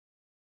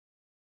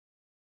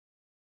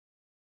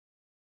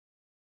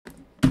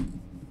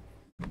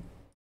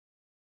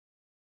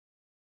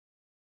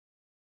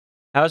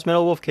How's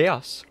Metal Wolf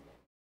Chaos?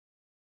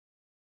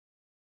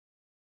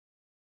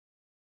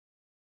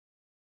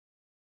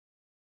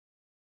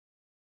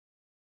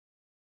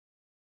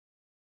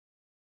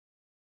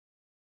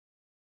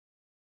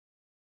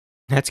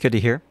 That's good to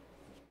hear.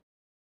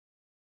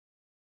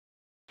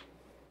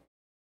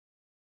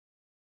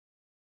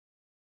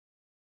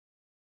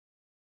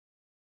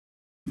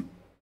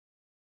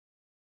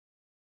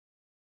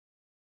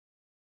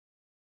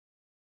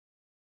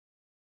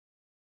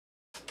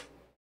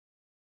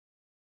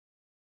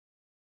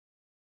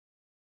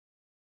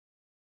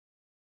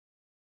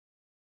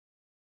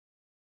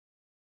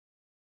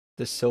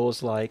 The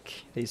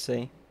Souls-like, they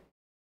say.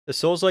 The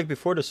Souls-like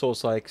before the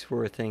Souls-likes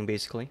were a thing,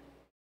 basically.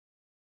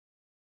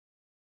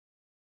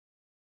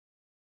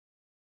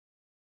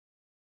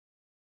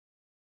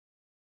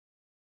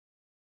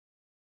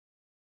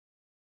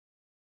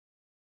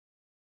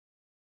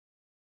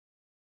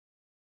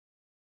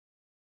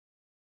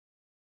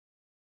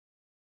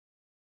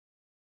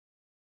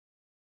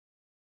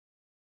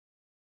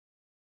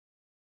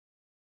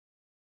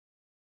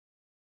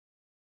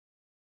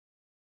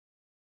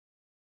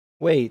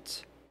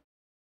 Wait,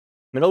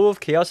 Metal Wolf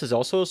Chaos is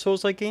also a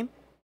Souls-like game?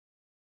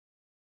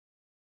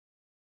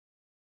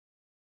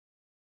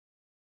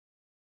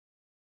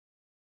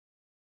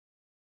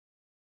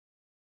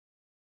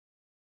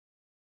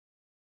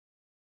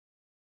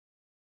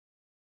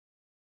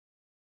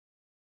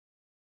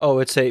 Oh,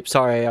 it's a.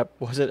 Sorry, I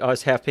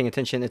was half paying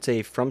attention. It's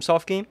a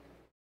FromSoft game?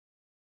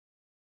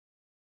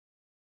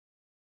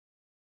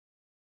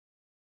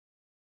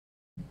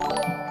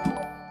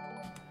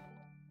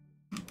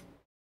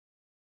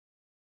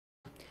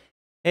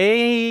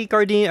 Hey,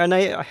 Guardian.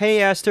 Hey,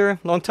 Aster.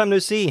 Long time no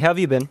see. How have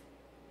you been?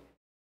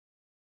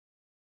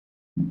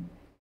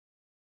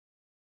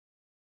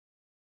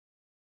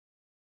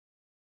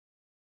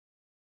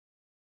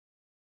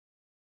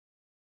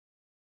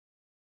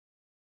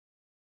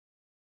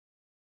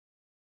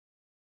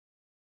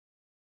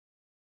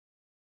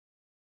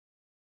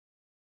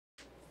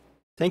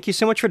 Thank you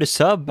so much for the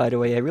sub, by the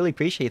way. I really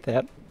appreciate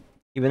that.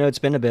 Even though it's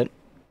been a bit.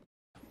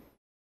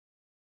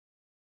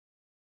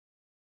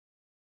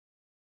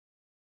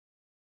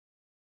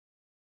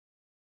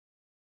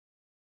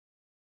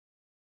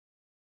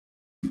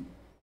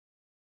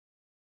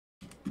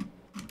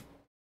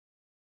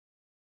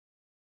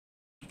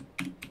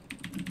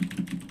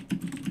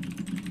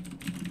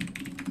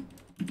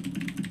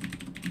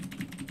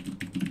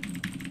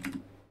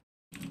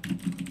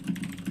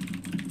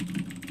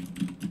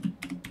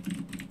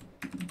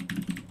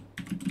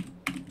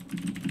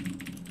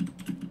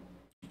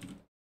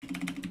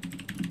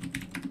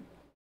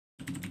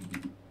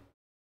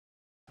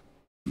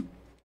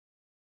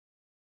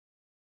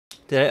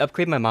 Did I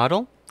upgrade my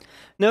model?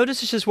 No,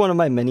 this is just one of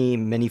my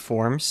many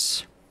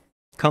forms.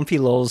 Comfy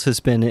Lulz has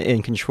been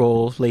in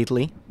control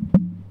lately.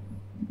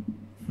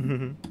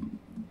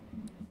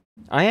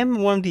 I am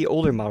one of the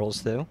older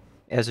models, though,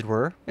 as it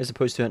were, as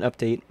opposed to an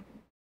update.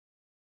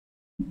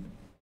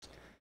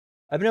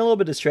 I've been a little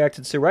bit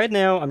distracted, so right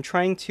now I'm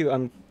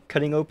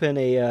cutting open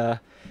a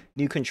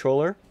new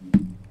controller.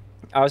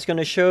 I was going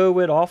to show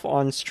it off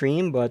on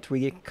stream, but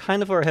we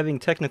kind of are having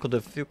technical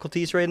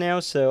difficulties right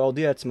now, so I'll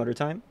do that some other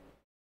time.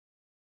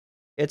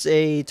 It's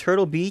a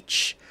Turtle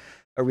Beach,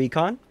 a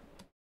Recon.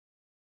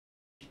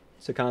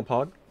 So kind of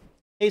pog.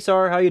 Hey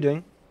Sar, how you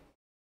doing?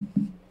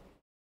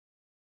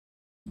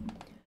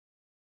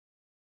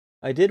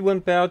 I did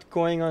wimp out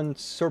going on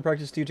sword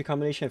practice due to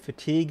combination of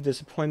fatigue,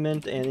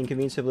 disappointment, and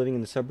inconvenience of living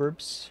in the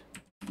suburbs.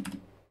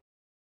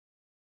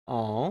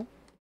 Aww.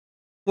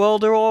 Well,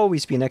 there will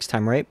always be next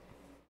time, right?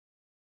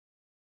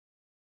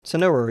 So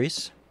no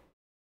worries.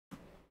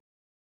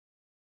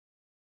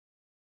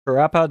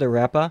 Parappa the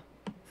Rappa.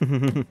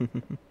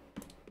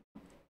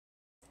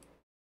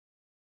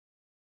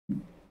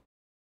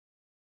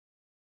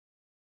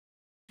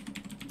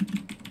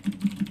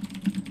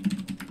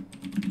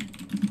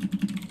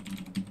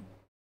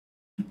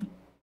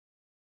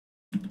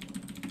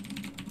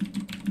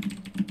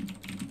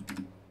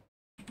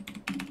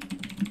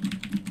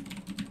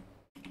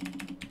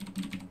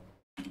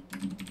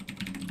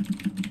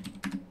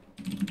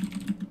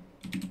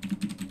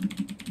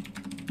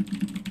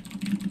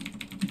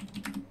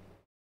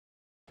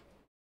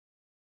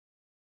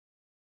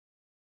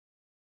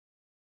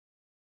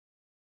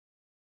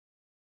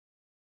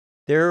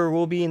 There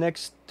will be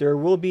next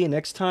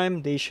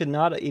time. They should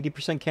not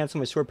 80% cancel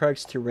my sword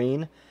practice to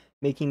rain,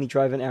 making me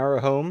drive an hour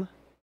home.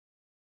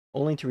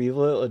 Only to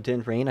reveal it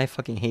didn't rain. I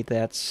fucking hate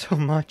that so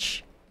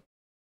much.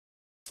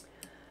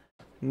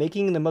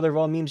 Making the mother of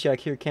all memes Jack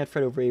here can't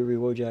fret over Avery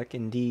Wojak,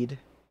 indeed.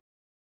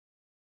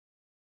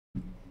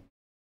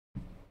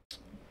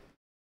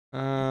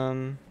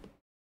 Um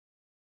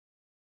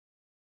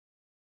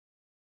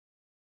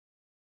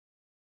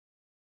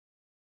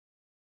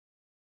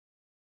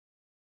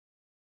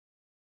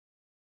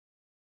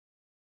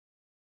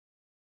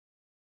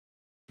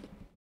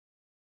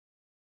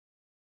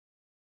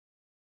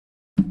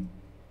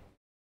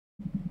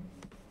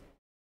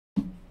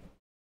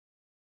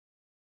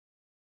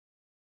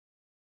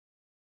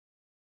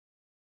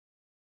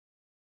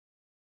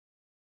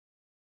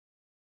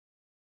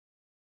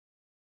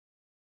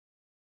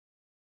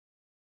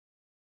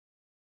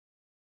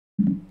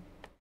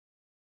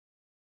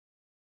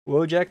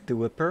Wojak the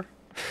Whipper.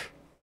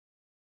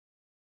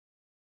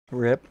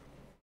 Rip.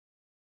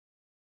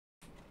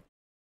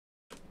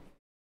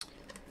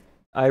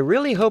 I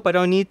really hope I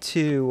don't need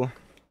to...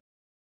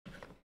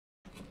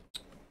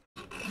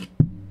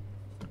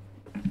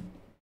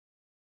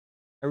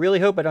 I really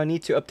hope I don't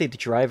need to update the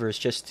drivers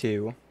just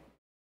to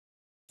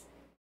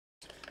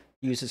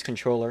use this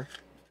controller.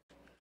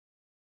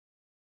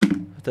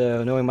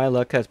 Though, knowing my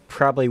luck, that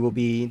probably will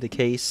be the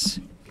case.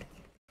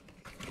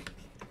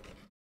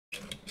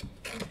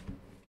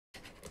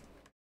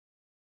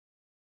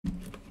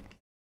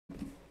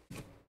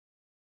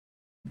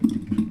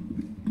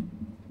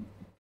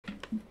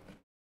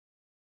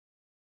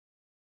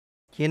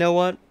 You know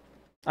what?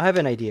 I have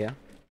an idea.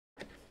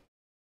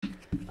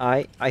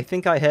 I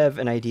think I have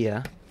an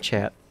idea,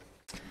 chat.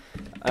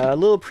 A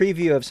little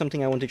preview of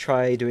something I want to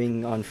try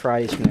doing on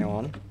Fridays from now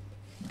on.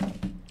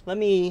 Let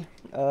me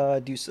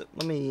do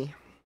something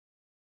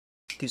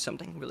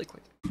really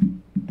quick.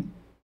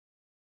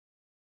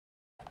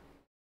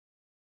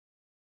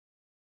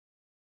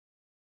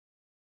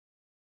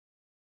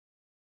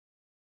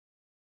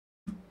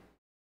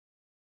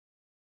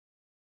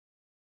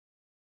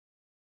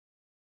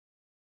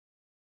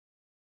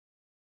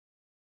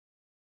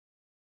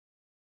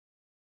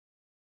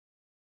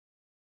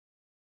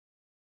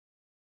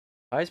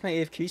 Why is my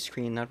AFK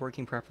screen not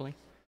working properly?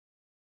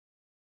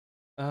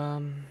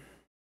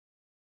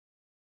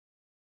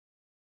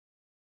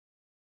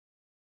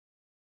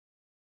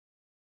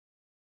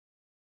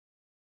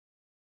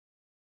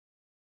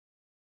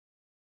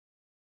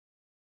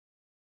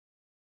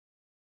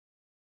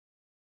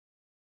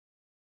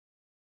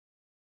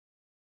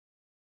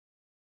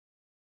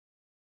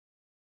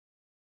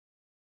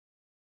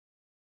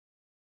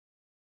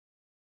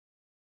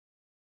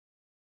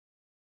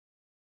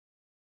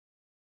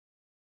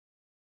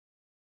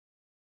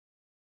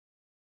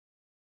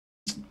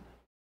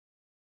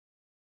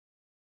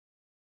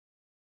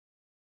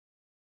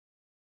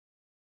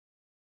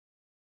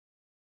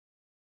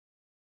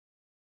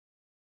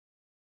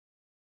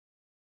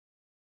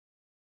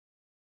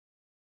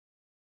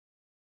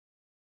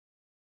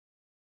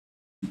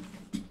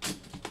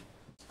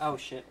 Oh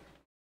shit.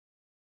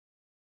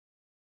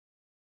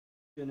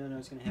 Didn't know it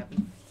was gonna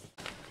happen.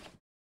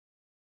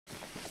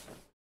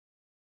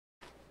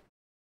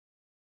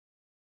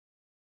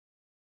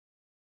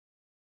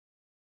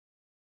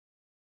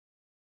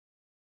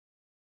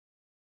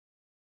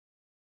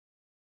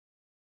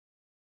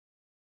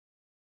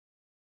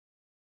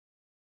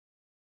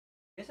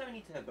 I guess I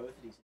need to have both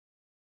of these.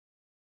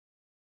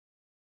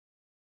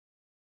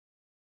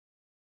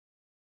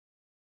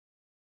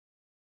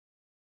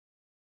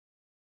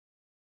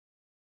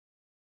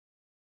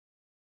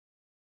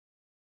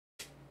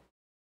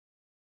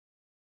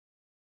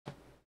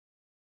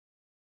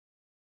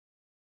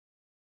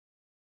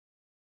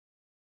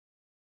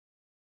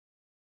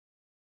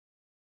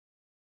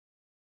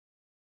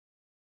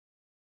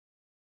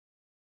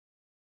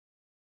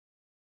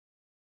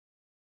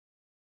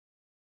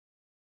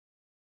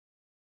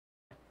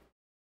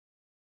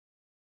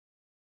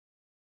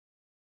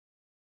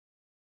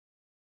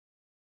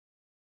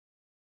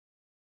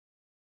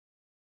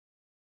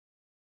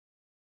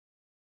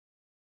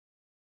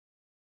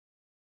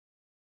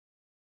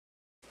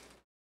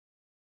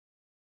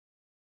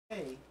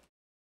 Hey,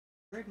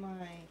 where'd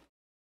my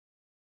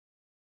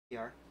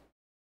PR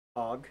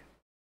hog?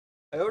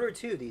 I ordered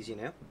 2 of these, you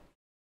know.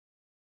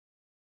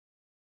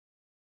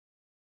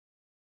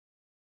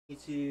 Need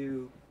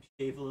to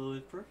shave a little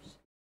bit first.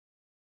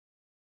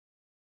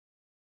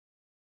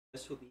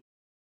 This will be,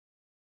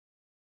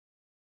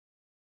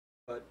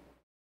 but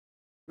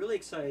really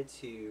excited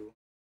to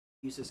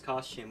use this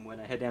costume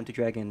when I head down to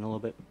Dragon in a little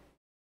bit.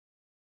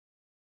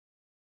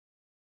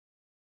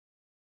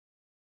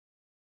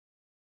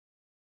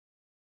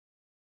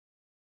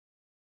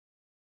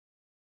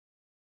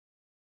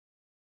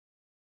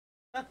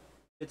 Huh,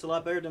 it's a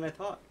lot better than I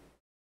thought.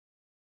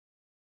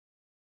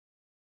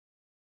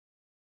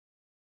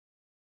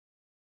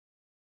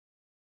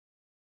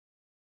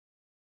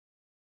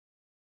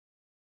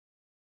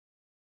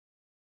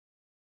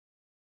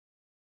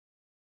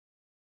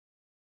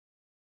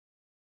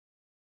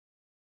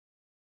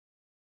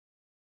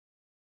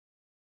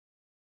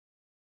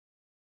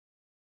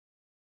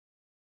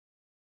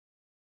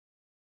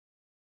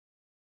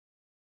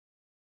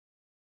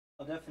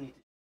 I'll definitely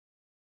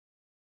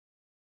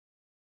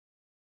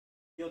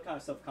feel kind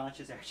of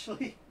self-conscious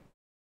actually.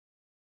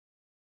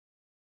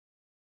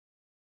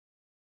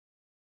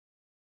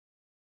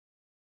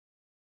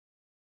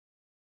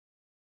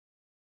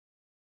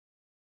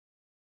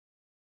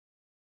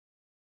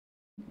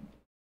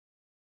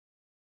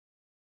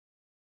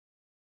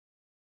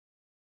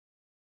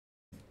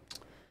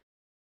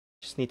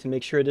 Just need to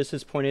make sure this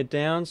is pointed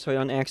down so I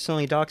don't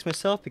accidentally dox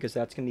myself, because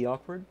that's gonna be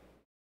awkward.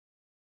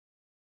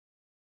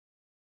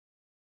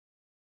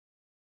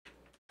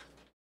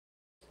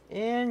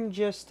 And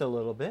just a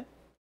little bit.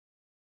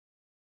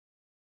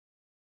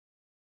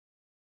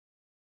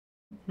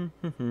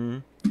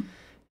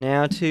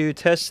 Now to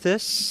test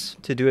this,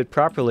 to do it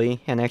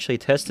properly, and actually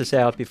test this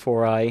out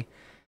before I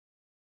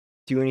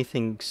do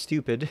anything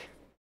stupid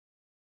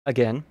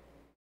again.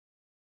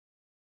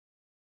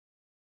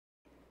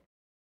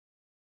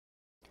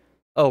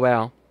 Oh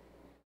wow.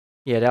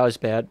 Yeah, that was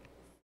bad.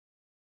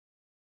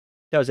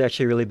 That was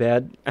actually really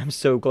bad. I'm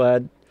so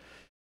glad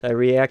I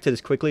reacted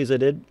as quickly as I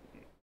did.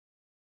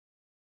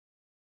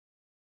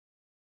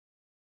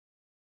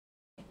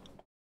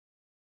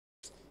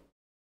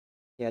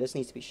 Yeah, this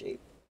needs to be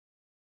shaped.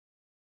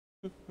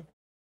 Okay.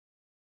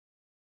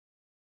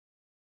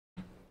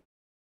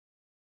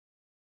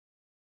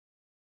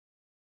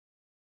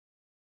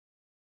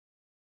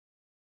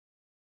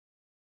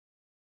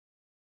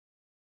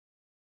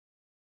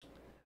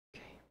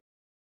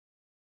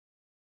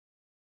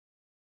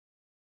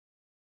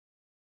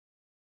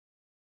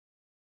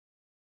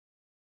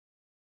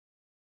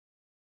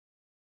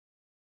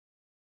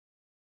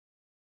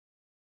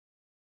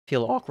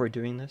 Feel awkward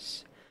doing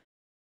this.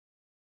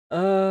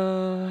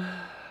 Okay.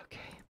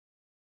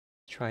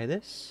 Try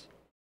this.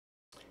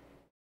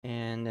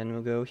 And then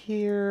we'll go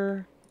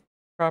here.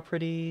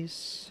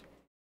 Properties.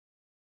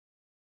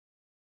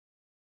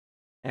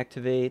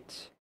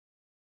 Activate.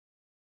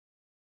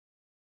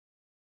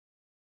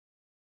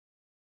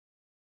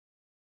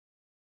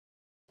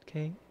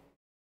 Okay.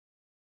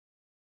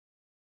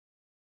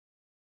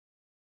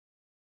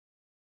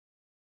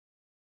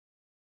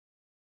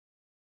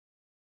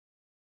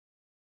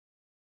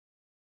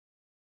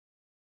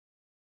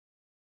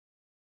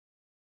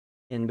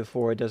 And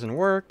before it doesn't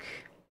work.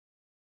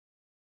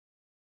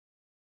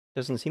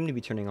 Doesn't seem to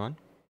be turning on.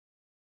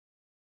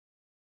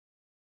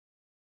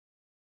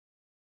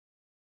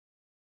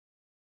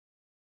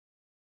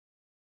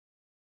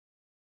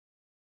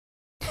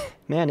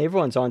 Man,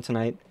 everyone's on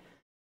tonight.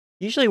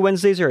 Usually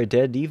Wednesdays are a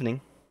dead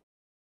evening.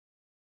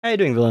 How you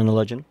doing, Villain the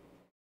Legend?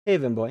 Hey,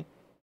 Vimboy.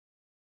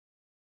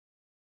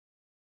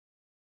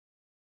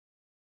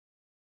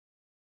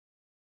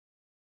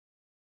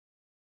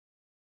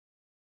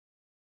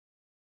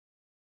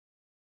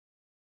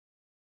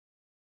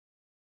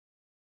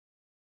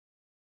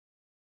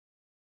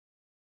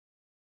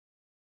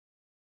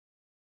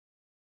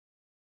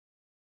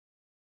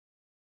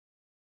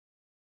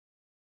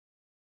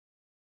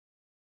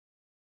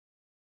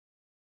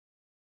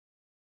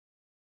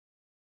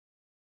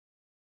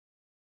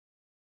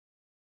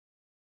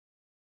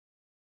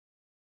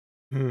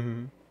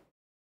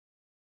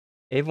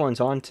 Everyone's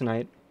on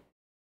tonight.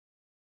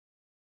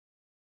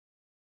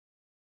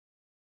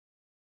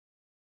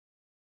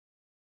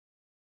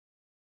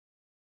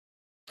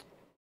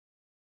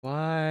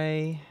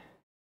 Why?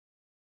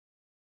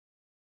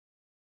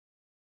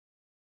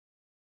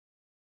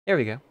 There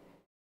we go.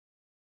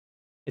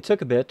 It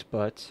took a bit,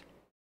 but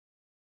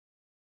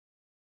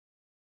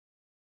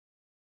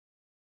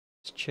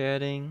it's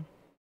chatting.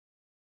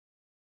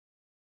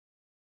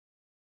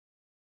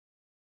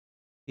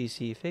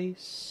 PC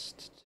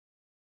face.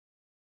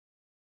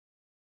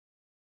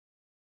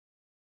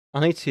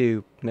 I'll need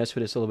to mess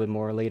with this a little bit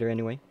more later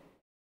anyway.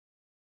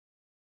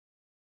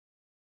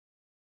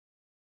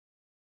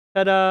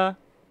 Ta-da!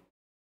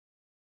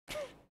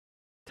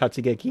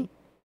 Tatsugeki.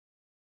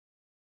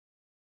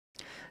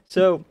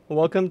 So,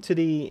 welcome to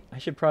the... I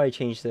should probably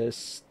change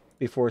this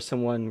before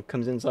someone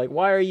comes in and is like,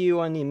 why are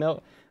you on the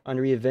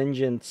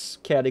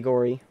Revengeance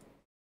category?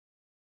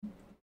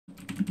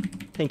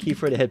 Thank you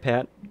for the head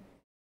pat.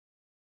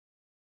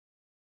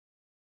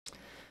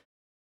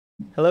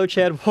 Hello,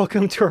 Chad.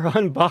 Welcome to our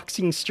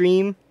unboxing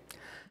stream.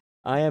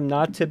 I am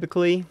not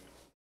typically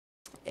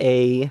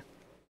a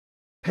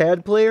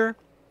pad player,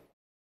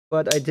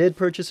 but I did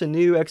purchase a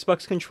new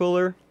Xbox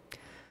controller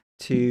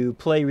to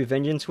play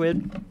Revengeance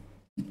with.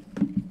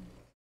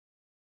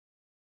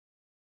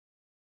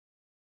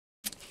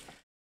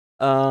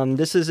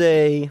 This is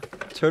a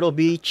Turtle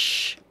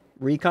Beach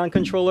Recon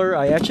controller.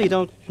 I actually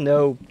don't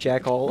know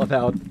jack all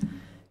about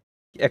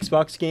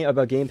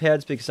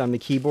gamepads because I'm a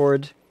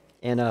keyboard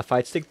and a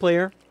fight stick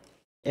player,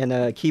 and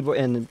a keyboard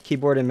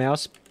and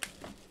mouse.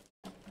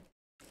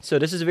 So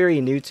this is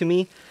very new to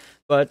me,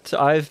 but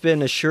I've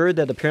been assured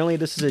that apparently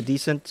this is a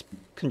decent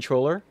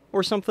controller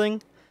or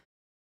something.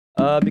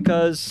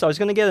 Because I was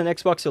gonna get an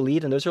Xbox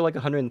Elite, and those are like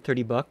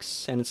 130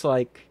 bucks, and it's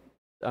like,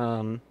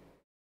 yeah,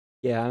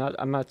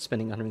 I'm not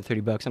spending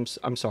 130 bucks.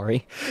 I'm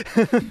sorry.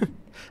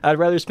 I'd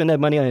rather spend that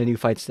money on a new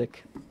fight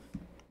stick.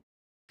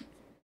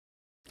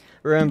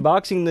 We're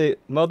unboxing the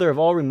mother of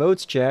all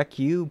remotes, Jack.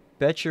 You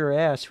bet your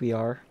ass we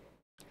are.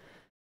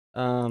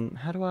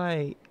 How do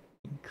I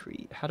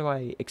increase? How do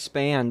I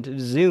expand,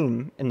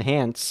 zoom,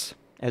 enhance,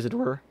 as it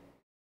were?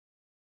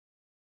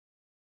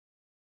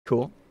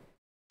 Cool.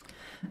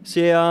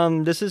 So yeah,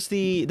 this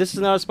is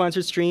not a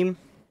sponsored stream.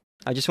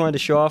 I just wanted to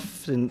show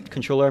off the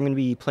controller I'm going to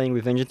be playing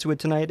Revengeance with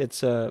tonight.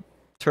 It's a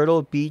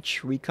Turtle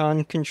Beach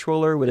Recon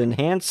controller with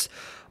enhanced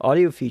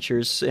audio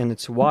features, and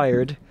it's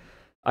wired.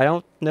 I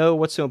don't know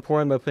what's so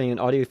important about putting an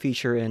audio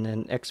feature in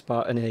an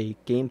Xbox and a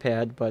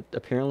gamepad, but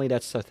apparently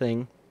that's a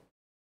thing.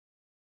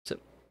 So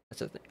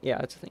that's a thing. Yeah,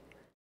 that's a thing.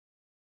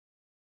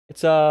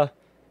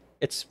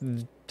 It's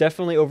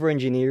definitely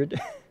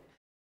over-engineered.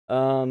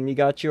 You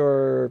got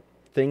your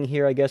thing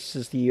here, I guess,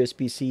 is the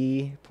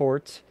USB-C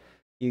port.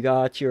 You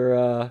got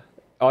your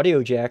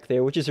audio jack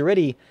there, which is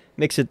already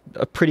makes it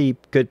a pretty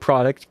good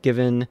product,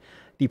 given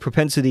the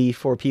propensity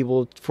for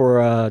people,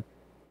 for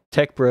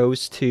tech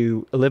bros,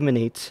 to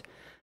eliminate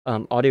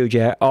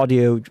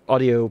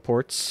audio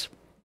ports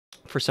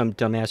for some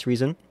dumbass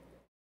reason.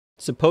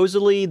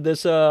 Supposedly,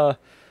 this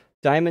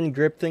diamond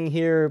grip thing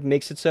here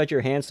makes it so that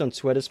your hands don't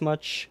sweat as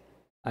much.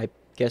 I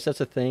guess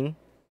that's a thing,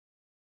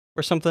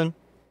 or something.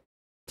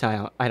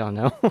 I don't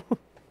know.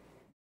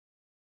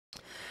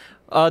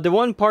 The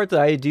one part that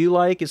I do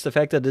like is the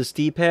fact that this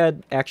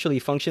D-pad actually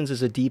functions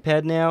as a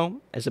D-pad now,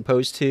 as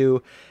opposed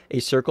to a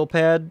circle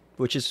pad,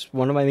 which is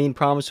one of my main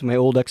problems with my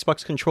old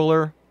Xbox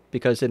controller,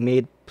 because it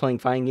made playing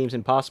fighting games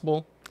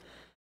impossible.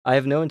 I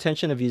have no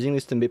intention of using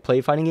this to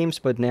play fighting games,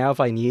 but now if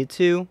I needed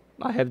to,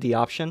 I have the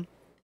option.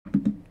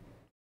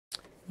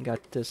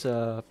 Got this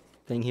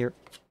thing here.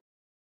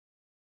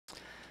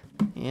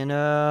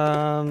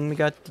 And we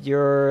got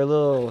your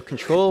little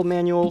control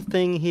manual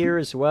thing here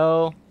as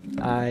well.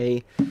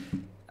 I'm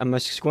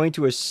just going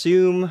to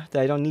assume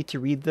that I don't need to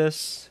read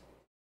this.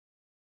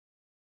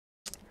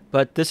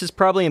 But this is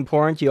probably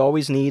important. You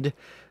always need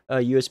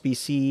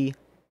USB-C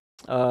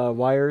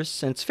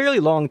wires. And it's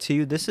fairly long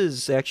too. This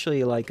is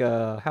actually like,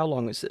 how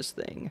long is this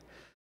thing?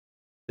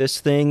 This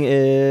thing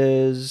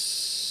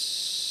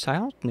is... I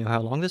don't know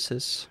how long this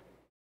is.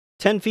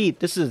 10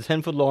 feet. This is a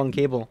 10-foot long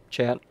cable,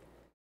 chat.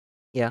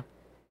 Yeah.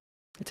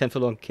 A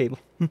 10-foot long cable.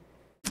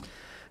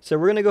 So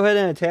we're going to go ahead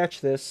and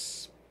attach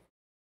this.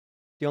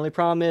 The only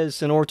problem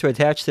is, in order to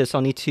attach this,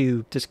 I'll need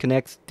to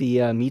disconnect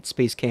the meat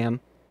space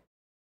cam.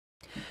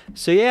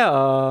 So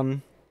yeah,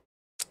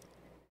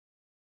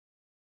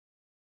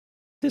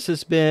 this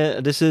has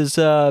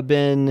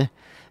been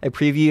a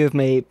preview of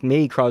my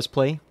May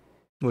crossplay,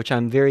 which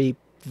I'm very,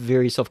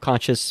 very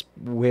self-conscious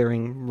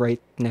wearing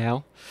right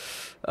now.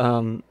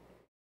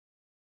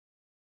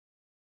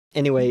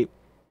 Anyway.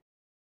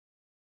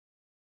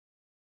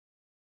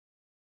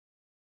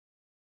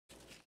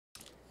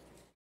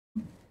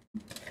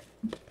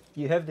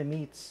 You have the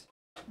meats.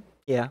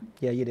 Yeah,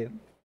 you do.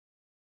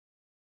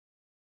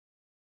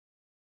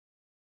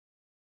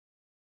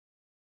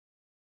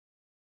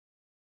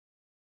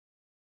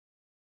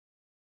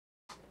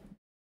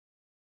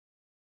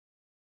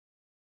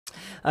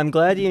 I'm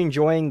glad you're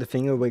enjoying the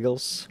finger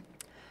wiggles.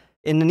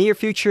 In the near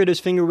future, those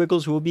finger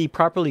wiggles will be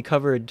properly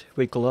covered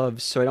with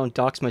gloves, so I don't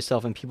dox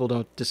myself and people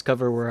don't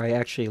discover where I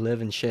actually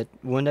live and shit.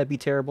 Wouldn't that be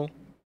terrible?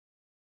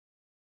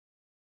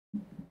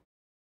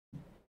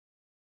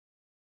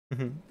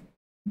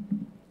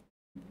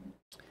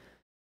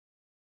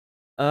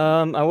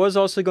 I was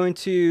also going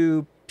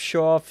to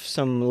show off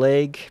some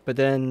leg, but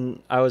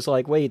then I was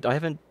like, wait, I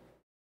haven't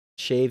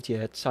shaved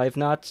yet. I have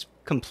not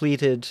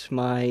completed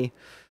my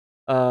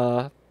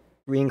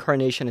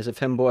reincarnation as a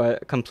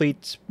femboy,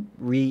 complete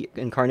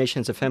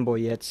reincarnation as a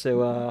femboy yet.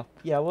 So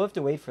yeah, we'll have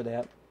to wait for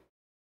that.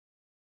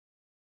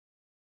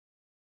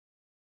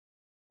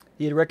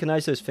 You'd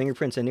recognize those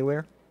fingerprints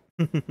anywhere?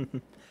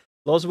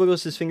 Lulz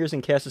wiggles his fingers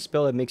and casts a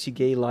spell that makes you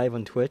gay live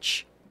on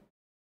Twitch.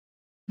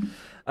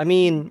 I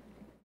mean,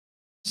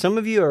 some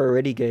of you are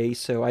already gay,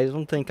 so I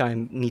don't think I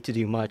need to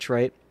do much,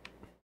 right?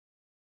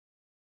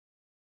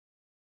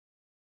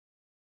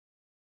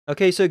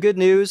 Okay, so good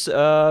news.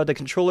 The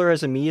controller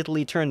has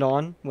immediately turned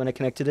on when I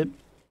connected it.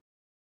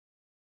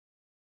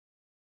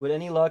 With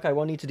any luck, I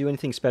won't need to do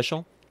anything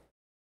special.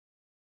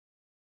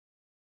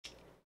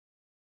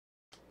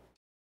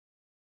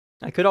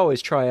 I could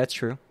always try, that's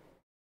true.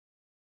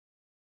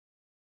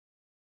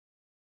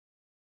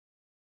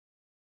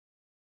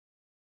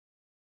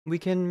 We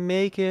can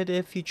make it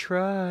if you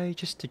try,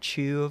 just the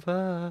two of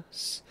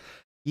us.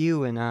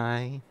 You and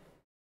I.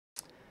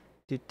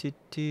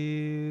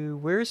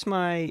 Where's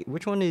my...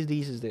 Which one of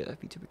these is the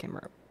VTuber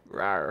camera?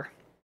 Rawr.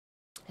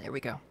 There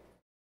we go.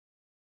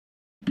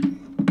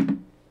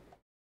 I'm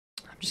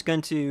just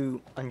going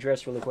to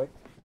undress really quick.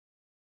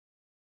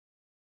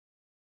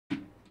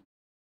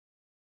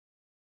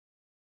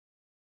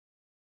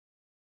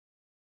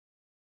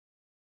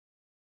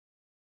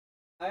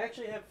 I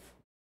actually have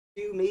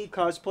two made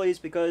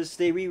cosplays because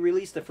they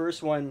re-released the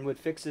first one with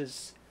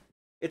fixes.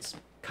 It's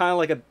kind of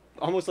like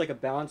almost like a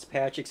balance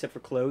patch except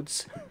for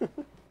clothes.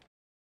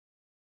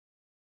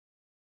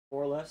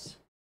 More or less.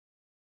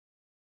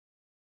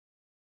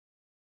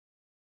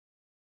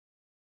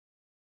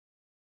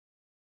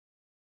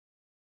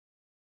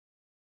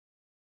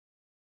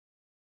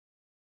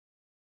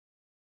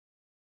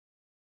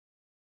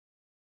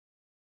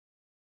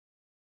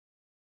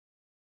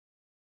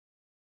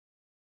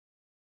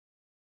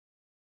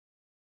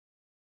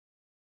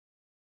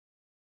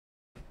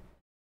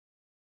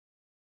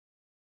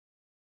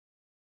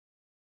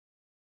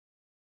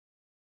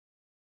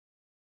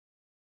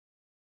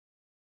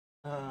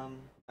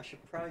 I should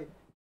probably...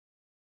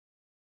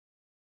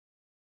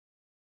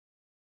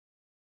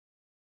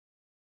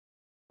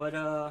 But,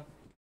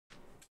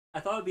 I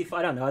thought it'd be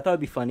fun. I don't know. I thought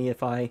it'd be funny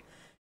if I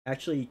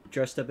actually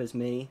dressed up as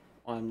me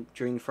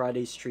during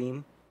Friday's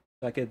stream.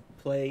 So I could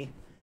play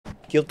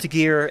Guilty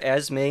Gear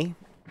as May.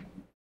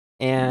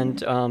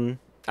 And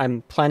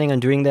I'm planning on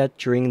doing that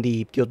during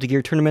the Guilty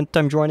Gear tournament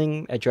I'm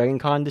joining at Dragon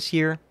Con this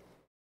year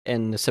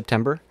in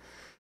September.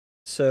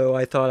 So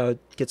I thought I would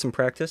get some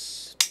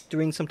practice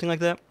doing something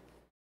like that.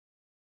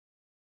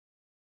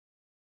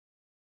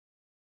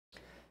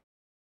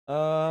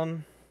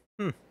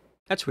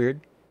 That's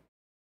weird.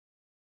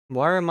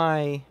 Why am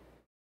I...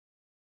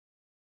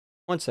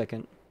 1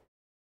 second.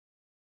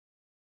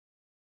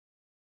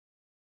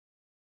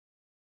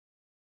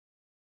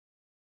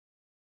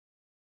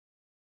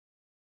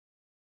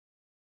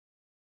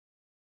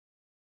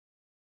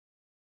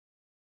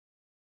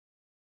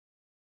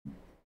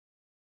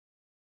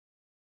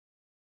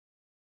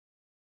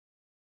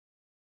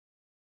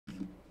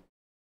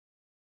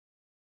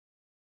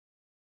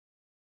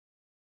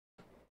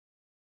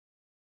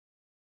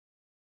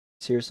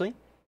 Seriously?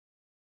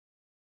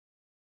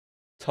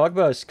 Talk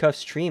about a scuffed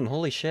stream,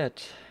 holy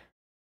shit.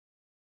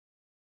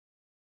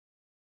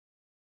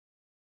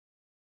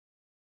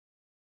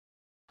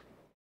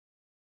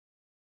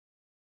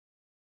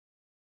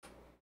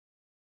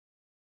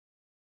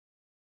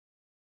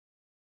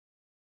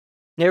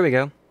 There we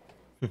go.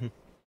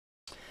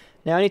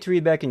 Now I need to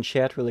read back in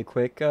chat really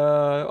quick.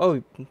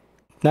 Oh,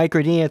 Night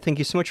Gardenia, thank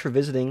you so much for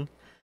visiting.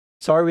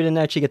 Sorry we didn't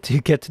actually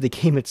get to the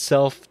game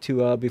itself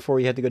before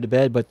you had to go to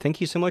bed, but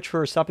thank you so much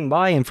for stopping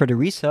by and for the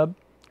resub.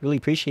 Really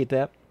appreciate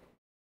that.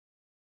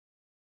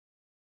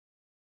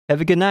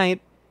 Have a good night.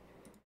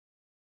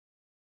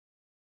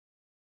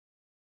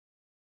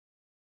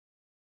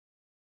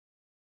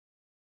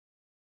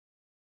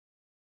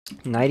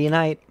 Nighty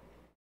night.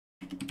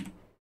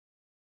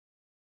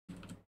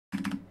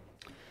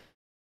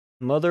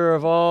 Mother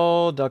of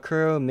all,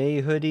 Dakuro, May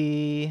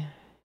Hoodie,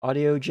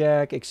 Audio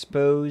Jack,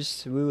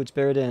 Exposed. Woo, it's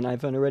better than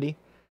iPhone already.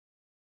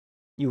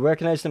 You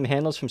recognize them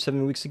handles from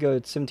 7 weeks ago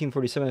at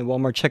 1747 at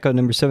Walmart checkout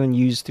number 7.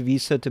 Used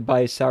Visa to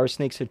buy sour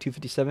snakes at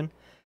 257.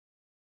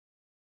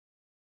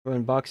 We're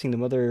unboxing the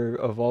mother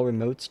of all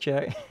remotes,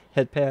 Jack.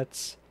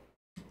 Headpads.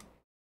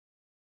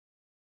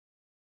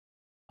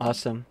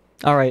 Awesome.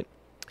 Alright.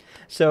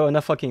 So,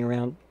 enough fucking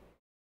around.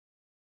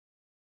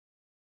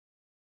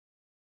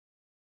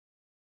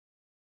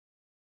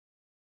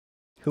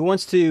 Who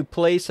wants to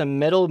play some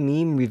Metal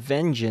Meme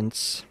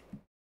Revengeance?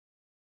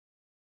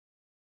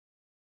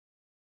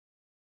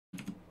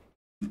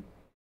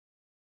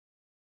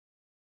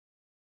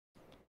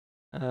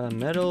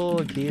 Metal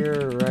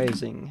Gear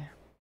Rising.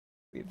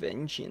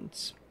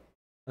 Revengeance.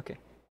 Okay.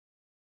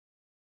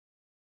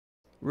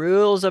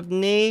 Rules of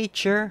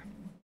Nature.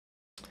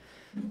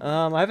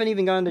 I haven't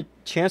even gotten the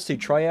chance to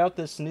try out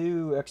this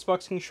new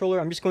Xbox controller.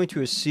 I'm just going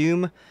to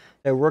assume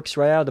that it works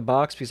right out of the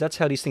box, because that's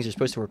how these things are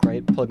supposed to work,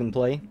 right? Plug and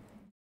play.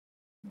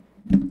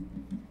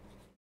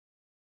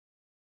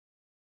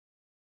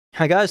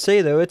 I gotta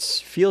say though, it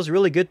feels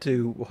really good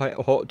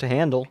to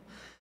handle.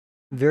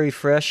 Very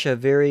fresh, a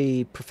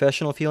very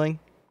professional feeling.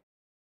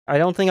 I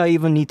don't think I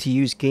even need to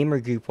use Gamer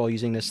Goop while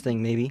using this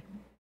thing, maybe.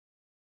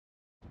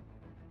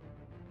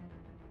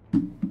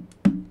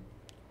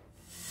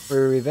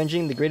 We're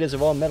revenging the greatest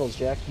of all metals,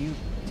 Jack. You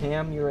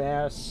damn your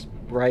ass.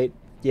 Right,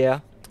 yeah.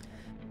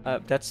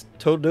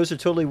 Those are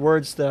totally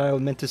words that I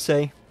meant to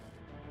say.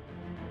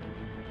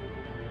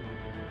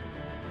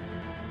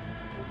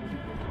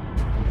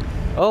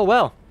 Oh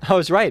well, I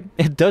was right.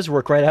 It does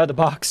work right out of the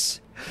box.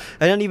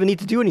 I don't even need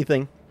to do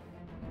anything.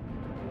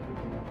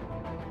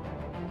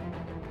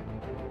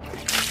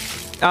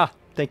 Ah,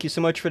 thank you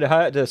so much for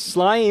the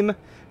slime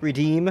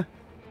redeem.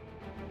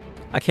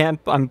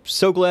 I'm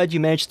so glad you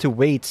managed to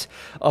wait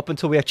up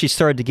until we actually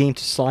started the game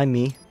to slime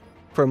me.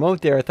 For a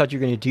moment there, I thought you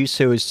were going to do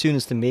so as soon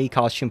as the May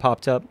costume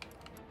popped up.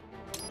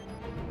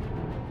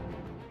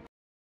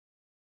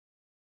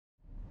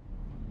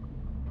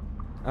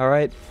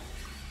 Alright.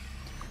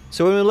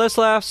 So when we left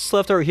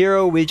our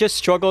hero, we just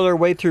struggled our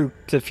way through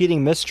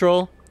defeating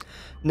Mistral.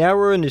 Now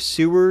we're in the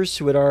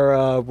sewers with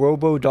our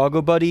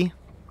Robo-Doggo buddy.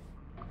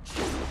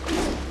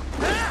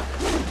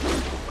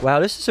 Wow,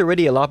 this is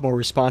already a lot more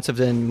responsive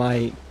than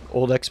my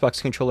old Xbox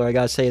controller, I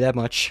gotta say that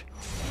much.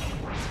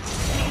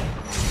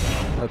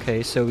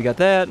 Okay, so we got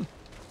that.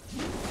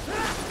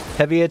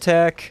 Heavy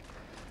attack.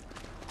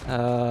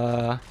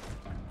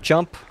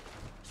 Jump.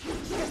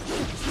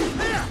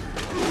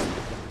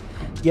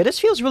 Yeah, this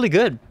feels really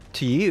good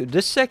to you.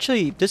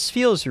 This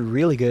feels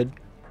really good,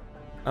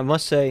 I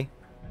must say.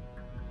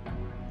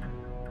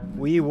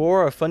 We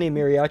wore a funny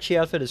mariachi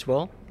outfit as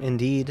well.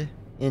 Indeed.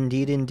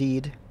 Indeed,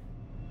 indeed.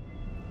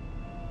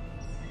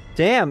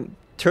 Damn,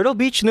 Turtle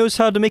Beach knows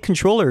how to make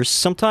controllers.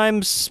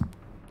 Sometimes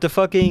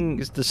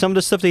some of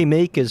the stuff they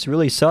make is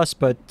really sus,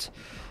 but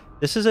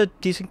this is a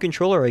decent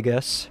controller, I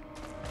guess.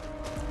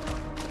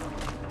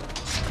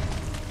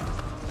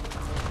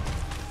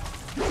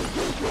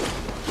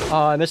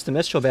 Oh, I missed the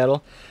Mistral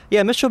battle.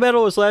 Yeah, Mistral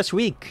battle was last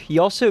week.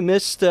 You also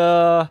missed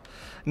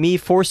me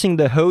forcing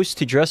the host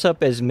to dress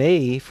up as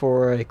May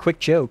for a quick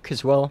joke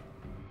as well.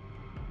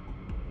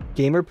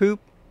 Gamer poop?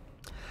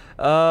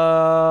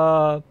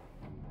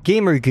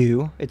 Gamer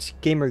goo. It's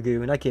gamer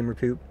goo, not gamer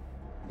poop.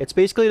 It's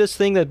basically this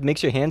thing that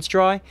makes your hands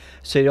dry,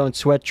 so you don't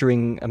sweat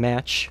during a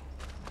match.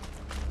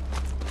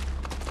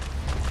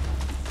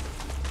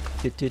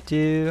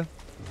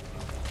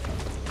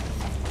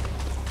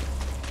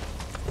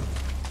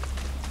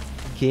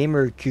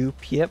 Gamer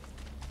goop, yep.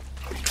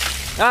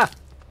 Ah!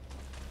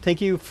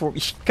 Thank you for...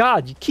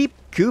 God, you keep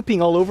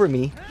gooping all over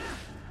me.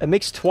 It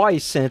makes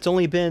twice, and it's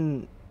only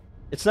been...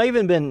 It's not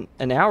even been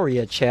an hour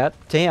yet, chat.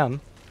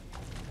 Damn.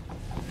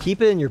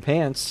 Keep it in your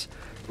pants.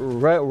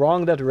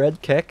 Wrong that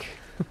red kick.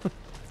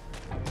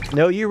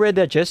 No, you read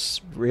that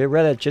just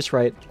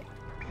right.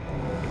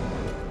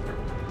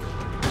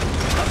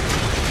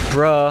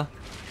 Bruh.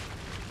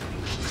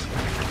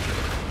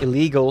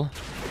 Illegal.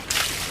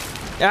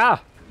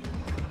 Ah!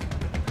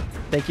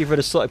 Thank you for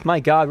the slime. My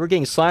god, we're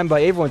getting slimed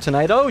by everyone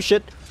tonight. Oh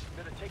shit!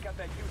 Better take out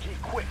that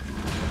UG quick.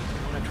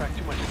 Don't wanna attract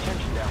too much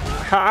attention down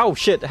there. How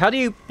shit? How do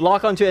you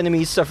lock onto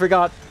enemies? I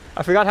forgot.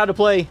 I forgot how to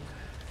play.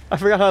 I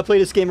forgot how to play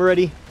this game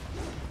already.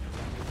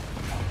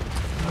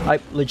 I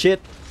legit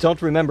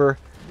don't remember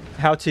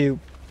how to...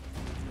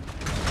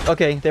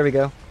 Okay, there we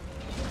go.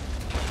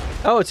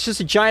 Oh, it's just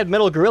a giant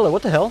metal gorilla.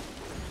 What the hell?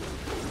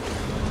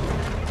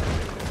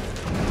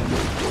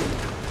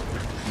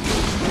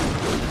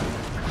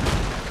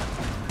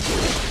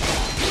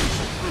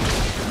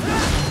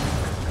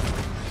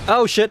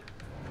 Oh shit.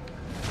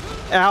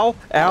 Ow,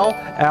 ow,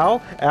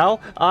 ow, ow.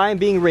 I'm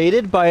being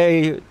raided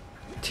by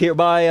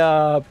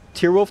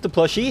Tearwolf the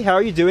plushie. How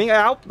are you doing?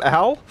 Ow,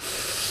 ow.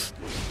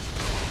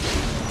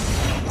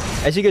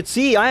 As you can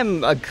see, I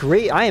am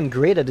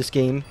great at this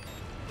game.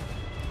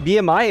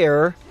 BMI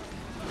error.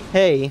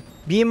 Hey,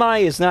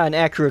 BMI is not an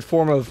accurate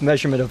form of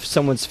measurement of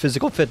someone's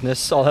physical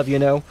fitness, I'll have you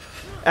know.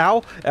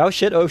 Ow, ow,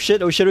 shit, oh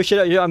shit, oh shit, oh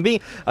shit. I'm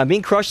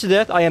being crushed to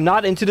death. I am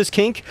not into this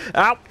kink.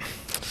 Ow.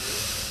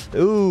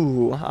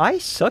 Ooh, I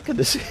suck at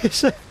this.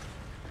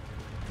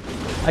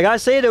 I gotta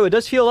say though, it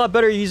does feel a lot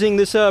better using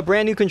this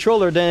brand new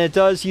controller than it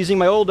does using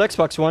my old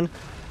Xbox One.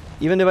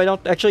 Even if I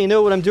don't actually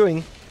know what I'm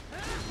doing.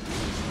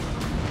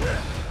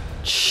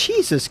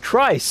 Jesus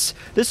Christ!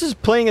 This is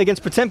playing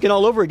against Potemkin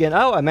all over again.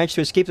 Oh, I managed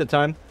to escape the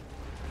time.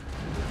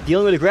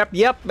 Dealing with a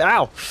Yep,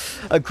 ow!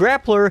 A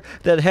grappler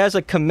that has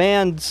a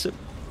command...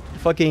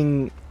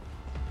 Fucking...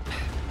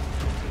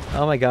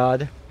 Oh my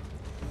god.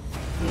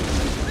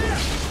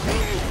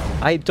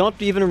 I don't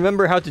even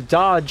remember how to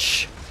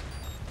dodge.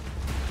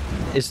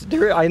 Is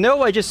there... I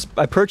know I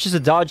purchased a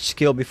dodge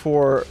skill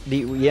before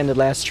we ended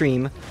last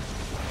stream.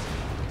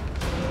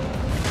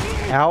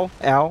 Ow,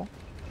 ow.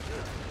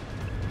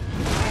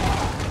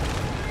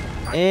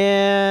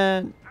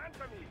 And...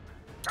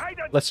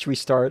 Let's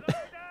restart.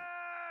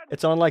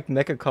 It's on like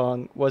Mecha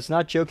Kong. Was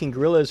not joking,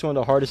 Gorilla is one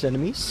of the hardest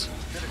enemies.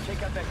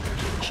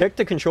 Check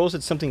the controls,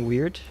 it's something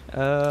weird.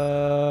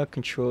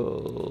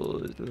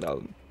 Control...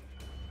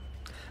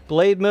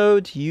 Blade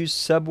mode, use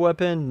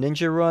sub-weapon,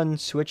 ninja run,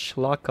 switch,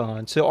 lock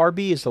on. So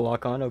RB is the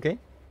lock on, okay.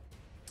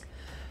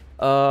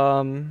 Key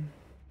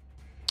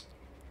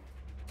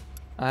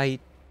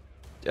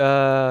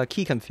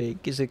config,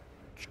 is it...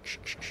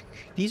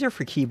 These are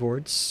for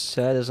keyboards,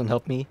 so that doesn't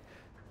help me.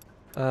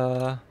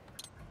 Go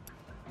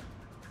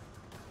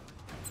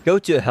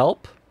to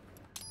help.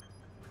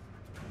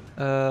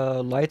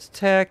 Light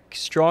attack,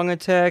 strong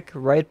attack,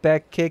 right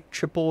back kick,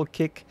 triple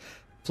kick,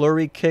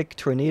 flurry kick,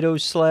 tornado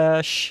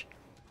slash.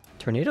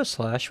 Tornado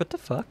slash? What the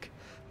fuck?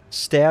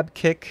 Stab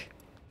kick,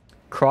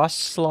 cross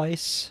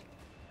slice,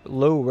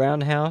 low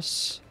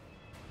roundhouse.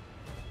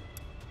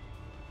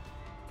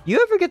 You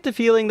ever get the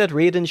feeling that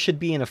Raiden should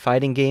be in a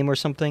fighting game or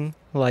something?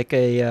 Like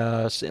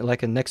a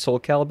Next Soul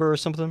Calibur or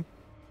something?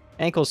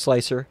 Ankle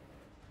slicer.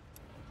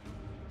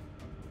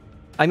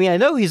 I mean, I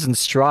know he's in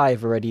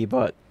Strive already,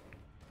 but...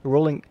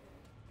 Rolling...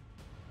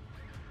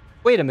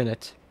 Wait a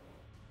minute.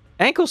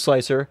 Ankle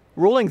slicer?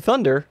 Rolling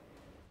Thunder?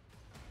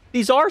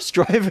 These are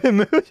Strive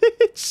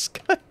moves!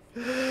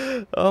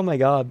 Oh my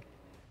god.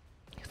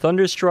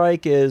 Thunder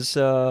Strike is,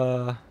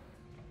 Well,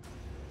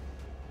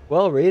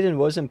 Raiden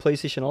was in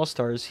PlayStation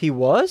All-Stars. He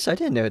was? I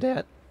didn't know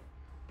that.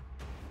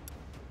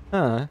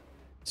 Huh.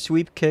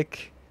 Sweep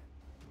kick.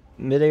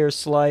 Midair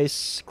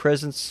slice.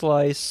 Crescent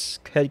slice.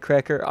 Head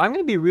cracker. I'm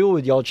gonna be real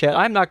with y'all, chat.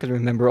 I'm not gonna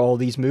remember all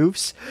these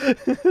moves.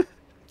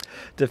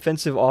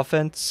 Defensive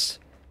offense.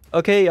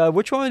 Okay,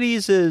 which one of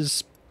these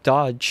is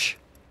dodge?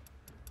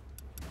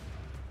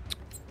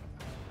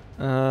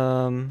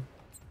 I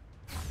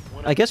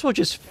guess we'll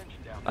just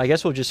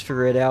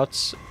figure it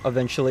out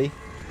eventually.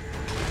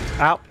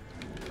 Ow.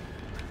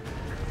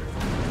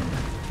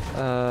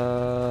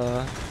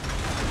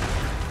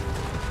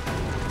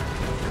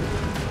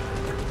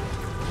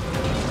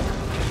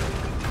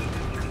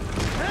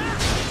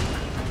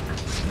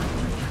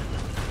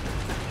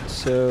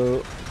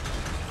 So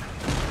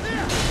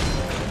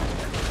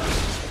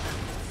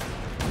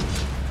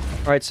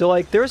alright, so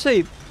like there's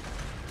a...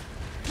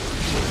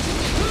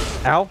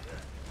 Ow.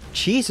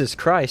 Jesus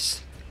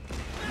Christ.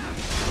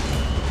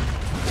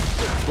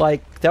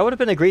 Like, that would have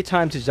been a great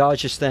time to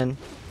dodge just then.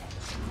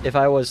 If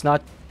I was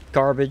not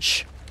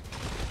garbage.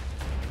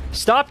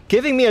 Stop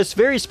giving me a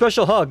very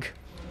special hug.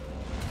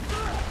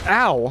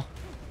 Ow.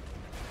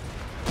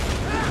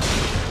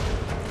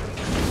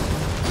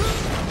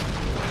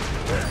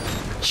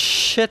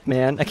 shit,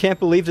 man. I can't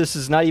believe this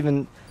is not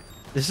even...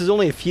 This is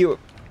only a few...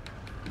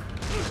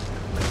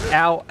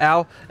 Ow,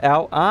 ow,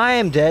 ow. I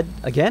am dead.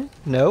 Again?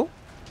 No?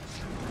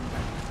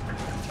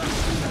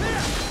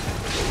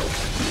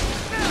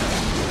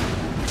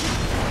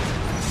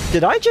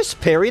 Did I just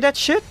parry that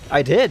shit?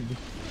 I did.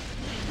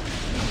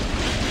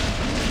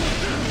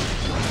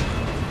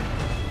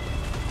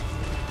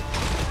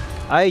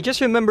 I just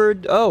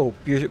remembered... Oh,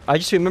 I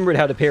just remembered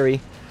how to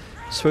parry.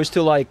 Supposed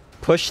to, like,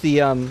 push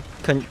the,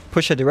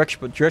 push a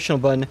directional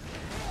button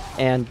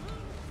and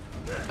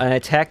an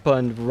attack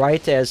button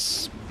right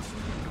as...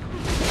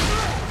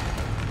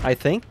 I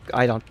think?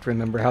 I don't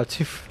remember how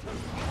to...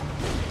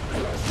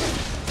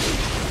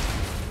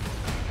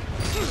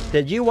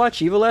 Did you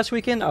watch Evil last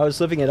weekend? I was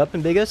living it up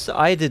in Vegas.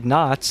 I did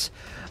not.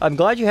 I'm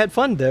glad you had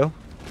fun, though.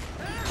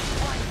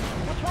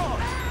 What's wrong?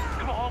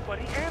 Come on,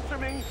 buddy, answer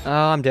me. Oh,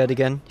 I'm dead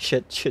again.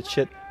 Shit, shit,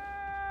 shit.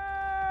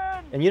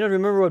 And you don't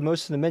remember what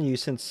most of the menu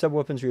since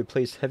sub-weapons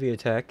replaced heavy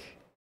attack.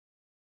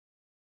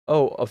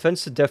 Oh,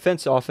 offensive,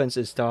 defense, offense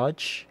is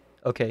dodge.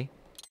 Okay.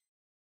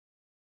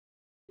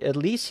 At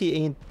least he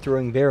ain't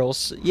throwing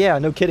barrels. Yeah,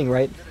 no kidding,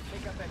 right? Better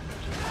take out that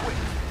UG quick.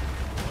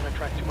 Don't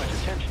attract too much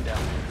attention down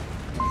there.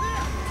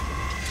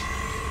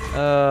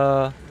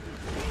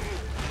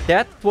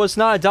 That was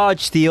not a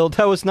dodge, Steel.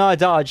 That was not a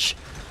dodge.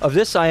 Of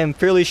this, I am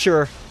fairly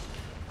sure.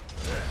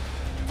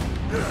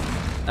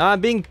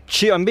 I'm being...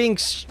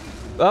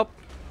 Oh.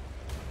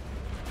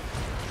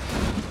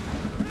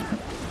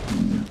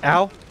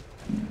 Ow.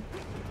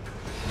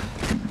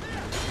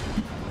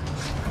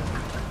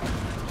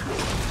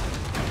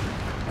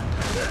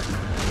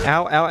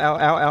 Ow, ow, ow,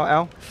 ow, ow,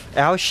 ow.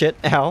 Ow, shit,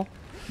 ow.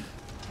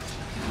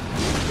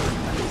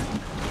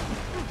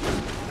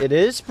 It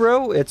is,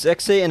 bro? It's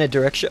XA in a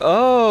direction...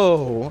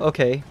 Oh,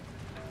 okay.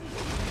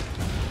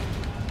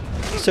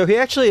 So he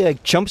actually,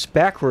 like, jumps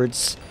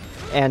backwards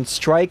and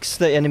strikes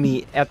the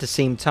enemy at the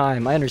same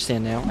time. I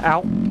understand now.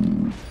 Ow.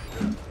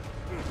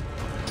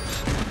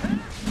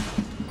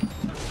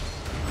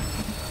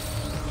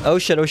 Oh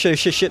shit, oh shit, oh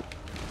shit, shit.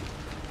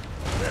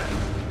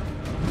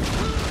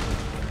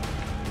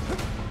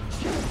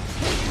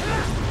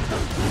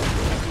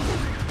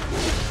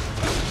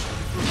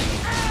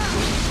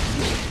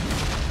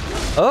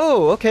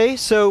 Oh, okay,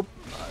 so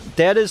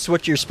that is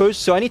what you're supposed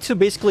to... So I need to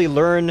basically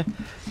learn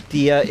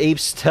the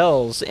Ape's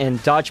tells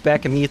and dodge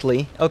back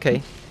immediately.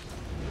 Okay.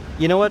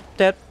 You know what?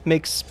 That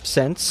makes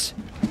sense.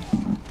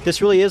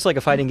 This really is like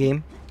a fighting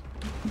game.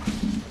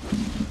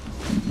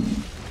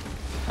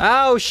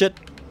 Oh, shit.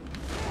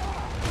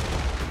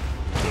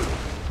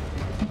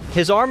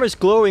 His armor's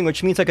glowing,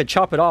 which means I could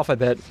chop it off, I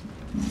bet.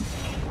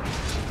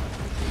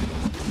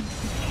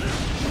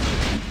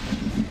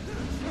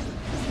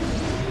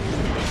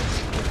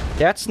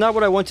 That's not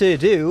what I wanted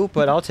to do,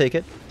 but I'll take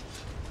it.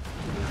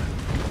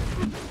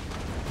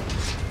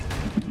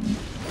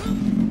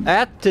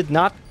 That did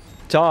not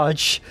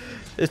dodge.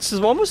 It's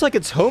almost like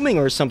it's homing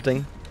or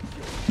something.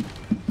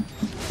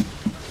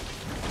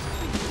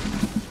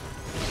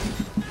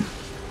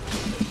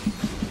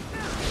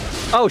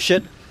 Oh,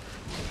 shit.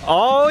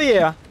 Oh,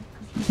 yeah.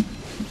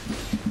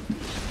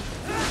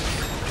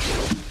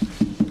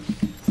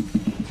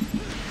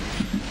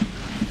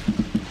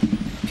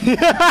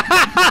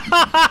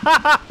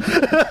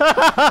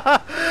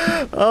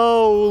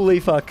 Holy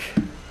fuck.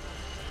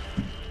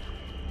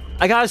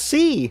 I got a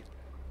C.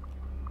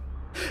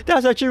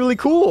 That's actually really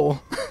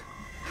cool.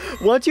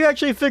 Once you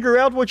actually figure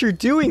out what you're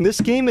doing,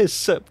 this game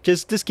is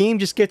this game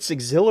just gets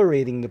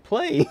exhilarating to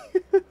play.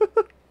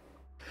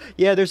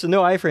 Yeah, there's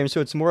no iframe,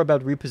 so it's more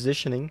about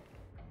repositioning.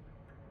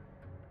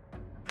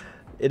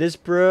 It is,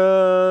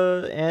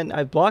 bruh, and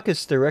I block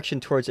his direction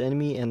towards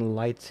enemy and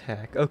light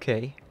attack.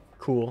 Okay,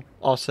 cool,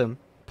 awesome.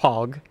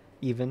 Pog,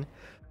 even.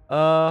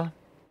 I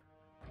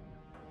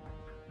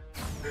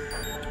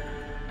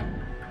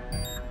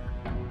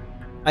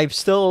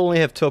still only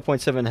have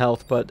 12.7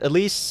 health, but at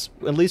least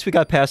we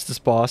got past this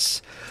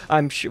boss.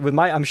 I'm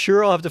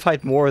sure I'll have to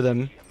fight more of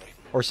them,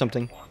 or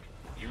something.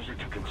 Use it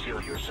to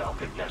conceal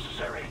yourself if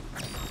necessary.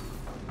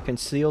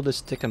 Conceal the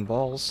stick and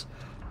balls.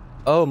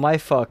 Oh my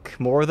fuck,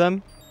 more of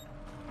them?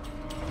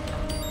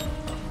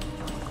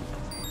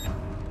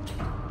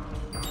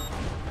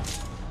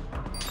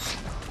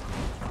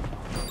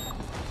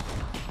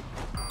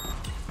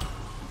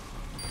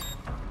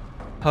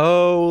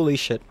 Holy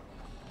shit.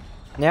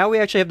 Now we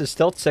actually have the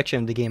stealth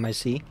section of the game, I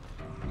see.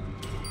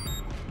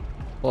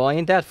 Well,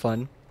 ain't that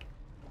fun.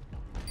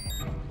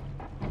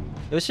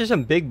 Those are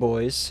some big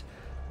boys.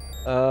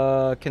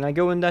 Can I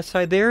go in that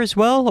side there as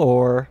well,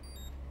 or...?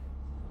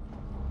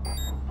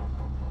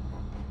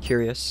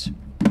 Curious.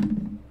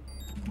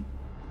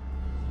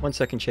 1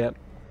 second, chat.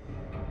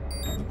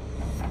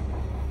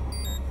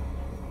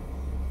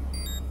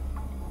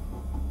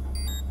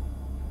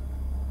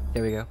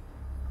 There we go.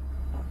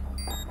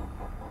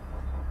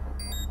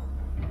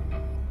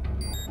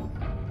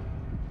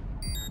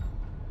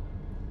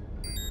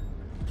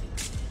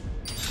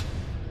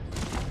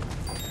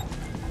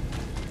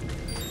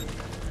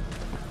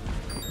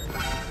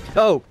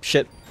 Oh,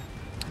 shit.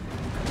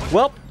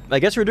 Well, I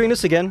guess we're doing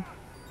this again.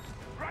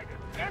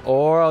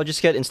 Or I'll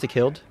just get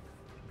insta-killed.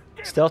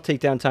 Stealth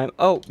takedown time.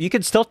 Oh, you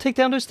can stealth take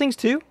down those things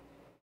too?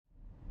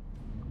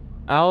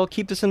 I'll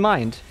keep this in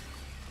mind.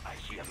 I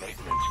see a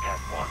maintenance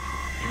catwalk.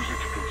 Use it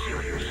to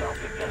conceal yourself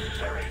if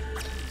necessary.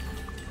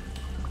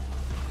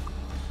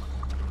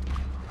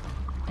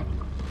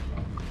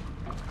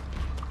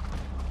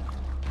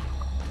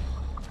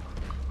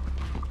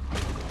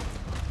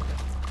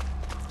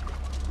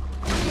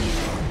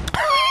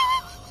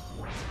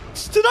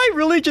 Did I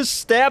really just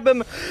stab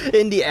him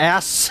in the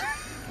ass?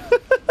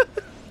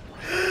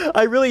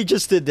 I really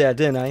just did that,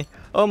 didn't I?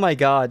 Oh my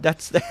god,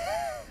 that's...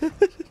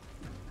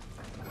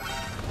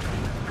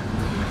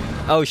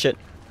 Oh shit.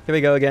 Here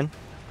we go again.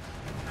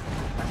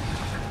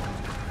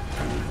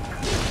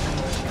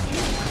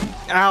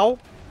 Ow!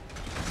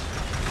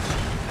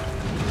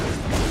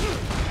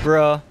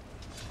 Bruh.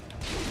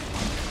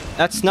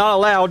 That's not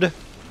allowed.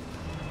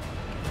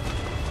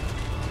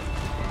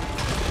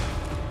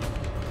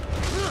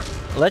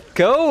 Let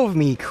go of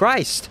me,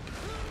 Christ!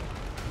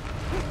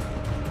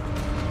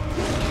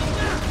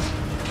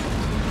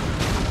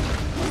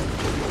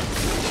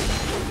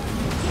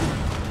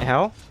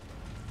 Ow.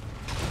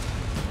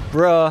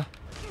 Bruh.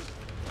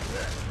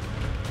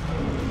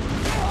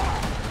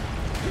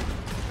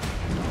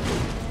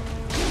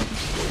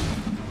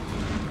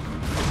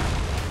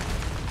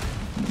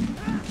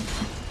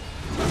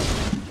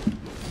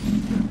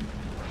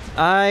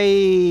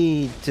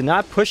 I did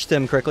not push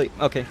them correctly.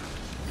 Okay.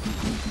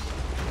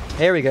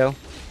 There we go.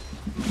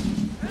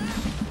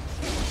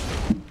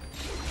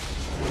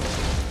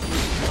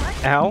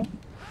 Ow.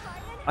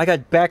 I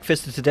got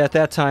back-fisted to death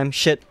that time.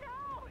 Shit.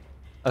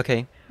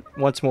 Okay.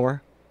 Once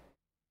more.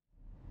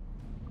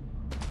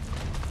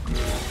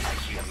 I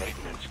see a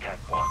maintenance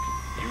catwalk.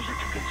 Use it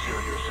to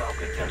conceal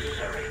yourself if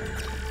necessary.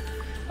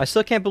 I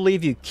still can't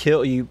believe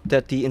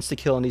that the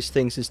insta-kill on these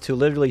things is to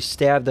literally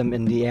stab them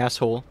in the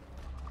asshole.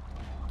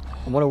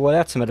 I wonder what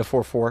that's a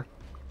metaphor for.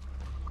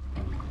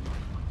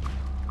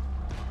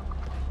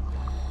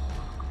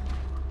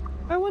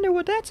 I wonder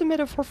what that's a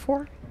metaphor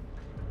for.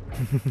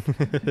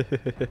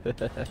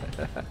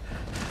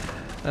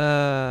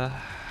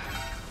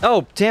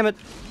 Oh, damn it.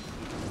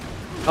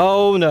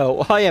 Oh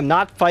no, I am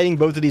not fighting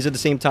both of these at the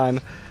same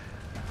time.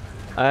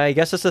 I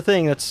guess that's the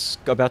thing that's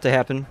about to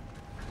happen.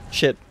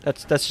 Shit,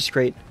 that's just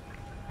great.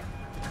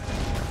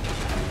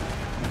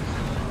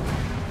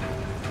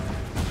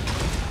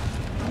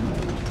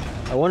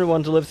 I wonder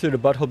one to live through the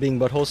butthole being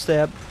butthole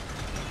stab.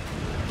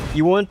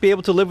 You won't be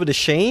able to live with the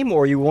shame,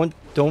 or you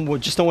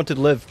just don't want to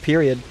live,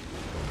 period.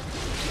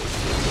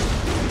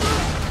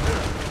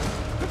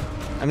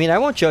 I mean, I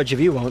won't judge if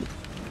you won't.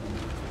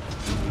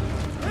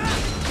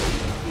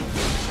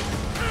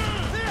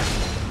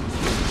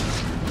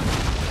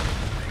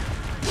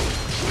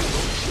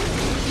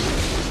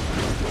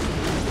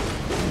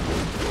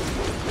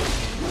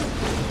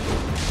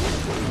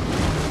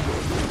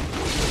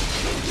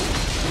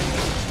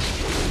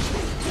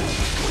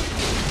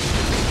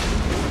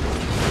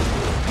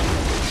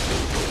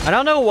 I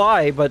don't know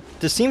why, but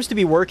this seems to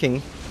be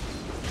working.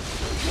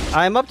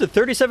 I'm up to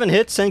 37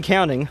 hits and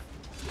counting.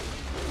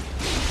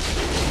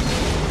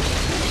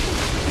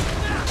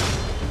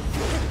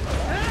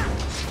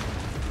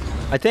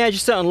 I think I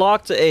just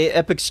unlocked a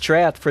epic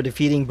strat for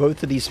defeating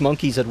both of these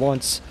monkeys at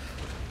once.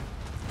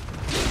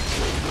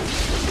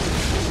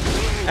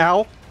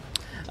 Ow.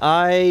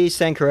 I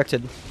stand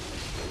corrected.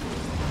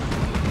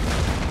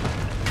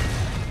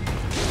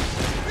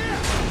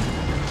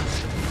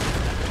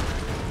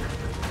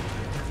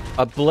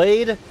 A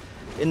blade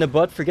in the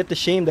butt, forget the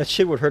shame, that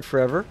shit would hurt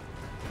forever.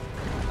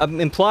 I'm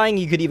implying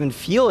you could even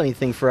feel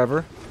anything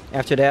forever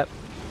after that.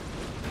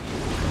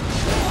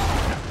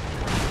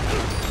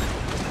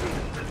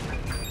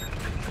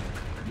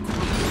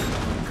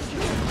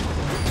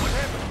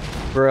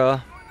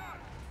 Bruh.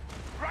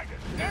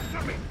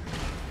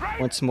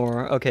 Once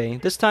more. Okay,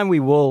 this time we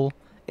will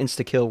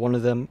insta-kill one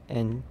of them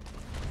and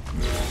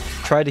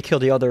try to kill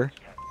the other.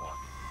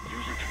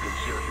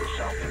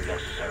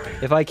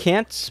 If I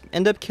can't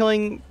end up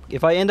killing...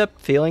 If I end up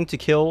failing to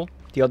kill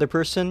the other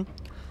person,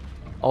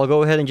 I'll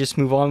go ahead and just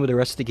move on with the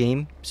rest of the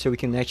game so we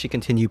can actually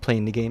continue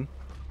playing the game.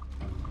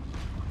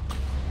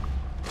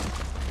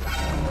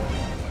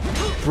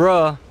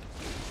 Bruh.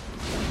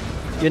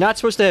 You're not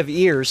supposed to have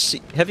ears.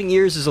 Having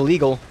ears is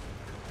illegal.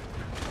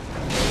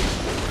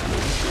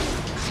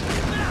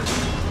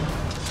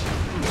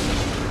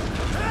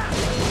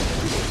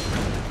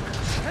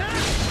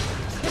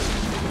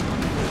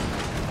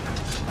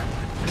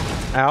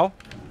 Ow.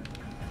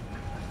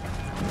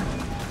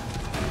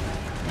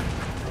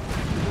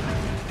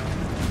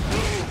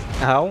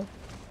 Ow.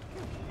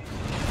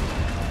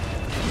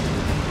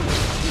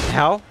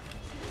 Ow.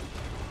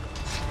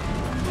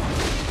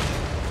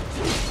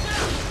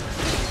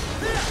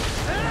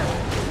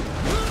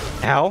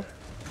 Ow.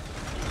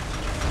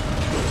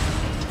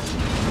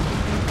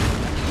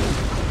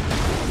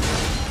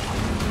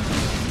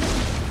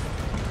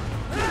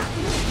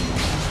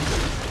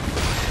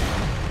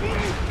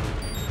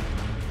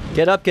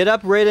 Get up,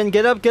 Raiden,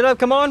 get up,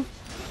 come on!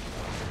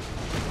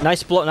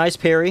 Nice blow, nice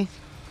parry.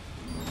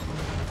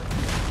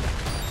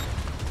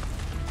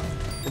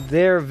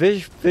 Their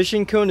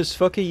vision cone is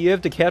fucky. You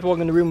have the catwalk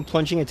in the room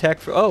plunging attack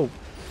for. Oh,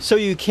 so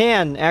you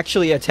can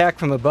actually attack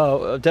from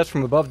above, death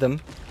from above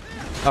them.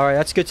 All right,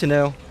 that's good to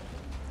know.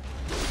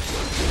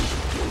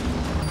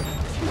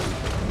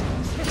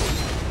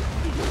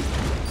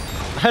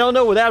 I don't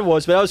know what that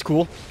was, but that was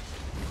cool.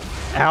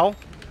 Ow,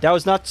 that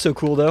was not so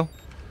cool though.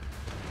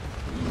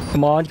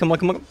 Come on, come on,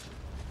 come on.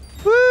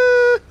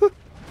 Woo!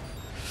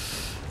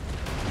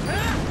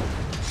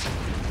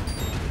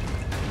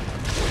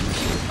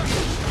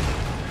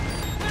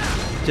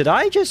 Did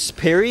I just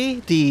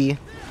parry the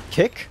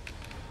kick?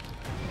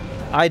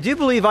 I do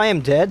believe I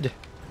am dead.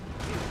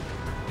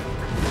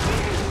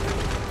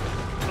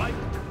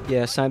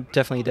 Yes, I'm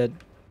definitely dead.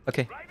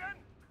 Okay.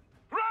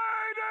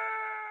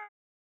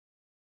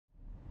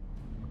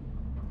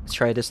 Let's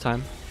try it this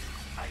time.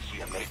 I see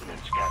a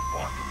maintenance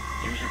catwalk.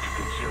 Use it to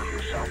conceal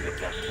yourself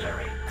if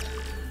necessary.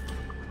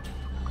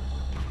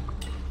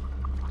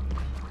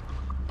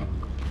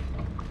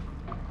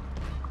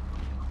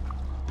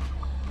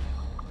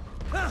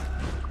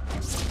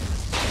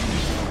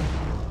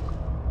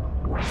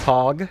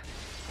 Hog.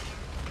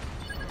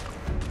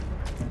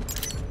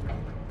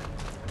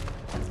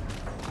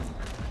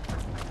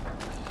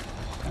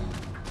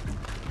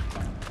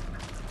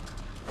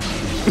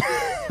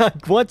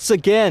 Once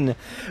again,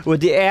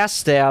 with the ass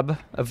stab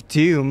of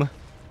doom.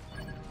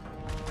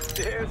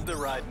 There's the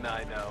riding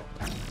I know.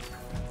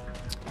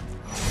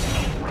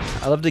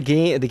 I love the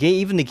game.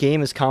 Even the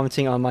game is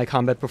commenting on my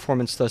combat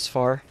performance thus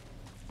far.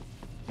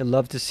 I'd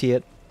love to see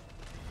it.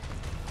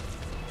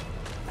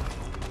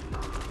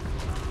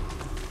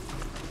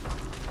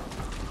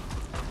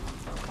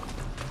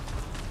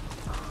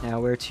 Now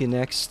where to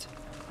next?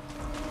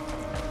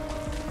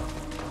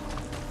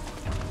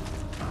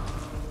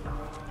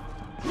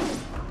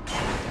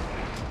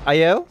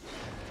 IO?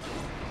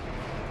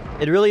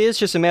 It really is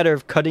just a matter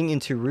of cutting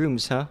into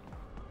rooms, huh?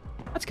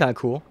 That's kind of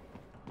cool.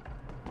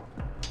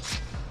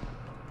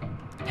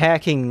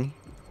 Hacking.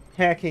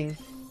 Hacking.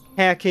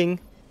 Hacking.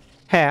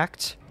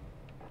 Hacked.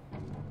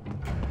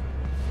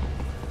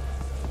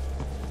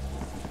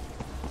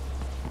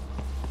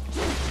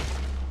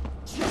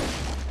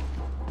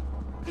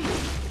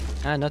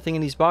 Ah, nothing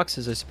in these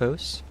boxes, I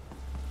suppose.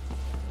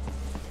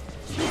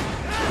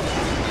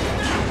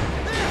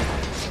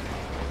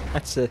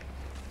 That's it.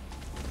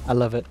 I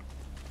love it.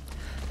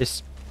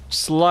 Just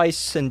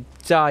slice and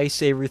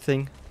dice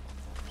everything.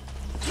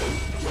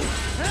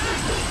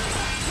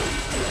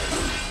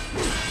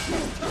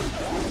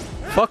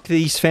 Fuck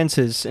these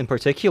fences in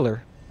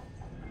particular.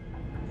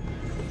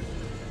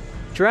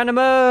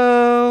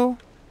 Geronimo!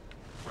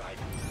 Right.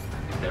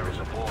 There is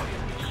a boy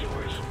in these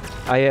sewers.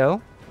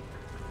 IO?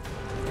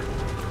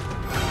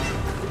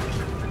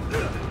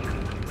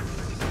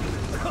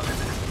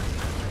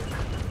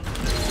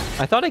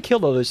 I thought I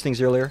killed all those things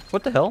earlier.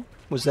 What the hell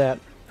was that?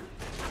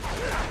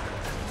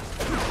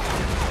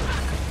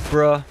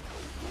 Bruh.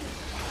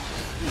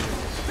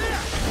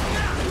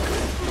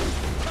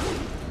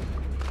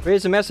 Ray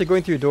is a master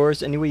going through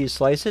doors any way you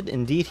slice it.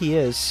 Indeed he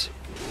is.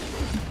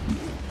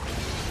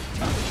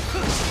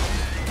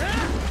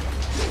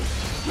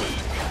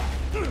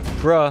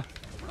 Bruh.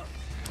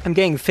 I'm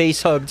getting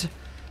face hugged.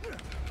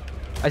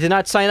 I did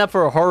not sign up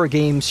for a horror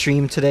game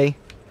stream today.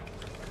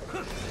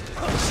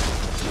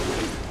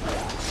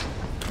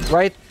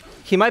 Right?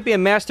 He might be a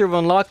master of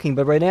unlocking,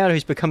 but right now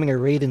he's becoming a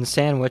Raiden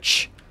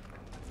sandwich.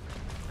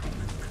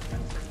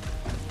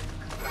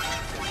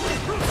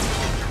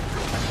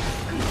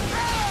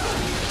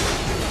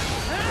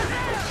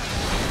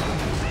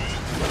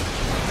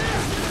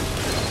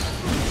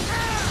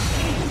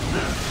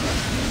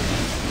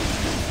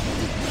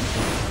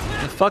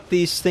 And fuck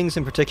these things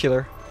in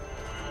particular.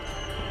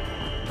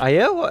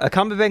 IO? A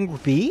combat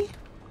bank B?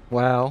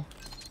 Wow.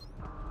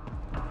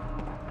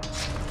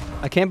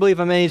 I can't believe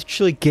I'm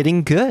actually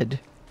getting good.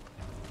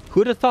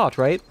 Who'd have thought,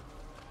 right?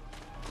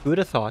 Who'd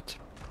have thought?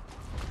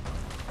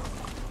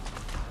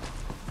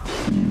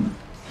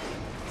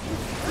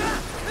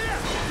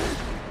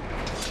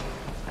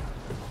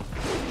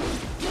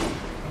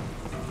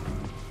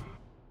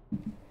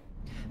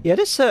 Yeah,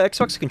 this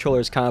Xbox controller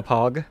is kind of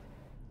pog.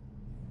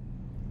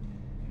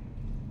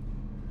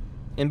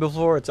 And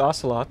before it's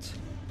Ocelot.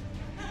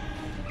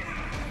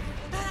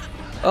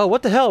 Oh,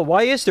 what the hell?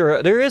 Why is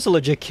there... There is a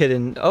legit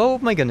kitten. Oh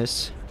my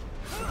goodness.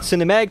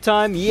 Cinematic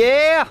time.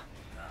 Yeah!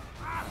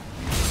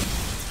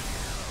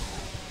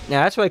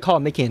 Now, that's what I call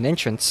making an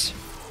entrance.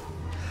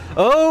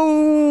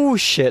 Oh,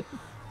 shit.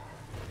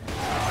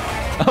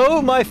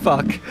 Oh my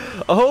fuck.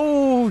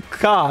 Oh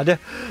god.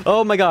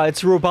 Oh my god,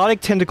 it's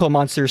robotic tentacle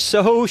monsters.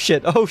 Oh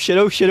shit. Oh shit.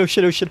 Oh shit. Oh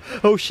shit. Oh shit.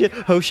 Oh shit.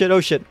 Oh shit.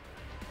 Oh shit.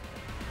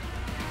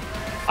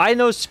 I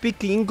know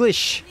speak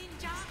English.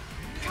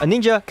 A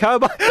ninja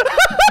cowboy.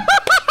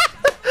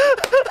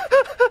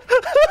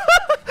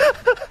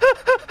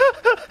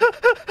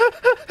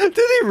 Did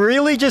he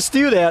really just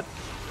do that?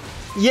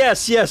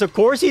 Yes, yes, of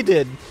course he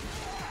did.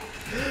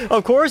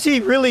 Of course he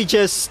really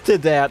just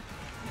did that.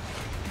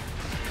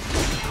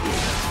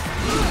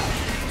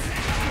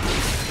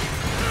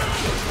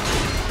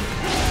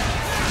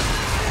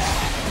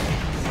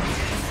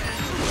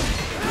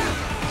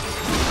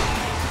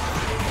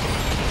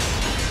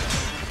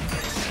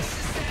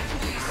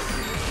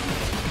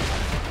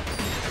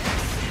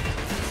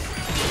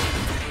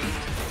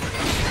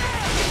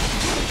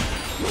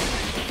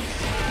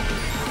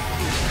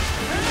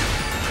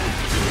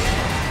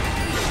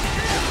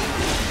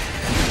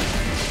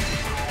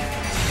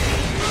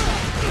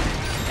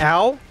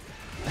 Ow!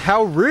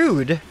 How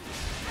rude!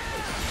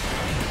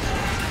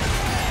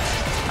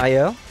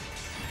 IO?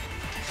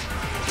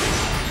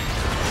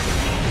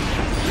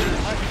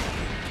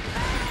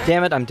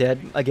 Damn it, I'm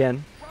dead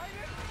again.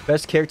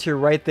 Best character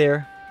right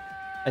there.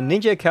 A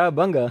ninja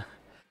cowabunga.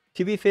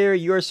 To be fair,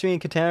 you are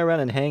swinging katana around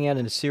and hanging out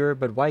in the sewer,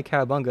 but why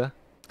cowabunga?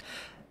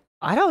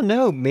 I don't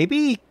know,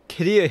 maybe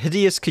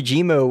Hideous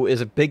Kojima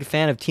is a big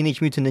fan of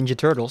Teenage Mutant Ninja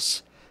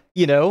Turtles.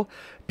 You know,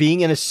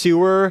 being in a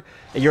sewer,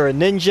 you're a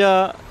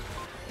ninja.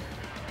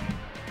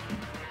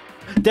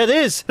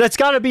 That's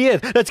gotta be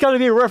it! That's gotta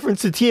be a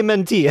reference to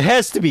TMNT. It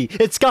has to be!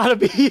 It's gotta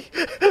be!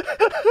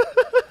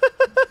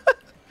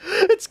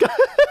 It's got.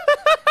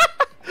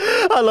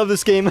 I love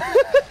this game.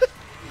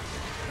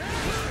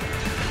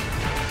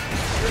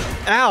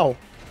 Ow!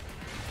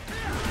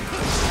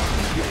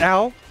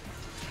 Ow!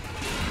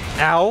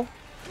 Ow!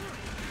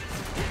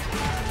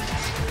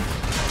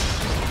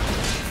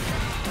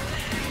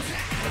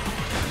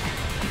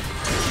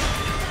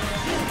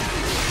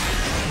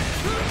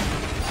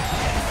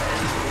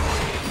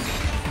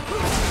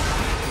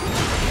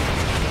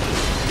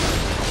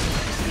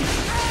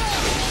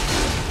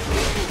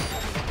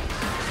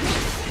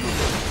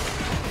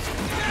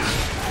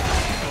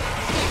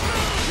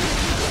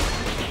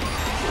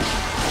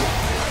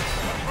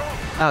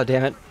 Oh,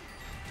 damn it.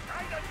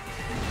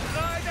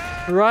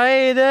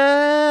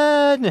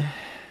 Raiden!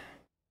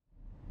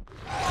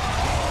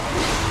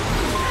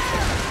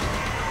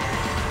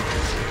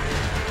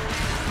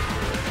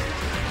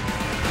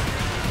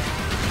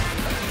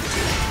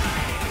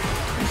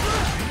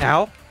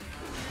 Ow.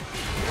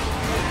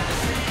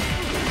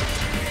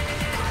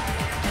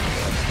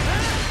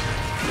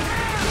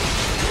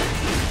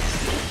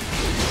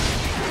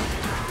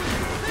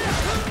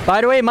 By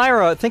the way,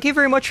 Myra, thank you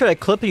very much for that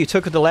clip that you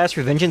took of the last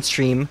Revengeance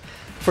stream.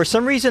 For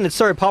some reason, it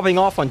started popping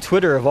off on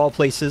Twitter, of all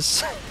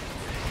places.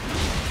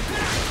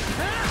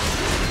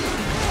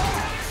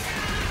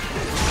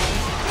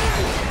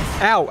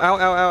 Ow, ow, ow,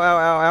 ow, ow,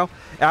 ow,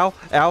 ow, ow,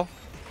 ow.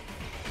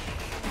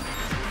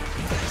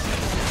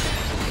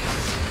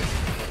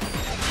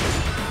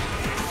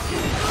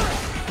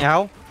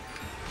 Ow.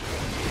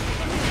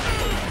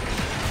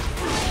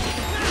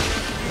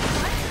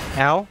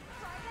 Ow.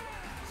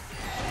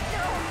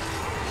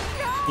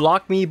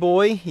 Block me,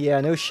 boy. Yeah,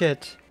 no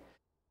shit.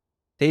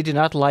 They do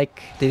not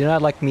like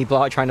me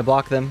trying to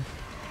block them.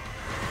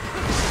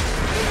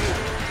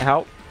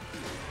 Ow.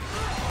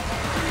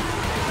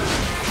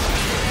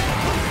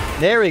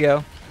 There we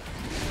go.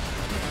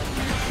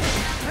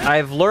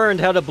 I've learned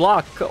how to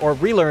block, or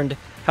relearned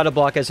how to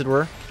block, as it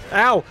were.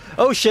 Ow!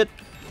 Oh shit!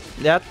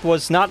 That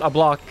was not a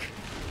block.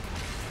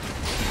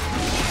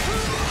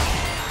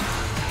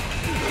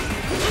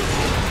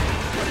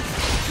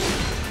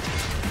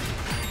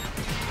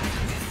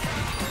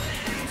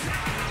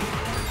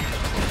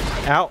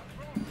 Ow.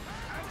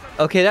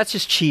 Okay, that's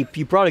just cheap.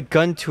 You brought a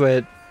gun to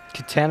a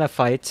katana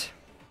fight.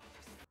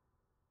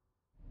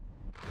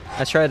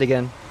 Let's try it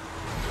again.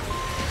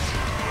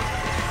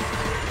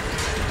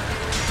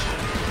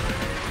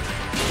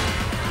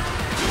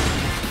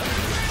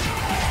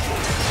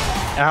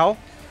 Ow.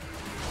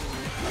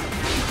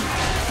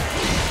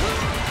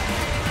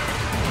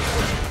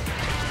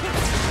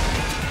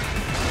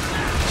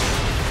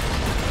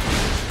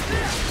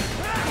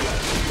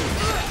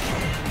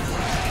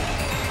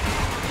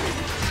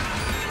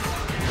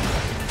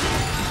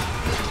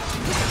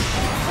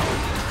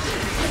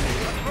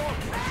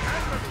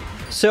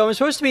 So I'm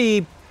supposed to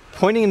be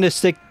pointing the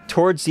stick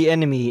towards the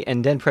enemy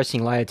and then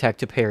pressing light attack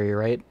to parry,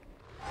 right?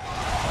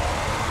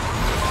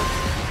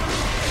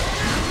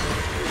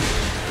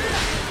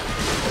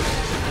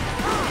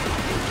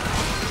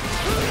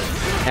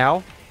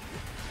 Ow.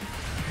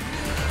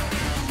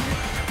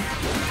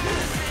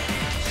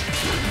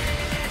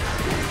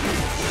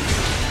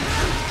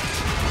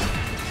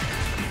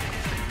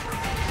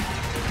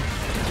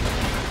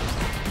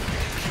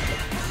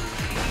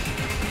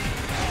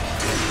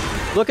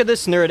 Look at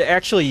this nerd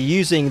actually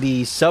using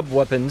the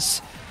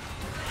sub-weapons.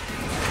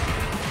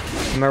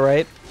 Am I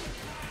right?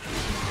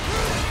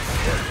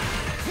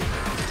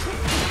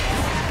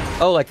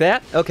 Oh, like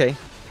that? Okay.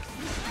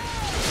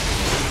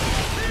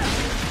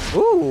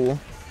 Ooh.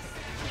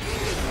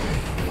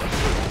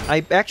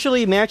 I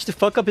actually managed to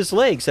fuck up his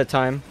legs that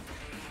time.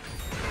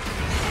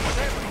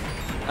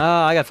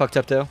 I got fucked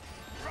up though.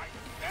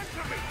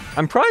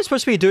 I'm probably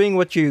supposed to be doing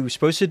what you're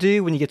supposed to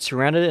do when you get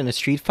surrounded in a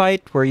street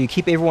fight, where you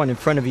keep everyone in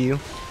front of you.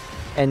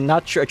 And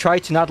not try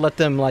to not let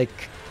them,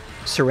 like,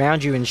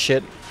 surround you and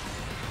shit.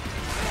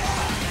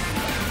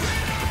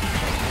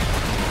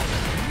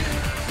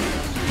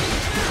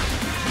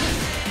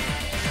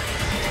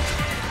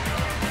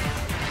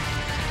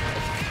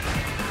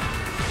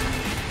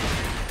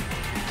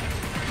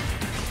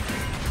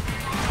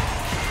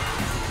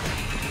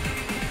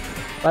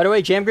 By the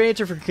way, jam grenades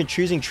are for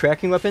choosing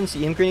tracking weapons.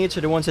 EM grenades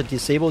are the ones that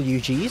disable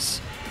UGs.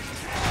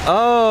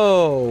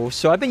 Oh,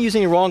 so I've been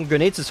using the wrong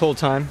grenades this whole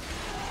time.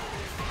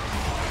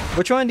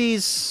 Which one of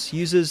these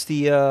uses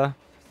the,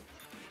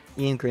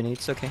 EM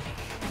grenades? Okay.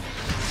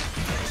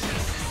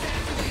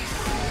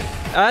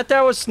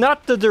 That was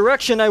not the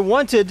direction I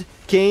wanted,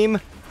 game.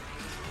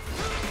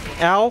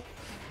 Ow.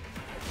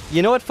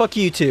 You know what? Fuck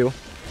you too.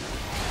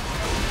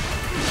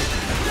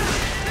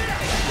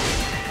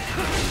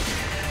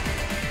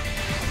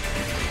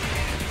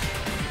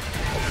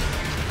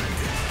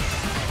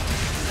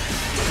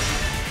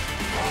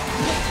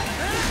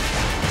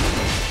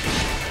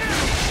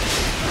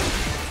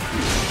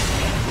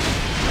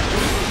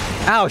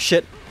 Ow,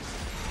 shit.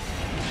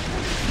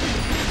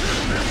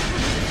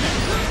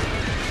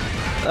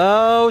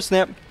 Oh,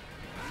 snap.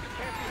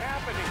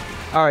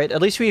 Alright,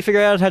 at least we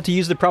figured out how to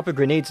use the proper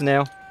grenades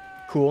now.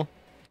 Cool.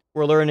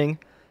 We're learning.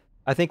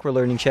 I think we're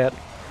learning, chat.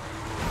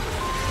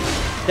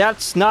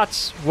 That's not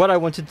what I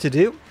wanted to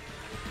do.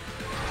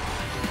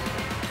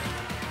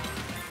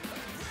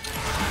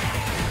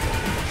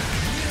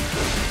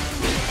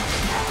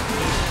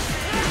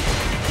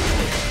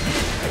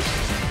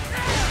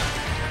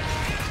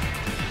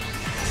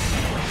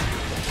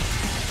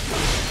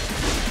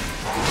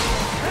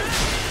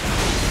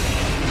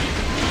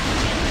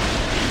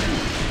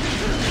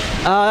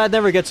 That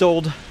never gets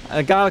old.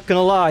 I'm not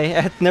gonna lie,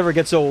 it never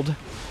gets old.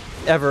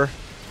 Ever.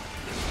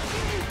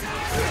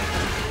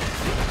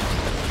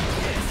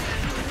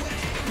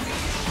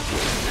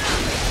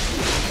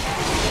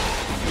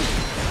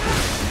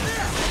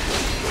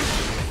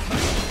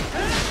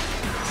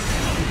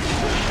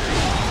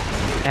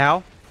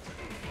 Ow.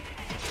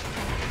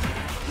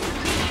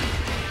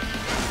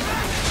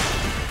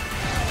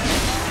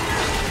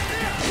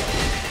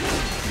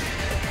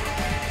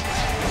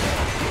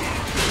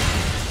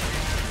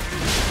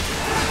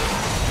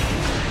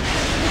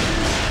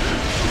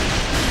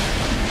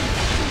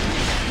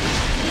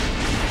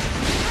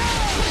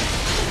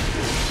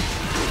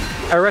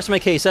 I rest my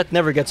case, that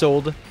never gets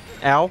old.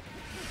 Ow.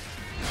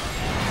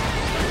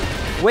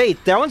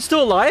 Wait, that one's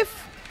still alive?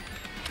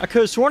 I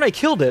could have sworn I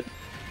killed it.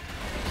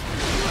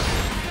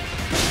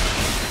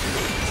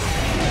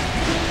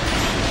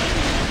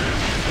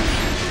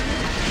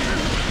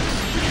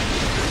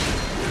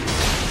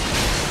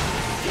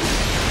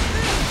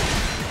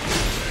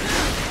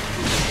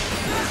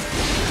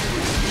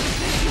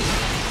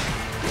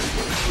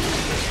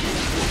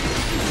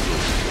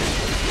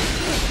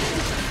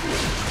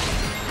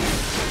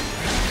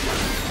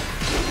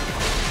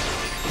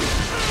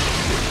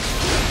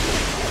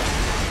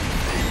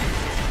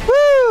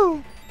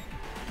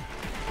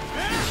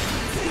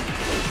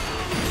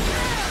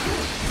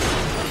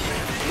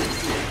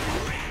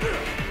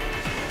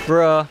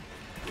 Bruh.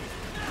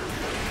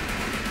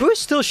 Who is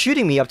still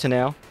shooting me up to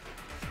now?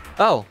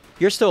 Oh,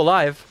 you're still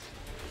alive.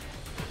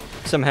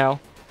 Somehow.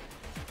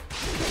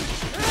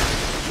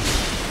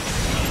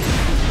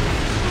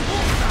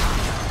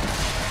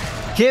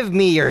 Give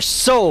me your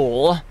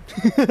soul!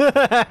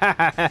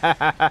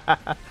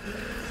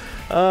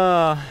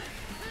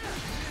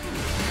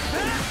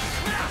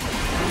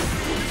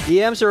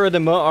 EMs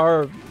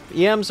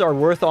are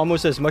worth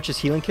almost as much as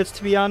healing kits,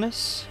 to be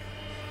honest.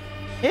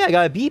 Hey, I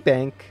got a B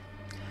bank.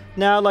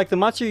 Now, like the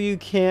monster you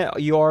can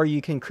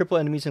cripple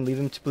enemies and leave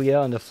them to bleed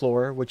out on the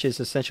floor, which is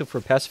essential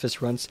for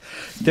pacifist runs.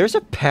 There's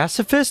a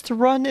pacifist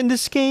run in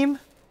this game?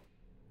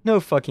 No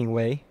fucking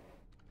way.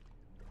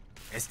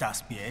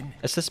 ¿Estás bien?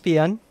 ¿Estás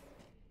bien?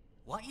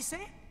 What you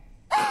say?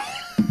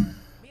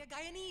 Me a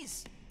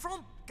Guyanese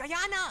from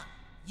Guyana.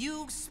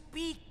 You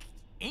speak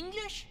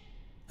English?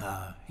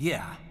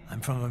 Yeah,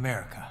 I'm from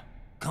America.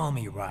 Call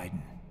me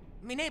Ryden.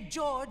 Me name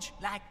George,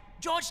 like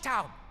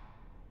Georgetown.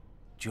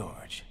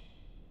 George.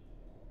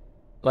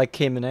 Like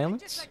Cayman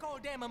Islands? Just like all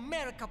damn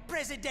America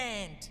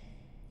president.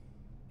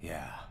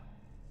 Yeah.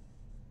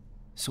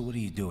 So what are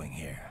you doing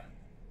here?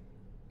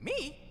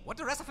 Me? What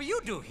the rest of you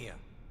do here?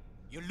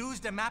 You lose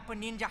the map of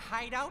Ninja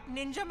Hideout,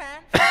 Ninja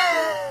Man?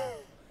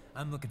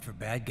 I'm looking for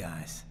bad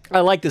guys.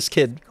 I like this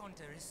kid.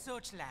 Counter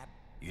research lab.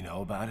 You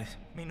know about it?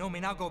 Me know me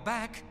now go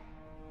back.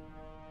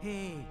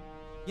 Hey,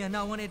 you're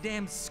not one of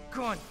them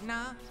skunt,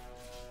 nah?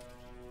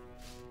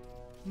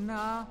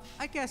 Nah,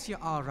 I guess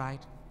you're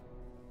alright.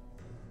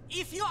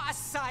 If you're a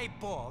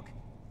cyborg,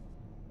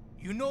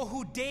 you know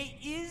who they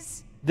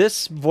is?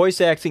 This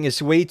voice acting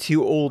is way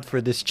too old for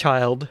this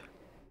child.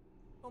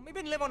 Oh,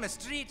 maybe live on the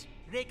street,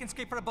 rake and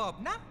scrape for a bob,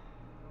 nah?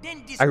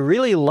 Then this I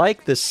really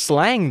like this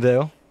slang,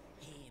 though.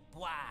 Hey,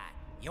 boy,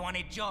 you want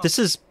a job? This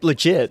is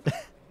legit. Nah?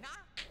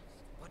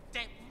 But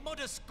that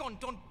mother skunt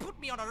don't put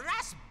me on a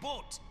ras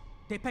boat.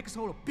 They pack us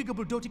all a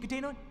pickable dirty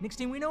container. Next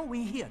thing we know,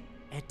 we're here.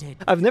 At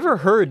that. I've never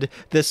heard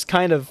this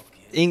kind of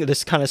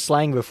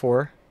slang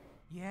before.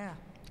 Yeah.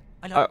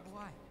 I don't know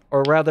why.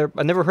 Or rather,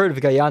 I never heard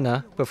of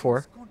Guyana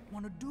before.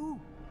 Wanna do?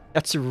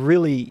 That's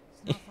really,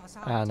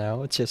 I don't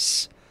know, it's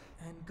just...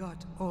 And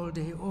got all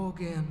day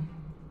again.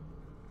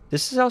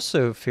 This is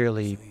also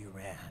fairly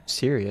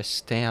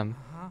serious, damn.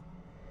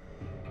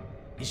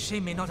 Is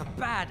she me not a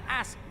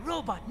bad-ass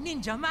robot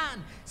ninja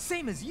man,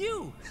 same as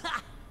you?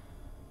 Ha!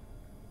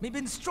 Me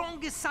been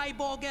strongest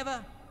cyborg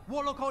ever.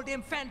 Warlock all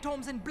them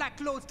phantoms in black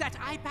clothes that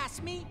eye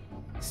pass me.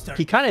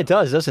 He kind of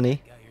does, doesn't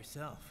he?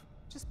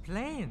 Just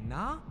playing,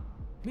 nah?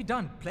 Me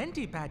done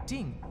plenty bad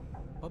thing,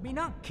 but me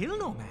not kill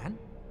no man.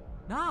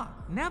 Nah,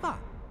 never.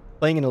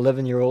 Playing an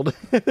 11-year-old.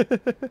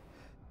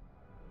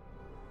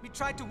 We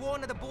tried to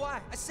warn the boy.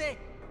 I say,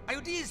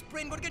 IOD's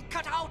brain gonna get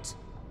cut out.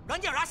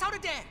 Run your ass out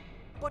of there.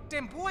 But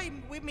them boy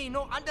with me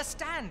no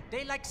understand.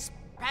 They like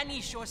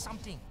Spanish or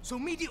something. So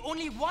me the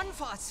only one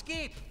for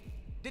escape.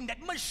 Then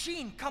that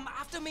machine come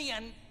after me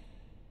and...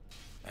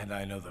 And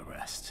I know the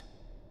rest.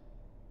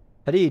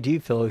 How do you do,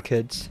 fellow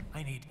kids?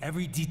 I need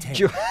every detail.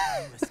 Jo- of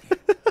you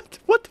escape.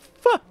 What the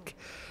fuck?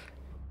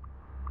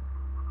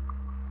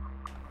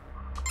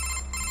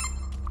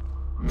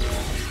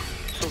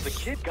 So the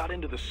kid got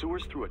into the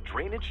sewers through a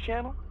drainage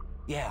channel?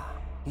 Yeah,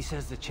 he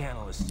says the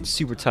channel is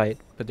Super tight,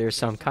 but there's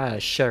some kind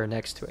of shutter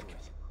next to it.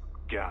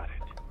 Got it.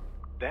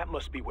 That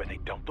must be where they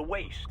dumped the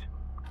waste.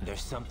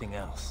 There's something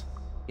else.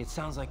 It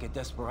sounds like a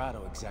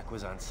Desperado exec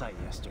was on site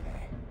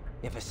yesterday.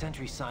 If a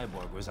Sentry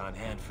Cyborg was on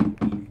hand for a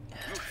meeting.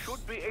 You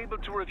should be able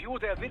to review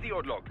their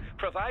video log,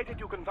 provided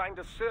you can find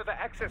the server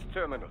access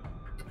terminal.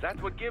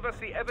 That would give us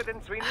the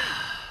evidence we need,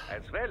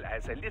 as well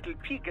as a little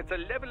peek at the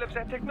level of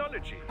their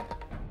technology.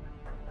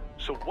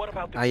 So what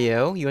about the...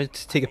 Ayo, you want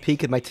to take a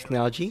peek at my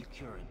technology?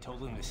 Secure and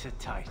told him to sit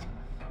tight.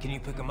 Can you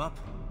pick him up?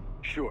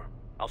 Sure.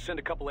 I'll send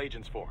a couple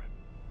agents for him.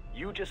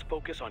 You just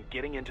focus on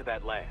getting into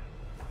that lab.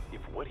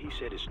 If what he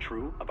said is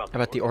true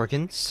about the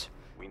organs?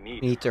 we We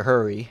need... need to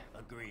hurry.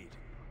 Agreed.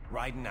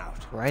 Riding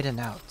out. Riding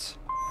out.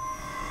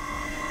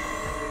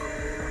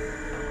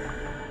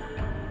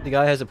 The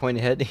guy has a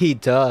pointed head. He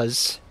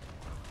does.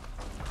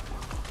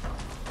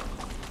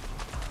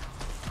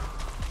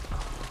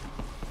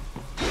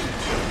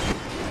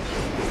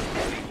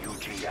 Heavy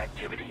UG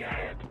activity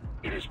ahead.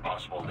 It is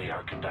possible they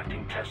are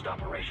conducting test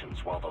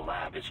operations while the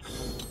lab is...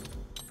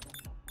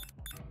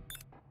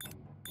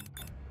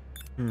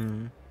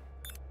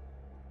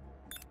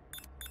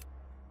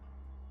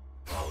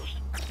 closed.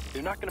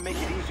 They're not gonna make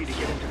it easy to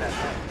get into that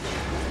lab. Is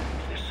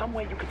there some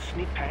way you could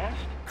sneak past?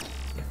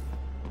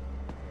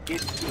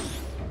 It's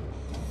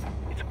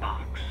a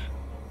box.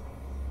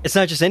 It's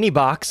not just any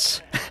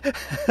box. That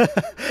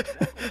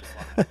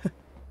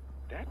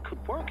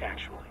could work,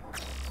 actually.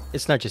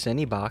 It's not just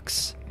any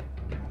box.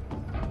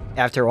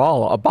 After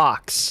all, a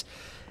box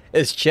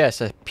is just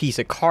a piece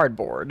of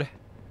cardboard.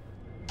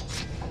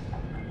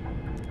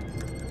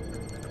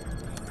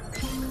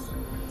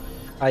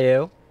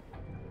 Ayo.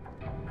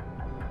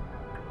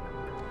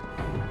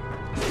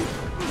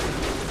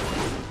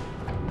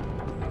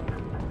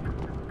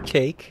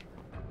 Cake.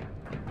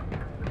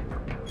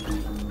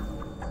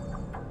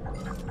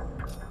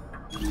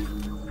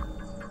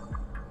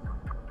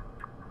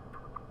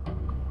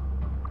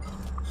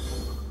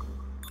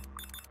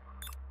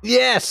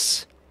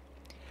 Yes!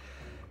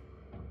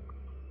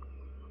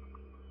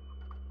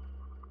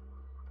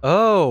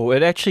 Oh,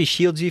 it actually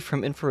shields you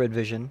from infrared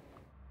vision.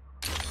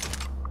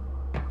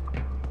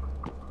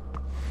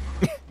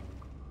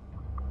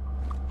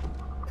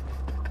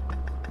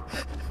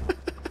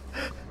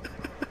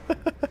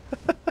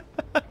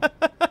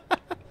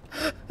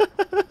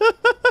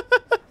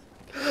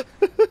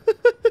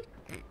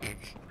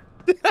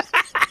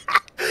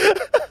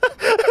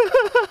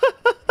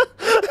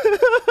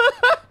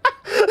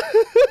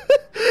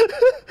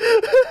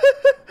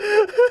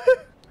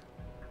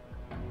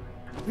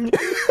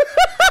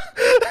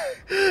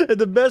 And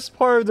the best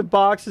part of the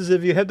box is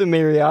if you have the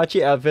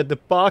mariachi outfit, the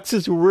box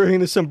is wearing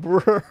the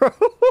sombrero.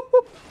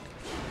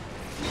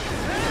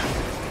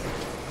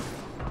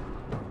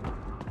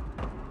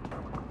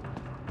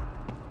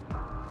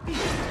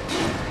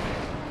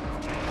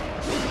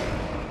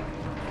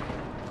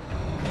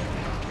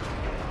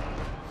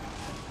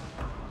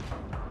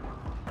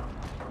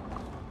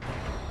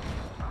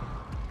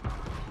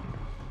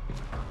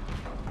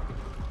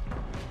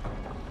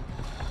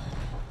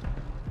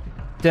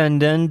 Dun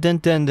dun dun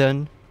dun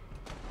dun.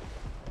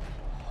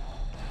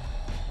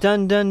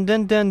 Dun dun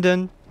dun dun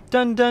dun.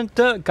 Dun dun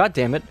dun. God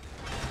damn it.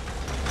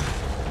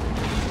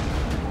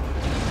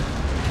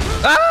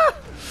 Ah!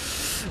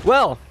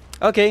 Well,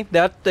 okay,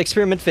 that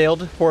experiment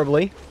failed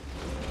horribly.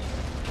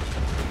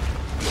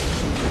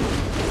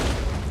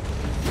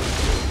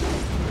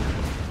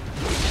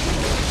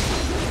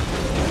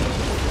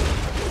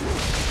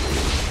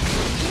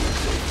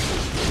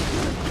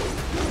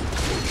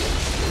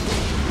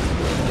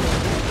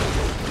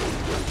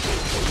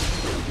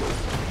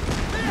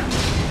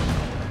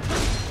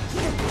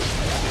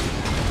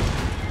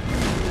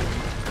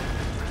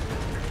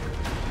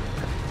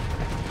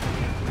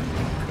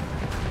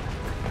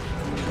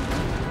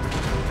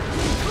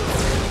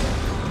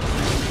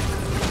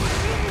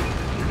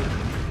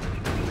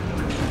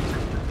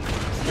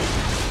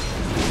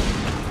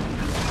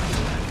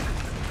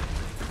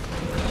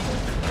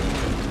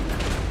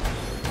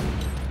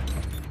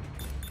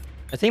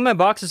 I think my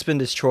box has been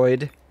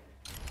destroyed.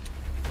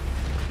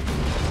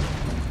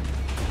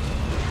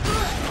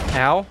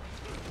 Ow.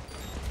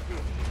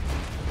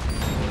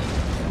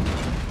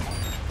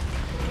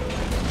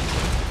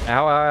 Ow,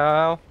 ow,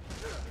 ow, ow.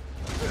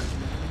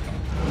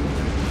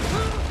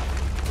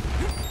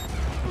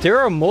 There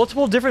are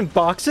multiple different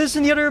boxes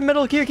in the other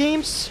Metal Gear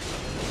games?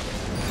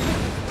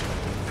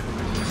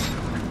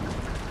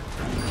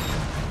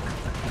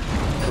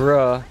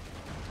 Bruh.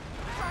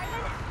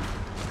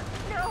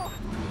 No!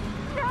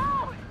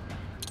 No!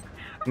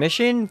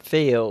 Mission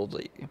failed.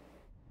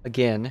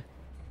 Again.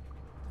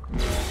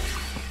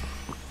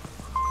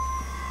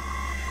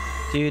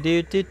 Do.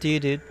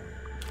 Do.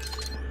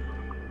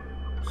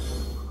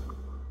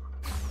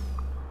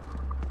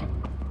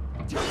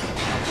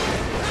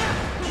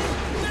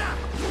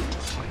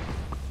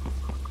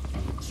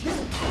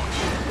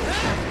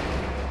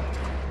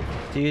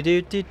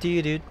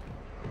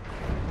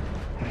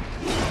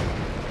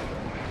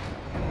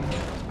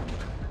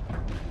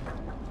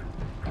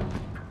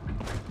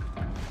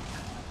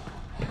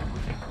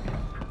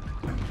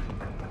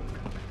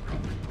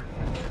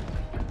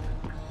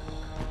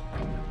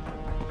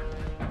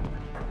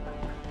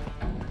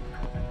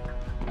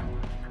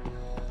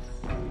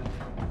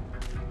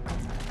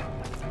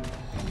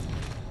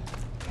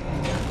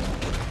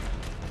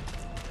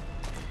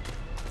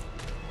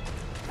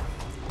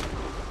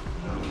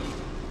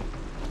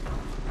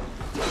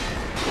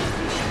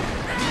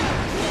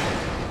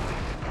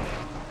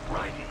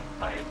 Raiden,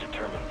 I have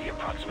determined the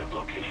approximate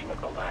location of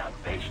the lab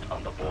based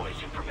on the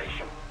boy's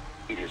information.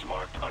 It is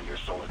marked on your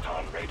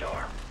Soliton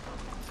radar.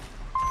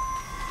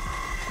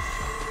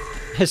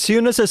 As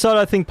soon as I saw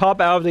that thing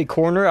pop out of the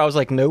corner, I was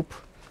like, nope.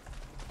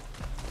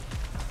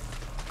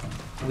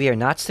 We are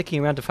not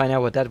sticking around to find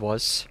out what that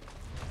was.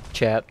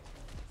 Chat.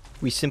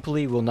 We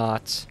simply will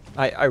not.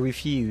 I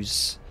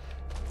refuse.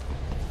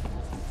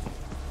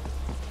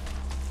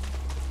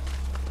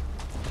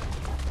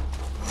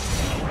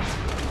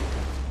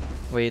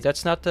 Wait,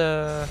 that's not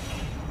the...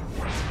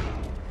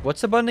 What's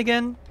the button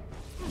again?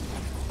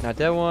 Not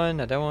that one,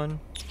 not that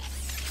one.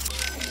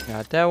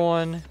 Not that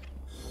one.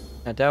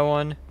 Not that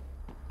one.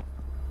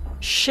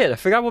 Shit, I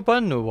forgot what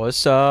button it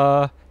was.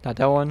 Not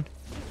that one.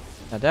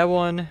 Not that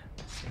one.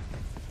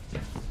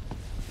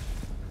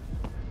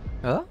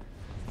 Huh?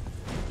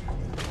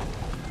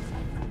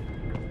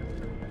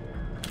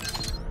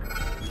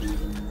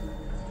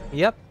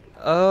 Yep.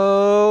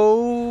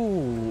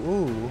 Oh.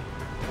 Ooh.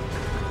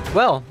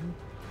 Well,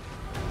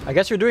 I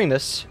guess you're doing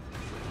this.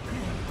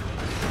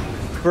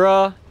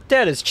 Bruh,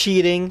 that is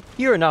cheating.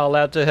 You're not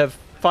allowed to have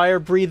fire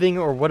breathing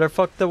or whatever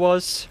fuck that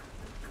was.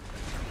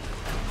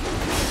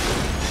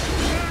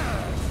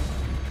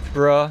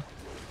 Bruh.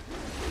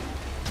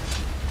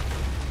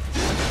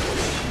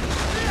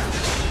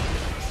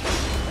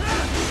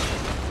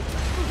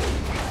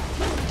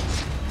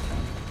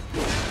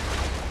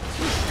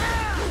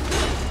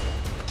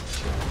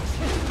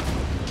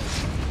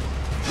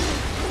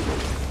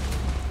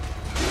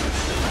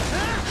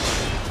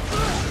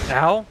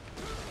 Ow.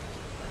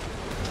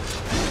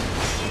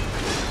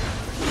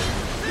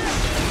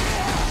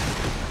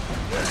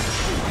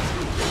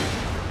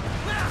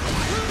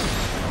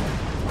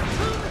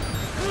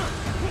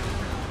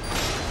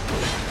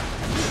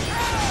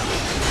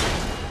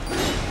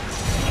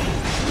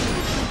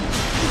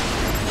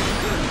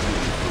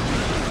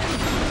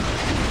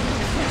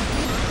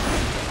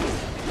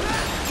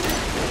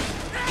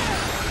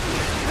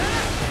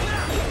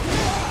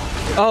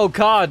 Oh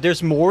god,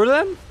 there's more of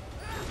them?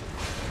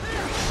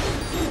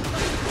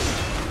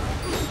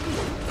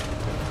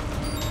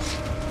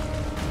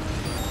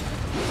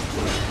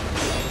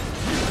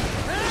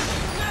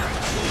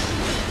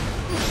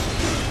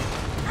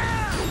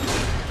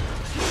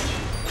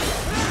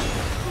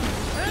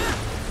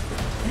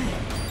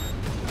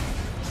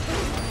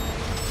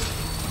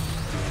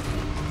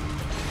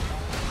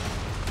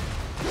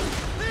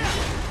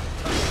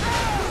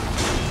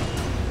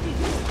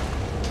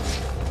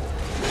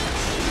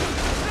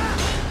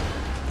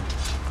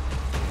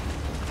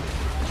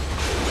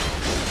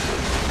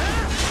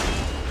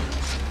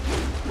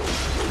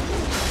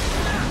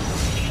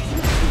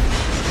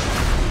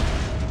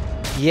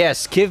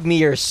 Yes, give me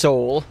your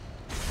soul.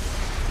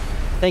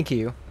 Thank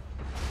you.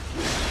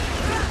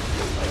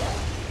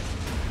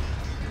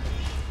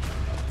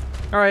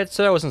 Alright,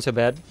 so that wasn't so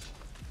bad.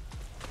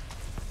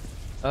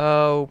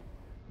 Oh,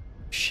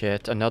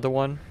 shit, another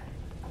one?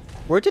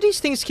 Where do these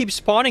things keep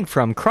spawning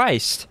from?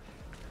 Christ.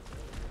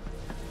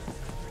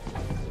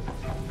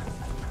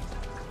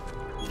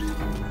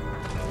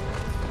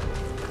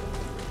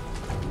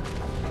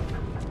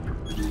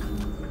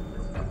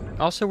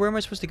 Also, where am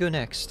I supposed to go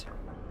next?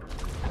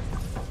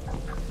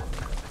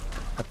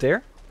 Up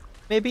there?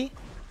 Maybe?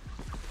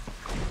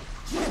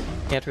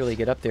 Can't really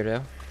get up there,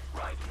 though.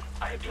 Right.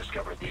 I have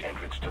discovered the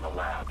entrance to the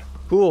lab.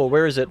 Cool,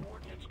 where is it?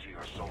 Coordinates to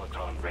your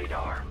Soliton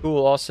radar.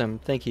 Cool, awesome,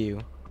 thank you.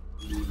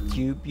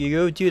 You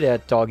go do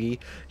that, doggy.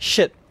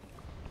 Shit.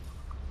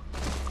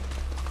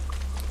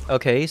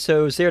 Okay,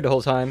 so it was there the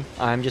whole time.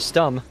 I'm just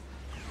dumb.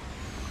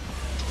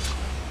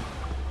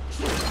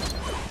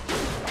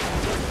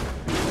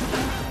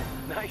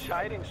 Nice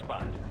hiding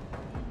spot.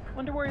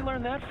 Wonder where he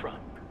learned that from.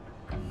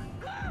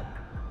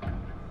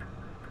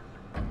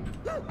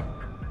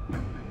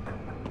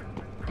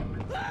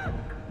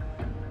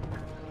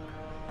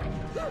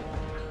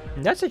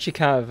 That's actually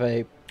kind of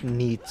a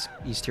neat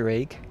Easter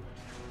egg.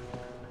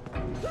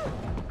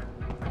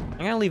 I'm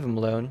gonna leave him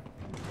alone.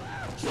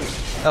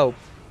 Oh,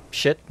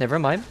 shit, never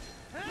mind.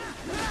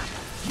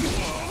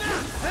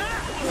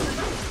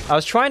 I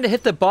was trying to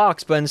hit the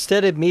box, but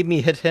instead it made me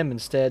hit him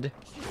instead.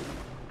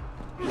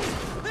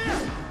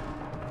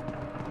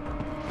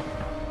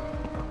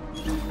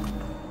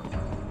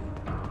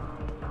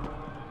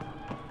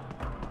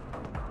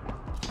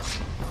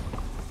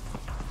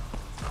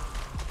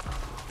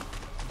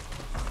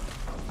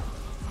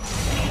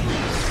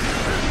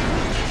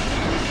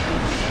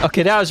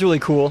 Okay, that was really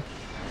cool.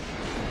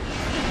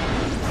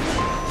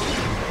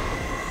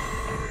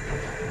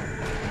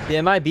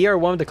 The MIB are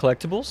one of the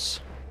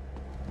collectibles.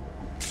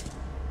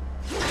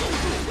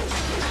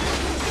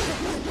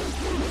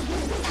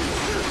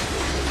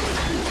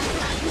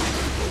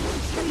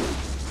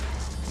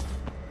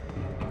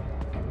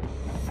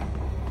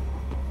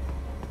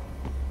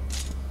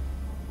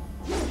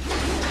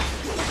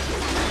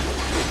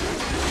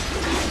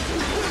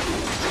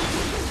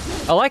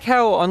 I like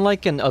how,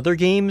 unlike in other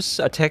games,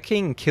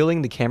 attacking and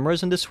killing the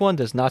cameras in this one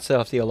does not set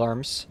off the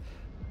alarms.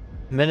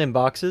 Men in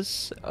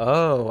boxes?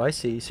 Oh, I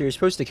see. So you're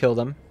supposed to kill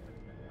them.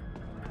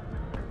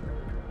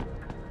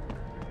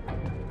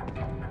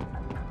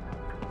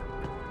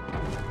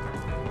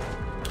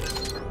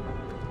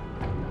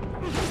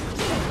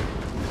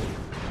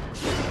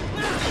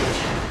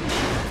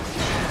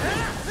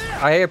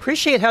 I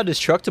appreciate how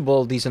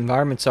destructible these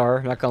environments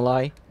are, I'm not gonna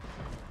lie.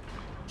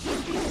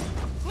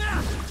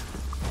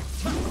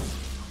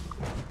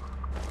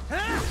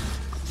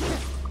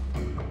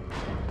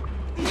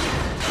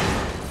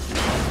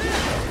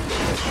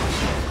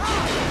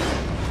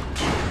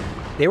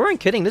 They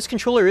weren't kidding, this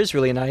controller is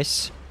really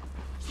nice.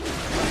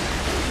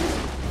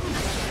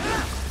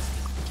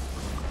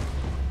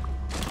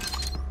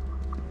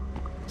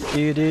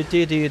 You're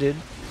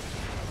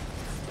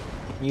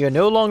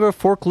no longer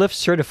forklift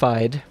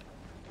certified.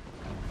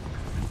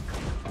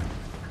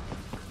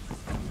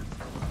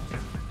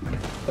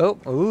 Oh,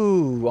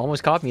 ooh,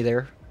 almost caught me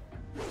there.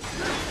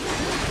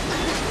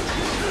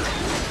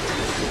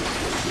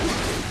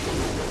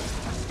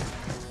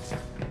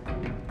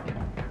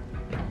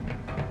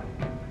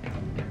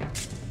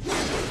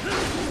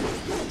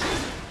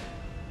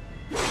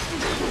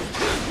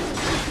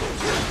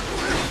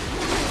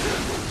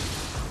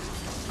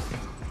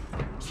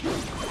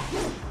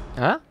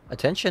 Huh?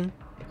 Attention.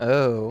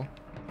 Oh.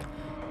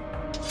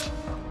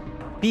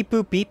 Beep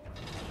boop beep.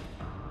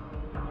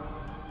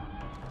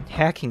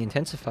 Hacking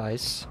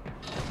intensifies.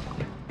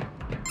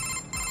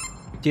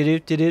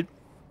 Did.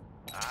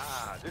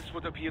 Ah, this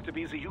would appear to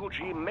be the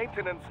UG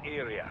maintenance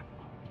area.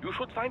 You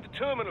should find a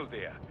terminal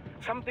there.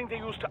 Something they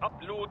use to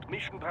upload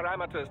mission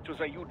parameters to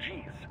the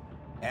UGs.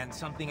 And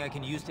something I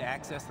can use to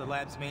access the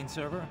lab's main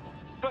server?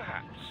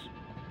 Perhaps.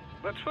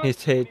 But first,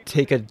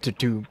 Take a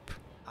dupe.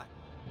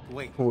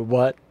 Wait.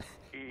 What?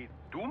 a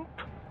dump?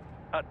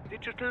 A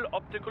digital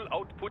optical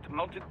output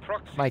mounted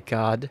proxy. My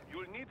god.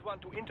 You'll need one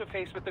to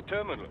interface with the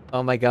terminal.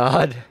 Oh my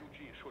god. UG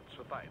should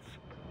suffice.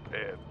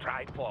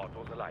 Tripod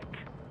or the like.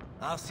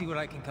 I'll see what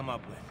I can come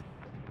up with.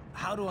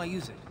 How do I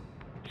use it?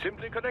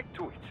 Simply connect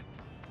to it.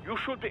 You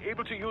should be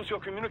able to use your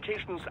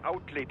communications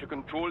outlet to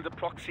control the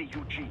proxy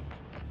UG.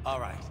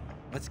 Alright,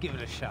 let's give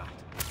it a shot.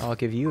 I'll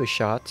give you a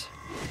shot.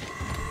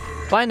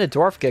 Find a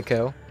dwarf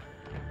gecko.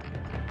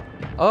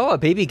 Oh, a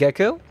baby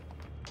gecko?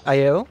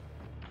 IO?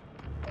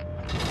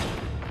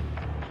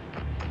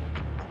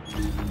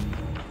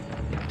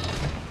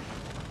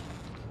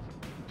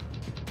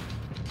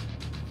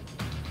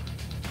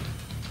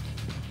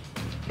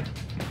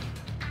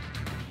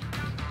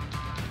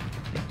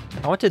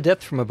 I want to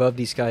depth from above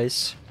these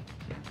guys.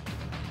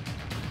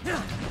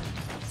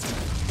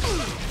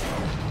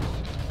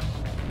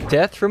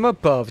 Death from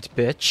above,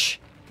 bitch.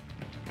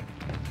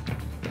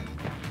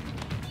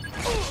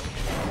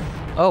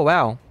 Oh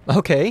wow.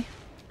 Okay.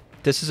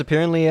 This is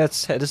apparently a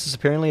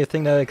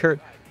thing that occurred.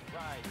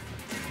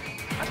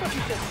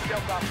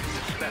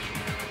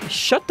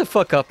 Shut the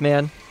fuck up,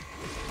 man.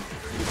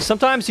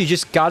 Sometimes you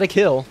just gotta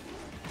kill.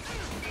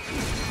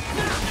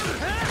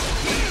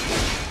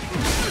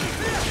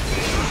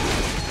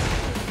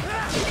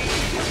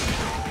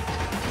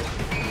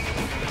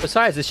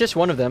 Besides, it's just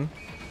one of them.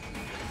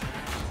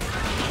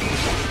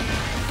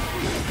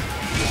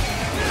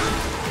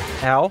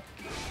 Ow.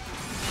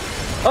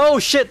 Oh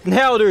shit,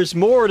 now there's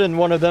more than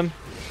one of them.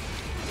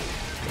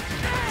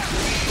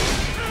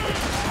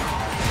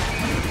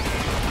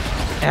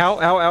 Ow,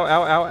 ow, ow,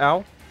 ow, ow,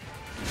 ow.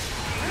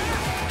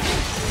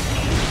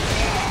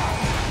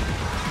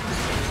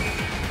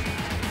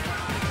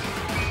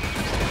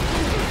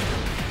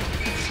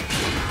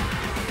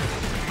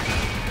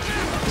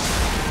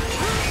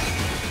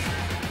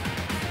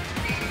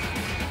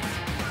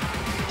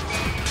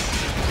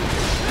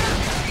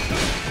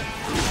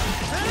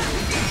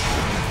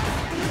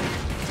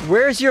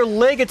 Where's your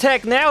leg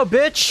attack now,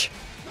 bitch?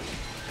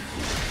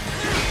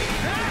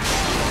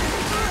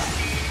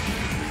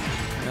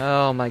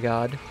 Oh my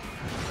god.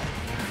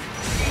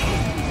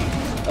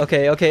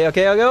 Okay,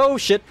 oh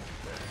shit.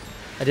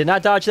 I did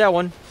not dodge that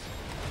one.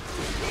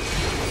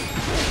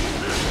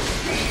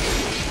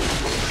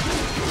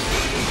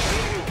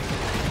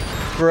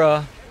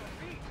 Bruh.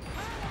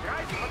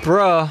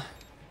 Bruh.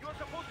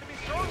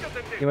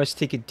 You must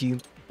take a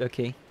dupe.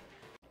 Okay.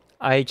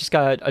 I just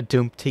got a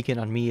dump taken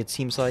on me, it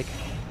seems like.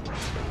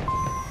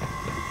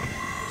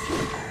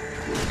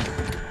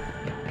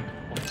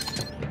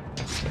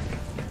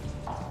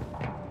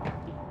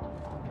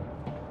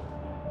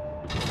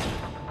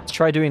 Let's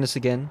try doing this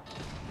again.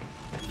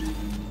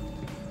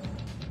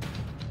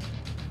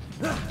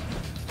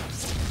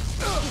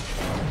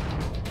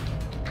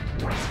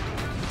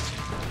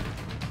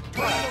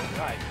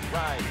 Right.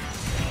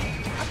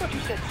 I thought you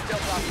said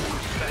stealth ops.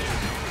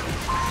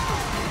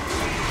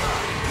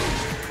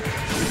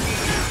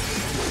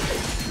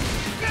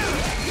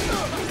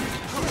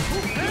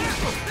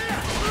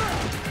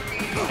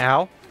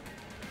 Ow.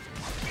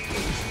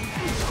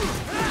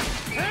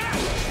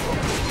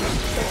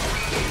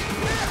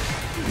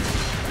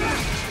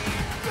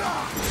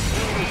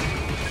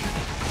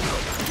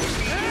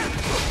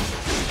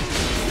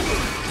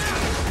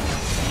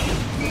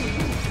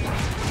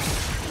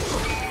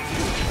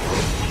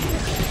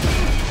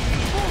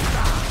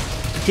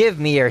 Give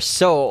me your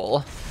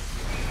soul.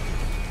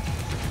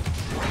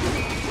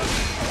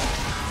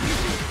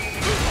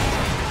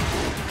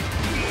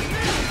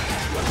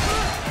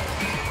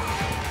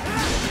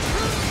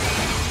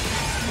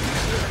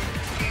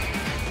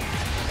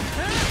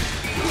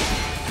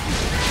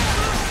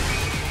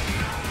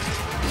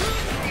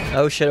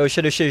 Oh shit, oh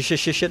shit, oh shit, oh shit,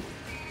 shit, shit.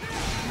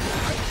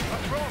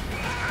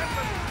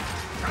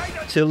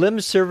 To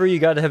limb server, you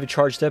gotta have a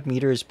charged up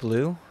meter is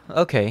blue.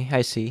 Okay,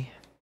 I see.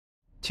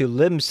 To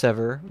limb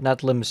sever,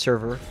 not limb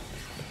server.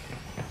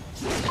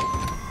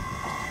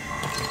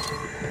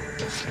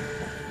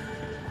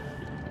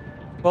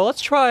 Well,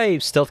 let's try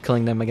stealth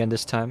killing them again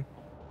this time.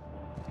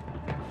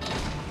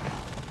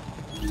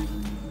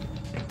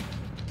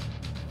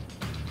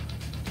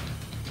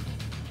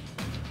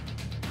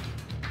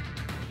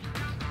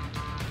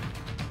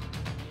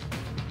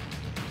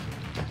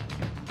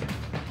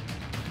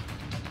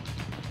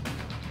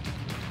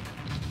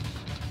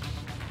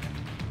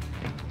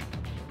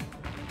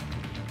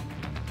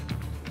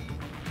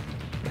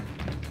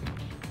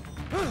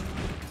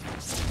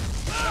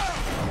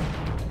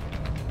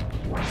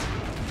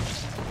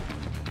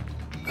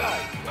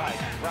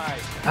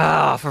 Right.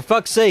 Ah, for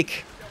fuck's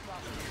sake.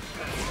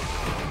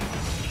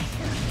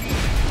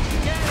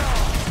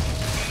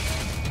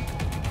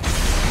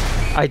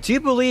 I do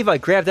believe I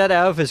grabbed that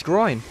out of his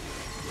groin.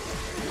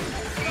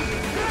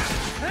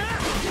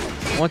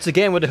 Once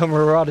again with the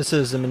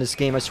homoeroticism in this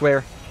game, I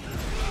swear.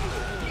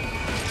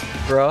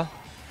 Bruh.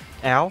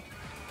 Ow.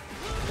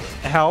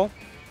 Ow.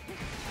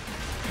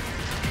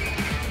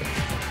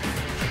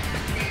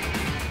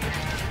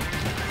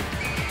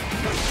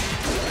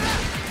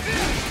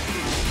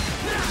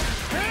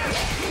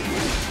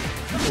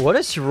 What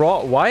is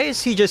wrong? Why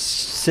is he just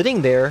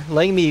sitting there,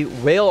 letting me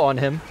wail on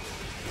him?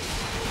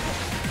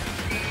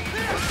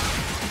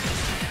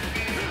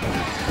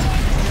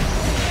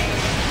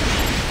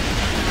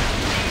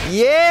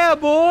 Yeah,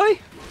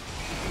 boy!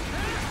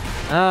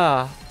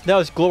 Ah, that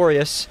was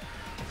glorious.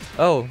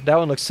 Oh, that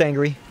one looks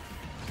angry.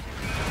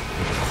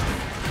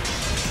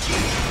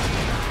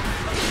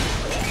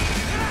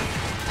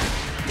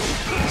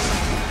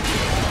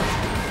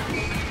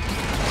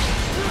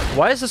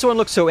 Why does this one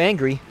look so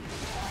angry?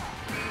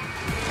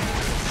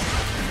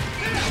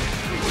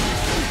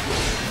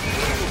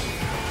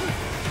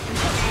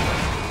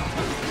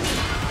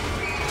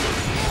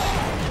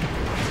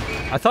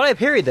 I thought I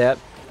parried that.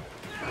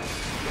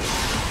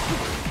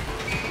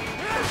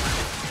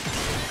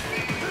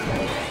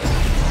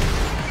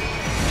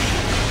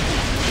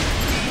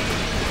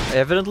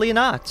 Evidently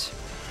not.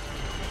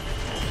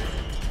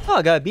 Oh,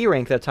 I got a B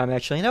rank that time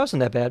actually. That wasn't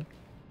that bad.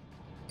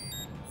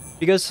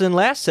 Because in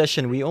last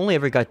session we only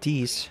ever got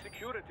D's.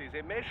 Security,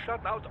 they may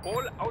shut out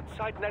all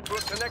outside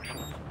network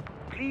connections.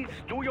 Please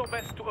do your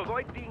best to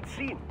avoid being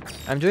seen.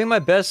 I'm doing my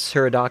best,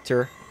 Sir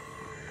Doctor.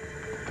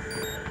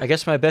 I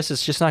guess my best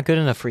is just not good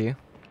enough for you.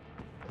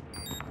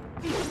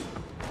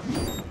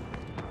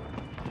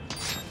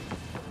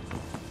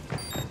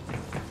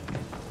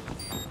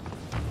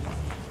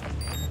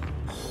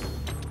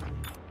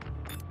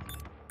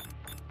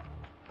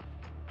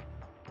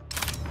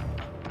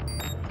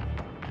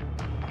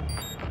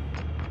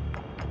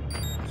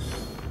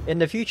 In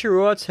the future,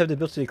 robots have the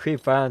ability to create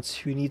violence.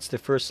 Who needs the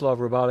first law of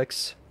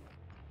robotics?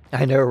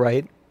 I know,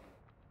 right?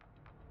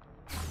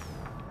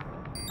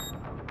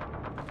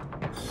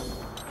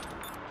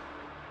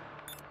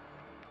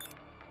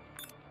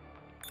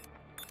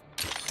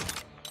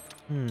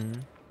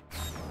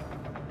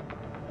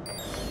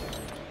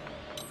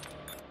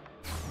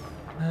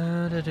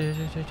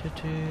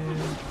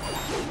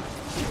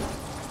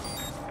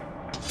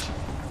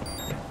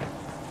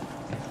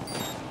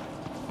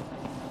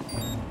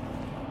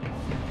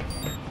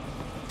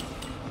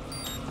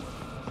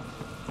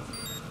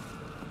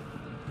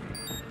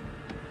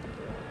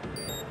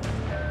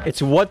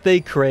 It's what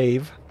they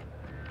crave.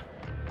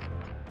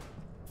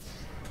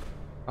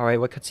 Alright,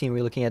 what cutscene are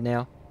we looking at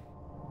now?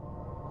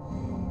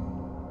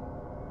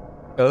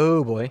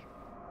 Oh boy.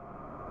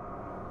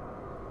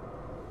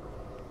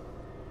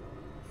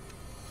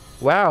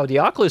 Wow, the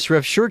Oculus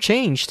Rift sure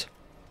changed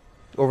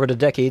over the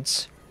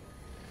decades.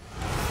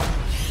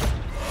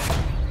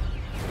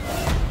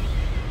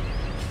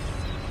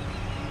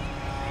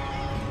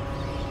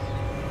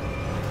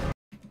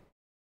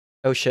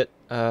 Oh shit.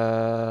 Did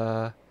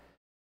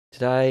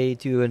I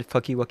do a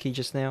fucky wucky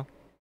just now?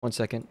 1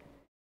 second.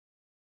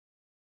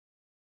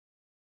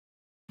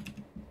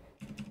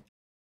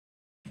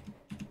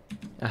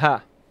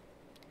 Aha.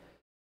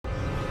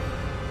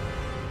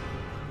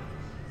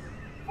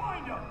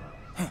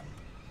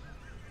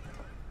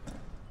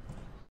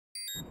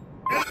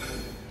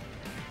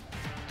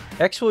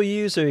 X will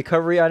use a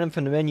recovery item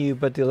from the menu,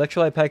 but the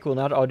electrolyte pack will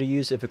not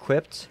auto-use if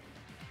equipped.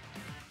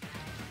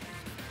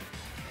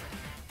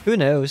 Who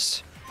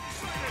knows?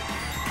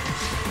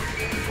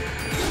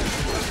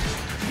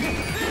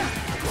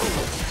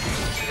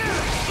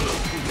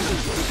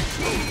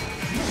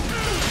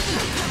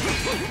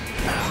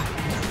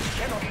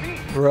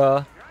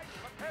 Bruh.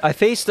 I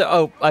faced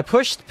the I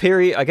pushed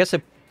period. I guess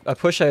I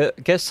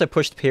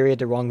pushed period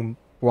the wrong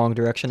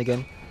direction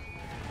again.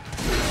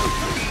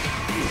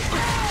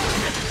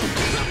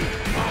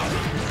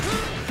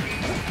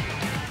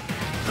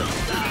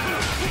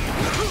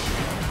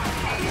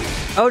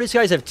 Oh, these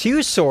guys have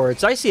 2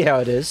 swords. I see how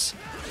it is.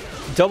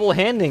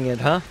 Double-handing it,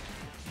 huh?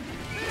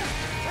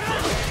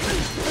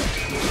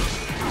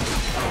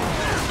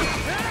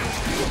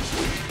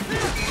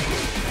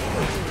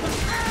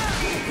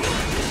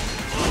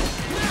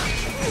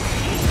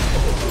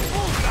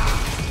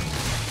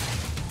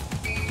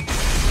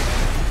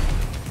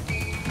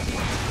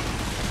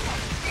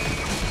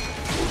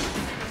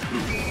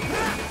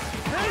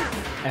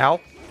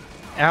 Ow.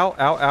 Ow,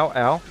 ow, ow,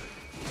 ow.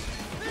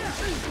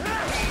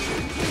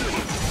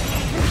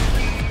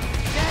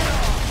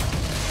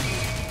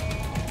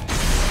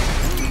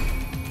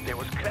 There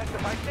was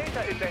classified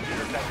data invented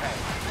in that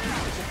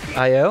hack.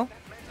 IO?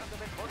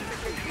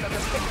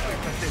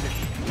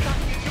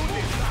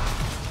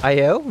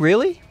 IO?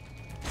 Really?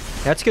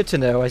 That's good to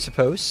know, I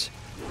suppose.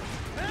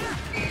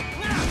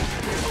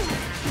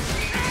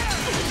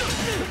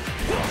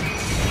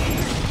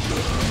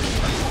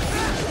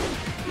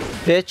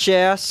 Bitch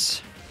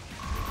ass.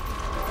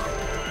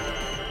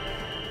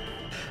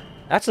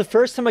 That's the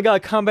first time I got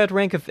a combat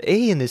rank of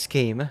A in this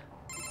game.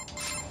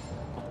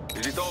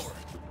 Is it over?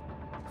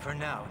 For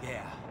now,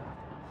 yeah.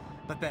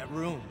 But that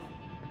room,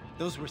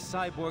 those were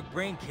cyborg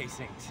brain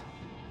casings.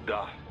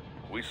 Duh.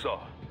 We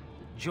saw.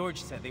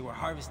 George said they were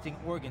harvesting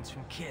organs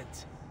from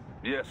kids.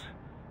 Yes.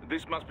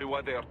 This must be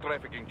why they are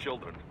trafficking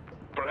children.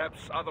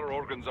 Perhaps other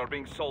organs are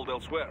being sold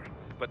elsewhere,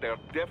 but they are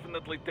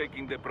definitely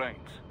taking their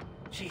brains.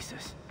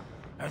 Jesus.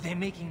 Are they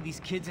making these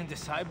kids into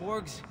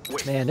cyborgs?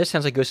 Wait. Man, this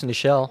sounds like Ghost in the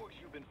Shell.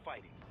 You've been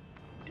fighting.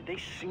 Did they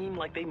seem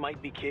like they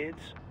might be kids?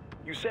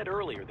 You said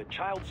earlier that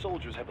child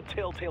soldiers have a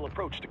telltale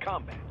approach to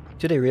combat.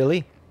 Do they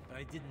really? But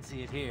I didn't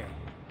see it here.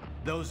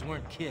 Those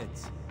weren't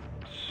kids.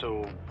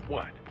 So,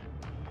 what?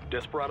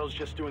 Desperados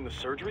just doing the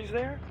surgeries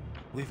there?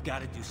 We've got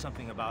to do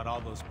something about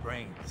all those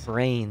brains. And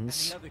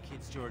Brains. the other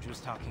kids George was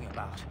talking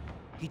about.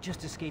 He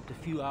just escaped a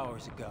few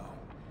hours ago.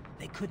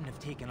 They couldn't have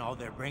taken all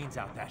their brains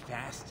out that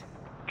fast.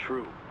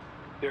 True.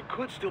 There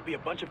could still be a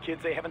bunch of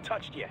kids they haven't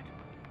touched yet.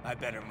 I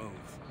better move.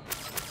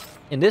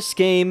 In this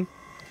game,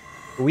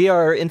 we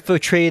are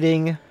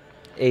infiltrating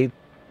a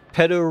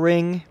pedo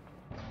ring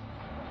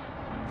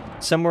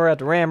somewhere at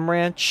the Ram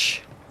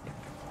Ranch.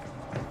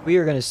 We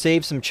are going to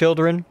save some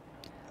children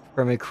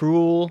from a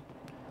cruel,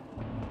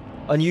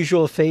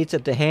 unusual fate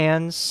at the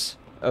hands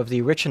of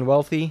the rich and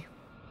wealthy.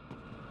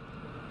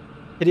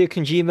 Hideo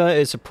Kojima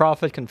is a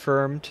prophet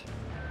confirmed.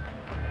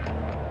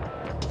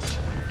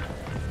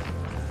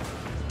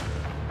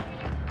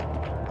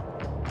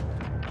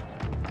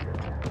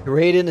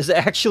 Raiden is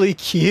actually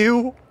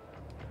Q?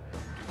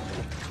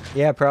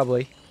 Yeah,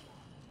 probably.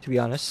 To be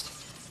honest.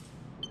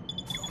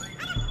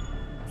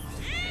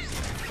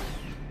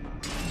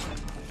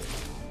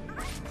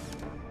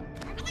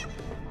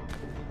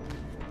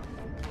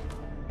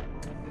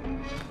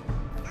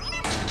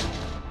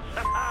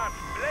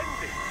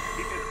 Splendid!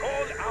 It is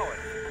all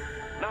ours.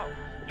 Now,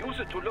 use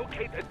it to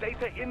locate a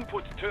data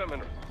input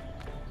terminal.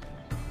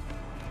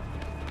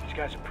 These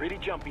guys are pretty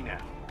jumpy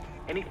now.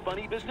 Any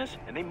funny business,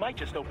 and they might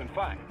just open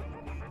fire.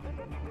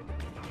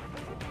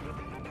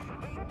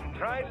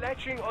 Try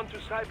latching onto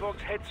cyborgs'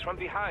 heads from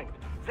behind.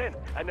 Then,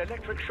 an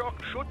electric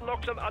shock should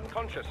knock them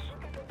unconscious.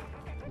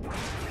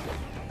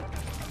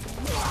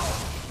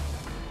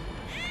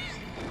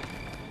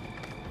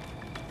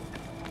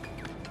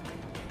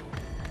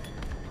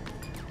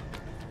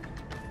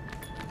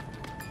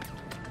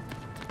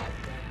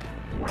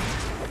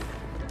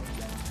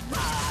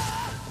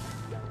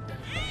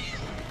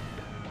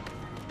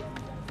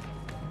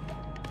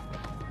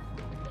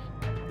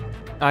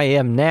 I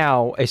am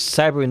now a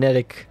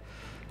cybernetic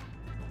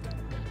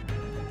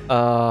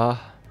head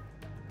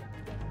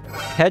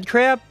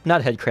crab?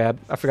 Not head crab.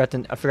 I forgot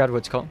what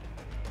it's called.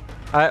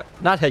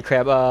 Not head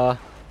crab,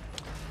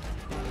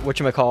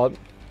 whatchamacallit.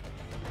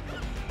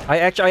 I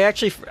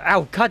actually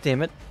ow, god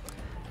damn it.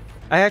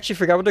 I actually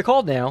forgot what they're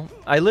called now.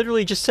 I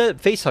literally just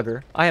said face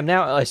hugger. I am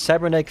now a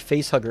cybernetic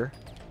face hugger.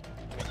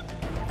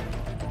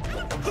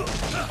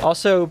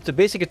 Also, the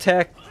basic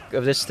attack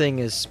of this thing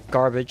is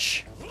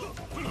garbage.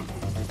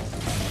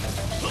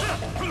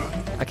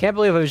 I can't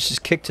believe I was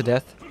just kicked to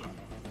death.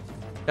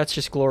 That's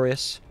just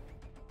glorious.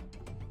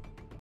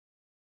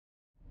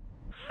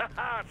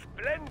 Haha,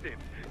 splendid!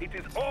 It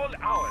is all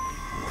ours.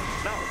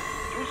 Now,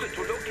 use it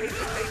to locate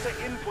the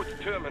data input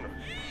terminals.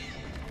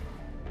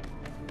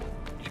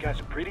 These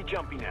guys are pretty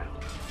jumpy now.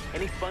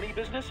 Any funny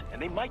business,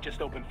 and they might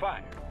just open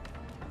fire.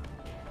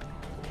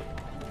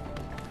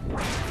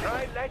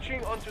 Try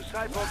latching onto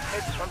cyborg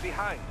heads from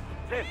behind.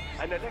 Then,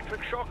 an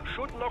electric shock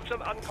should knock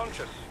them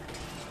unconscious.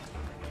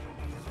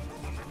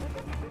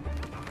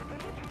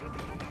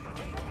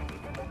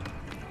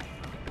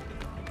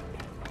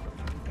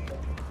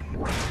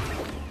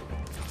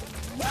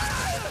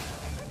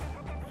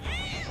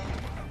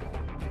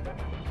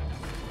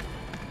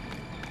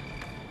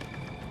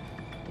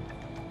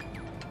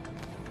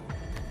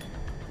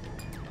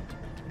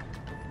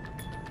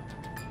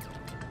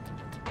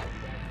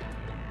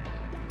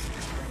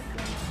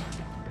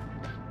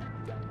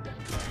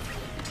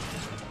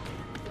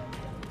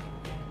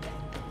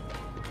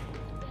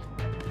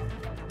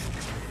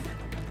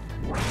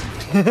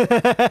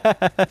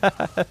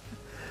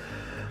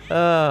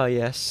 Oh,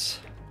 yes.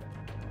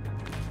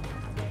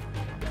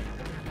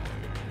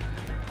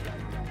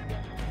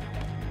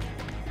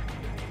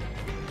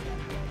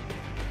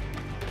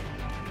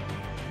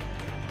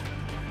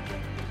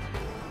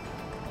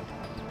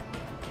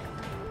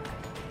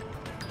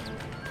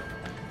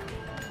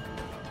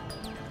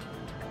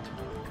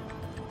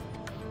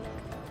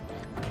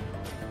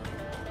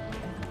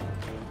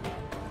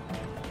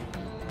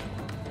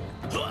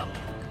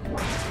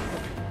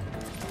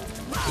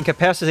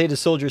 Incapacitated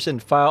soldiers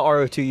and file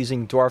RO2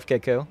 using Dwarf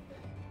Gecko.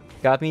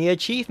 Got me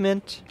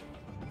achievement.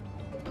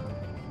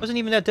 Wasn't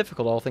even that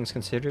difficult, all things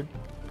considered.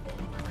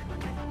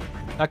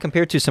 Not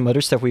compared to some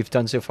other stuff we've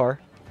done so far.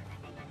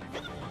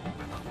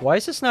 Why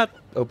is this not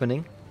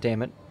opening?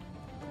 Damn it.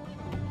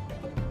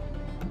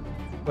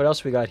 What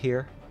else we got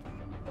here?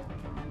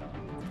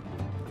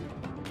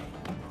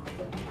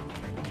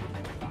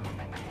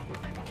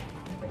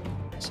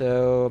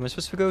 So, am I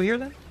supposed to go here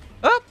then?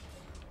 Oh!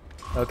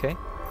 Okay.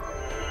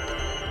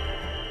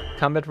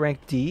 Combat rank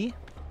D.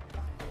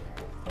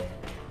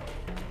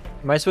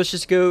 Am I supposed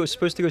to go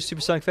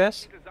supersonic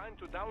fast? Designed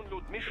to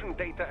download mission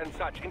data and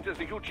such into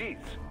the UGs.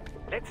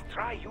 Let's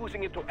try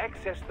using it to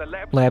access the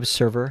lab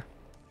server.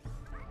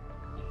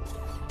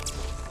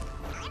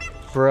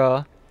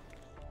 Bruh.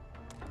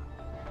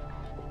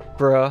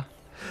 Bruh.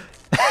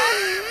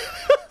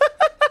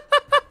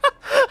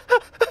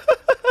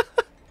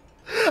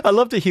 I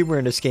love the humor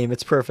in this game.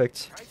 It's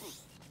perfect.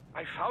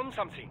 I found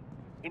something.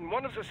 In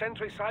one of the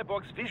Sentry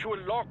Cyborg's visual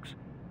logs.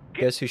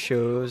 Guess who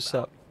shows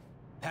up?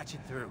 Patch it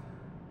through.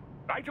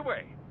 Right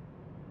away.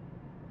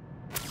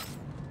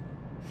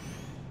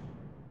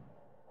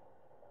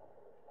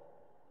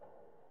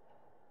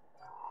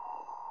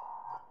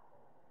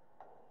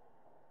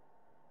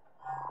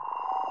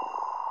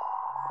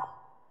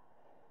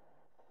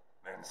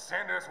 Then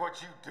send us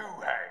what you do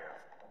have.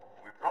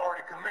 We've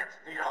already commenced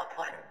the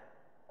planning.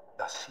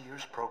 The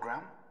Sears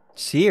program?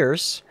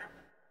 Sears?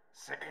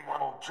 Same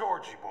old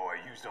Georgie boy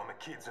used on the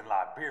kids in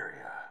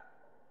Liberia.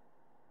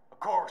 Of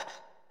course,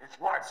 it's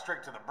right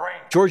straight to the brain.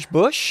 George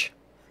Bush?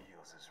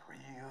 Feels as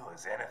real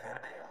as anything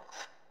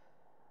else.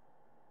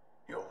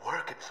 Your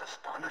work is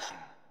astonishing.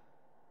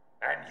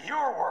 And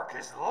your work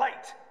is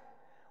late.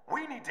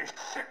 We need to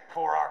shit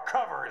before our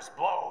cover is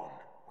blown.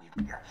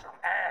 We've got some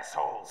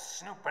assholes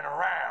snooping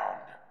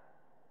around.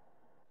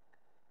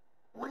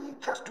 We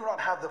just do not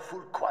have the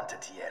full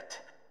quantity yet.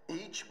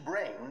 Each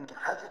brain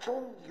has its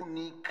own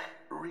unique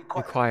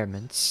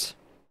requirements.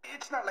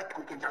 It's not like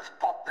we can just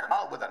pop them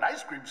out with an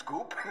ice cream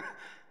scoop.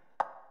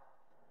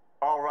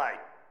 All right.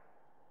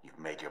 You've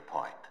made your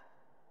point.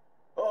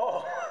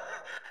 Oh,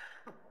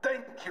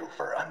 thank you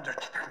for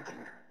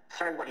understanding.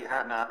 Say what you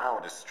have now,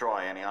 I'll destroy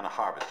any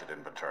unharvested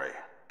inventory.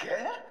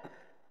 Okay?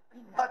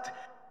 But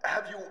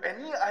have you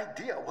any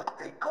idea what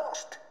they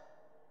cost?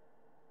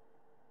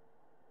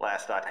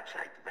 Last I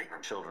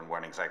checked, children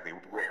weren't exactly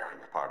rare in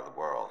this part of the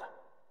world.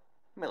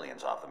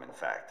 Millions of them, in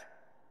fact.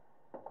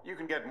 You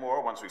can get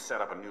more once we set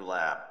up a new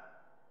lab.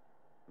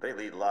 They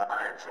lead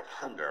lives of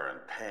hunger and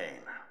pain.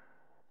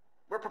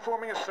 We're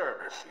performing a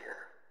service here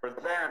for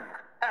them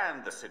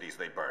and the cities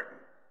they burden.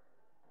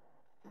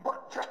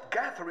 But just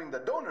gathering the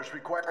donors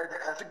required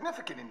a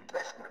significant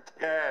investment.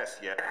 Yes,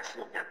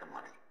 you'll get the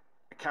money.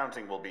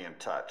 Accounting will be in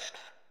touch.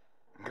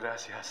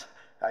 Gracias.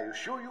 I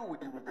assure you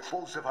we will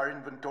dispose of our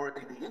inventory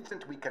the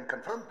instant we can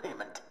confirm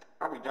payment.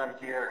 Are we done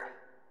here?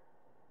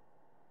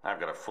 I've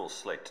got a full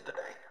slate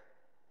today.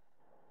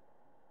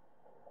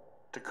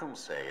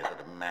 Tecumseh is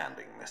a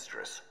demanding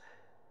mistress,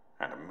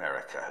 and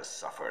America has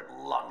suffered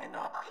long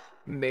enough.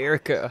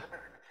 America.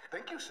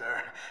 Thank you,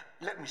 sir.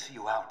 Let me see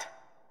you out.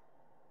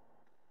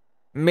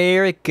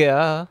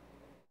 America.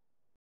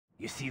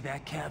 You see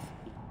that, Kev?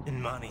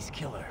 Inmani's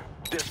killer.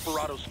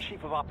 Desperado's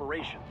chief of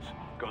operations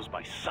goes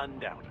by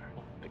Sundowner,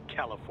 the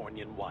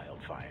Californian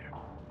wildfire.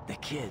 The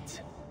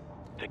kids.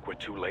 Think we're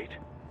too late?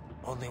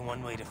 Only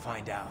one way to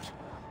find out.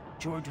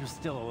 George was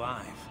still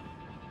alive.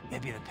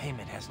 Maybe the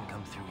payment hasn't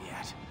come through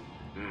yet.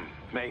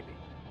 Maybe.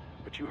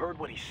 But you heard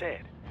what he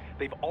said.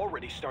 They've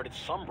already started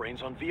some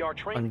brains on VR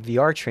training. On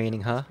VR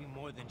training, huh? Be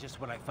more than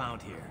just what I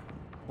found here.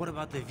 What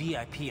about the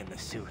VIP in the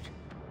suit?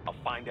 I'll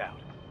find out.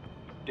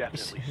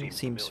 Definitely He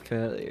seems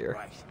familiar. familiar.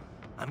 Right.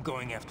 I'm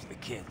going after the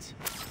kids.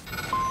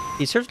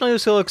 He certainly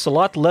looks a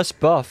lot less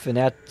buff in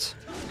that.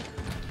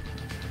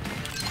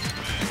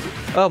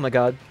 Oh my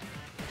god.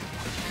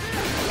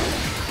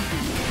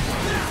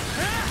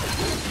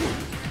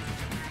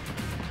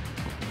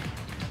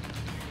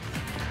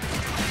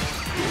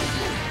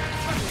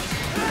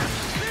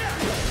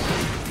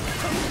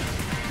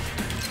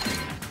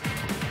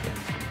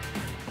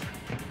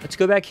 Let's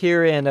go back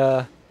here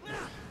and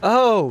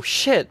oh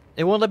shit!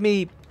 It won't let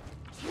me.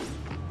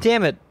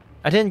 Damn it!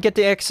 I didn't get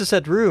to access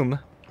that room.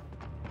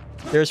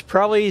 There's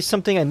probably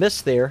something I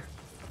missed there.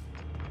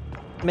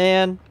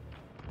 Man.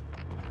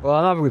 Well,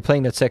 I'm not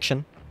replaying that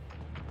section.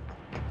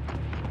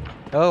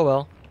 Oh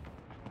well.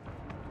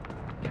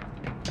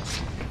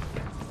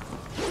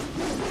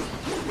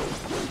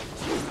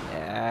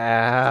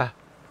 Ah.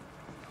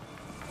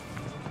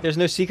 There's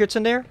no secrets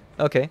in there?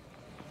 Okay.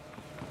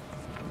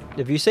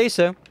 If you say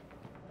so.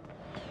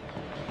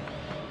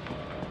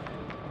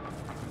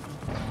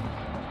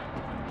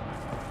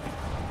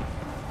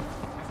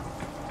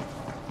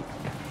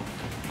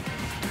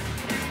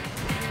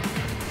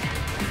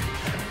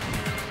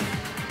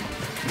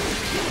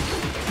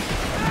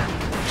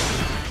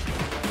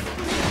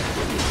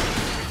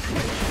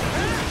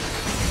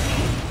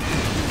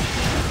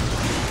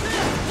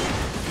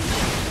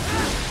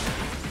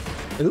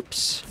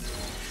 Oops.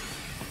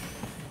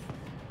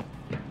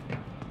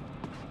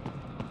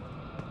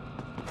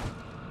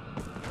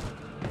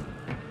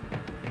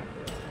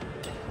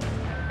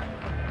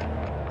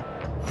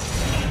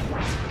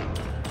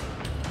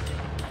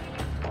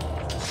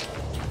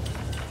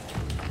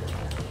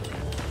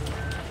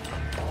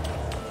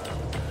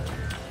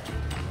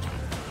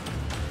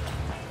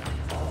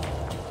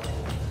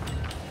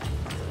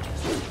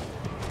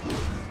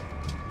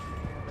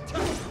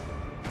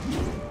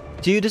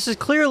 Dude, this is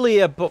clearly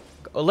a book.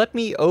 Let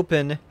me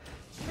open.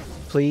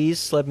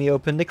 Please, let me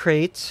open the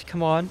crate.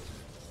 Come on.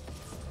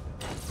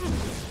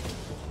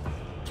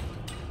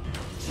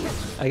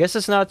 I guess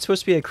it's not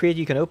supposed to be a crate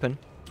you can open.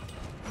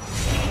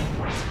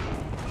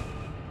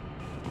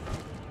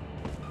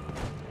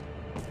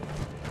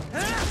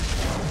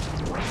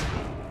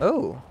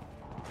 Oh.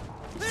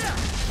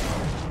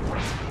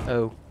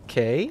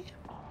 Okay.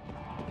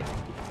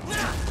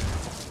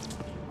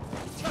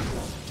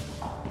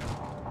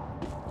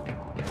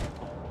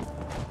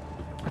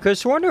 I could have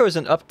sworn there was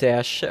an up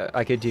dash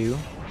I could do,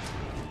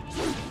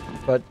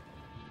 but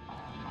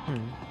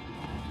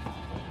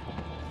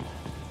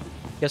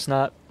guess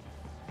not.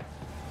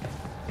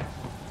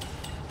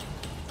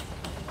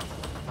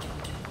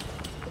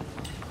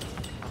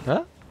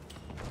 Huh?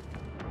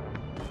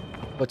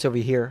 What's over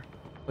here?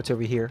 What's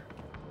over here?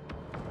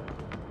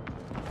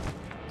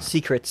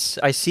 Secrets.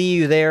 I see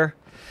you there.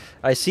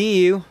 I see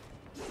you.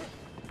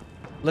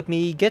 Let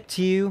me get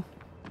to you.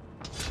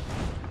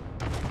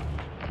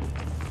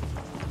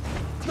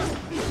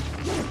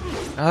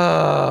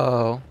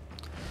 Oh,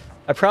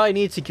 I probably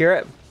need to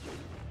grab.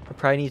 I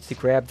probably need to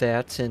grab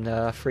that in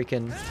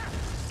freaking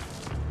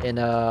in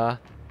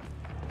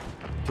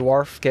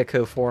dwarf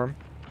gecko form.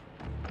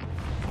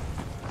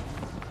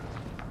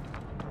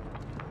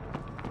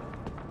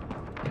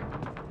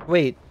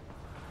 Wait,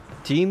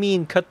 do you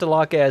mean cut the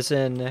lock as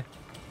in?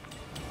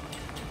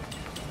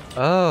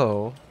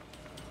 Oh.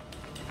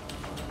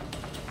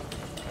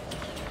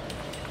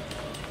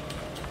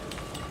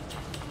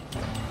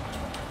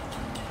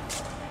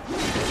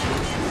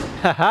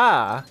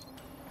 Haha!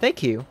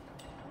 Thank you.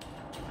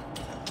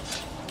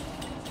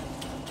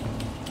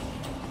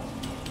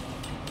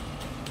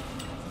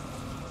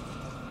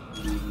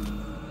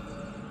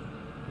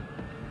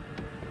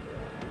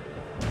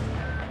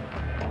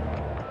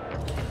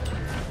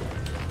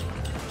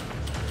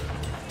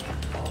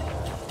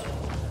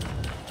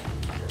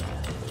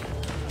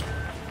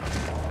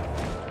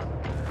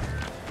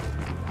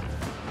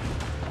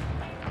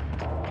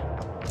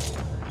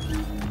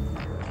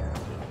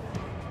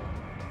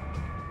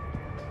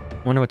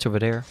 Wonder what's over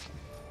there.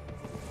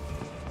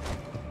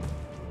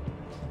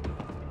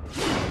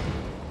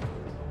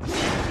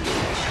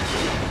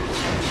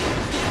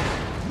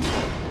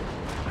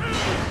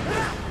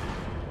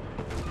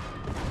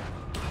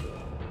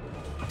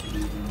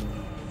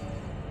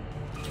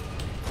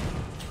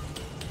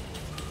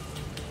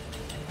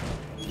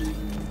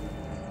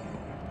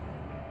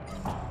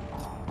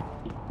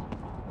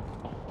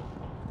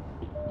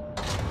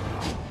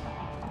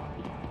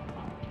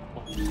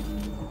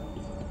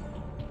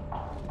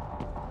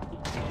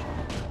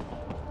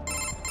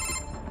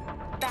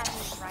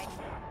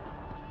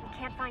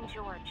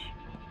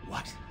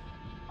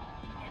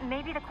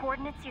 Maybe the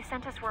coordinates you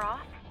sent us were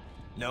off?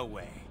 No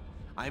way.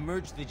 I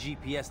merged the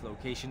GPS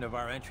location of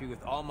our entry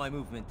with all my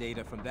movement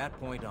data from that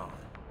point on.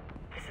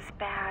 This is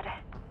bad.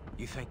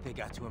 You think they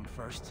got to him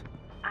first?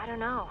 I don't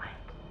know.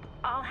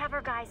 I'll have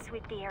our guys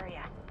sweep the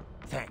area.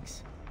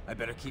 Thanks. I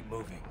better keep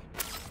moving.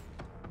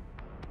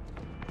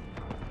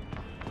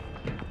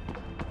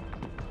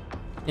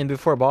 in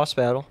before boss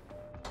battle.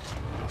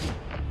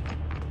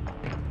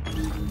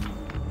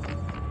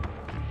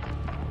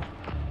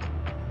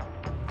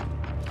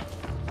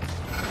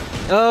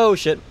 Oh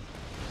shit.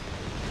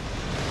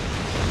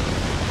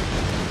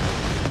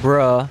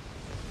 Bruh.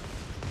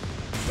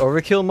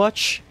 Overkill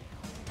much?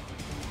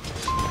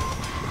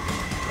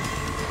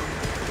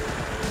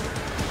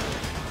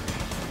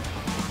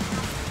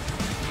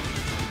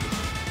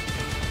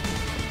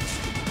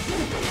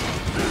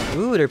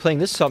 Ooh, they're playing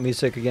this salt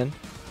music again.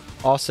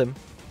 Awesome.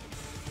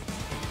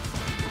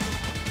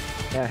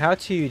 Now, how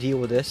to deal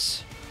with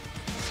this?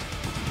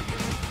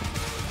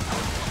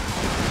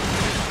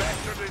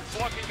 Bastard is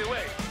blocking the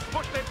way.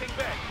 Push that thing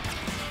back.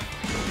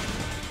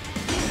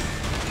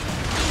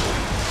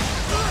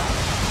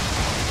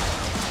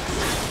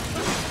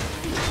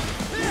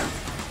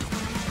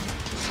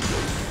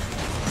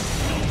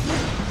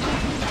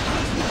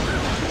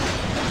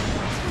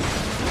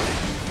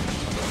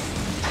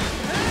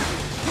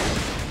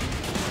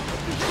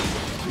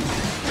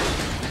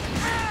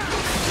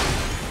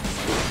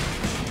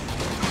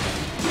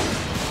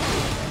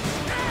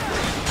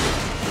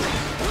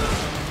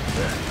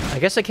 I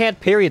guess I can't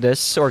parry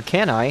this, or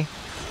can I?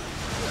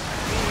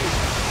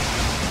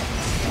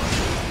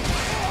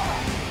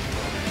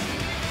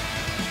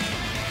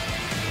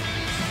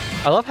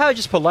 I love how it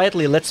just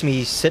politely lets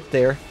me sit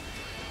there.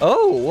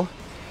 Oh!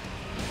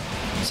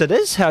 So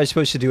this is how I'm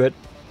supposed to do it.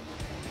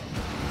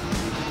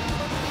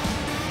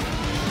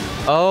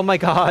 Oh my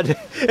god!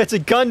 It's a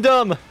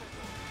Gundam!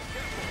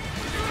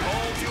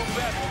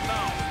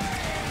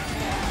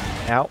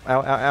 Ow,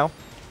 ow, ow, ow.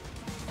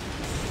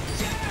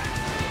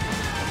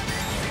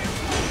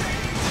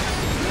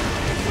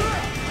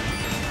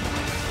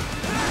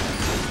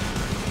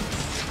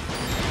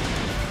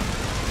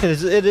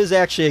 It is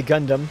actually a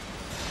Gundam.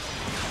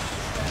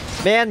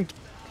 Man,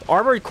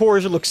 armored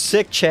cores look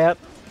sick, chat.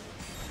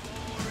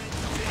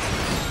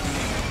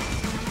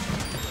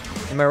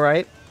 Am I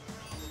right?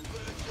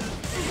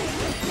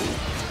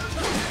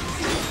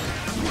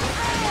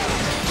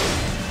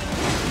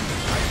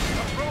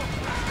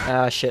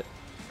 Ah, shit.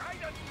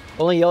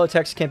 Only yellow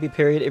attacks can't be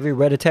parried, every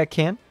red attack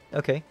can?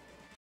 Okay.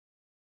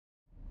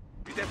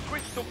 It has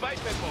switched to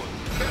biped mode.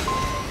 It is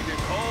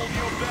all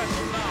your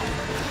battle now.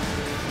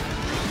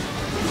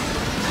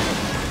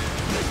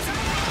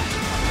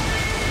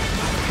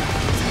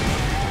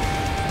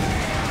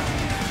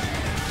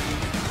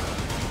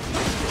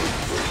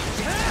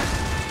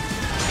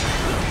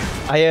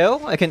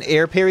 IO, I can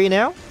air parry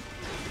now?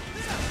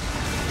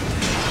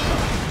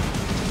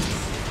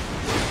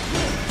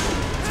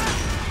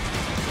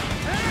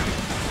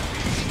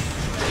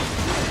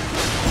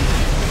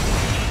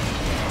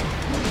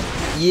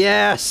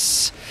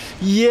 Yes!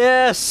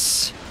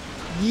 Yes!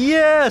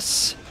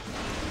 Yes!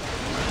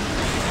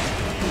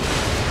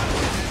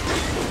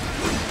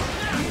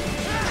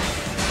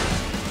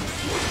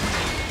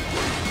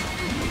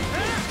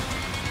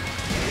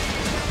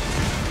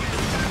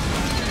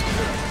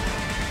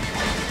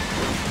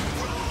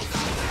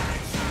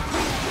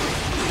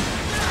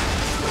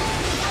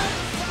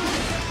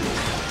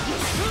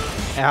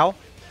 Ow.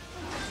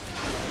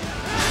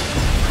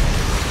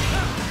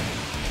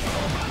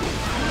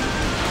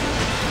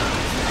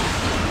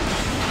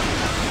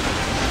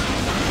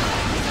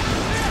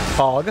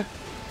 Fog.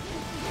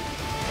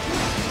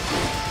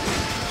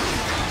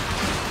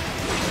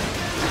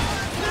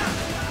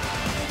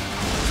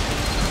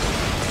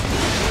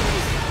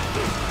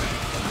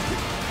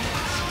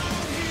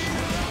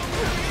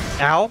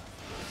 Ow.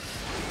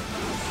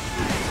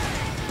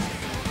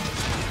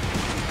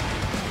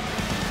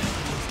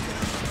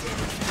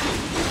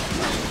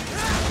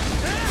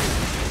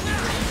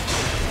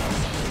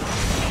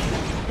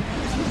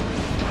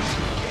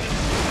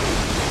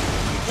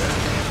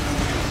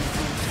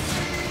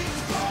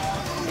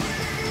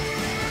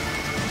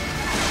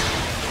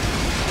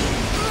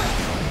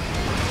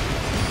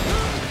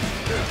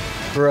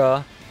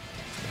 Bruh.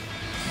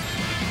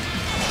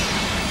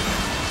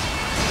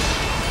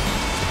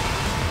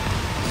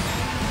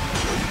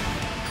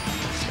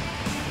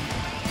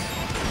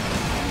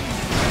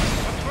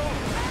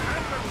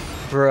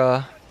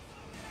 Bruh.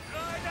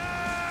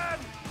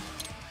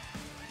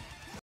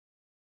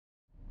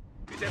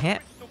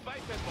 Can't.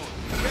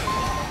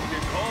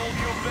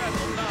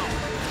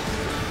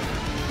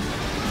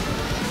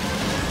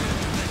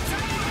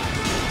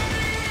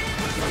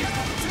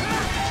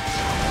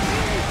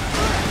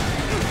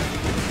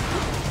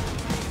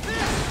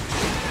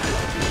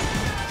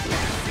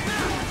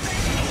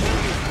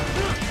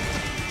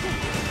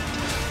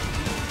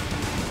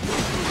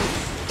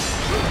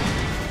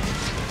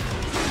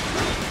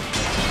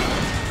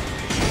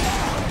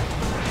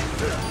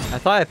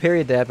 I thought I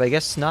parried that, but I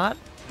guess not.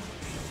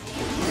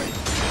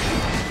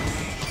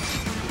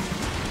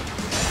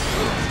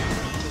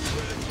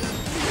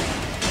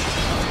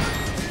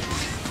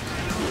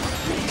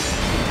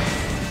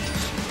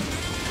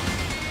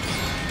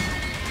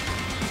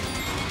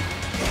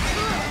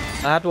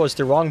 That was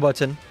the wrong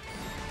button.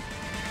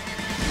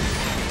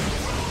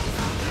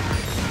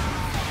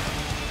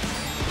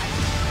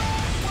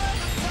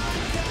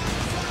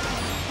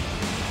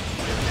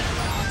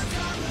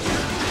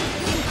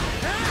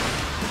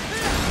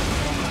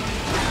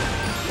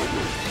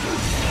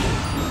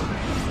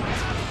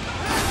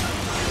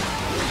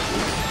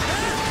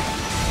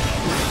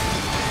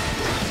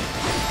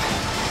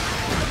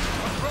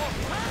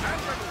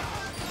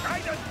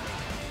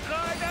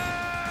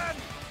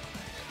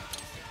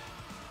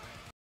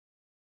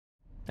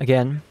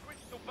 Again. Switch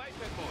to biped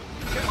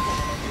mode. Careful.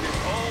 It is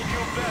all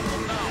your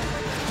battle now.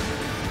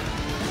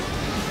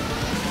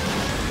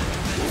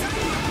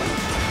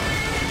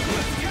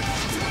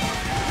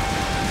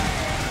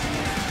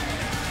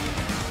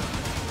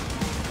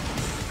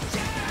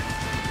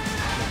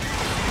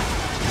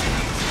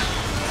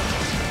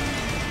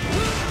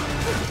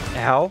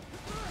 Ow.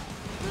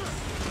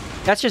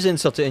 That's just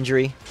insult to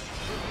injury.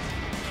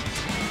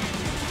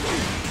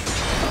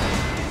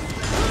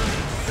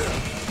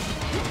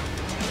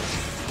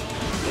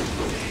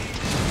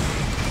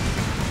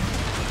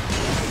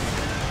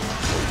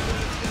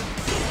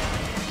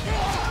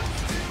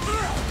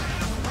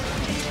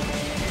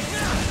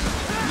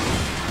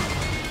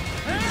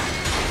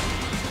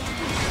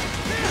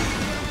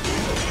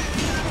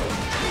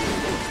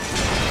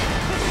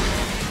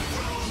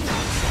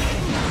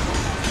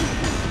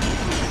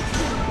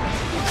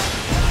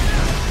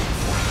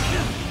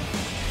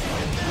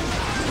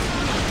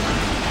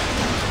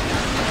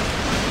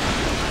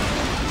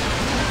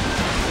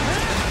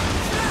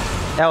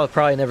 That would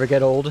probably never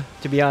get old,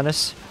 to be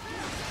honest.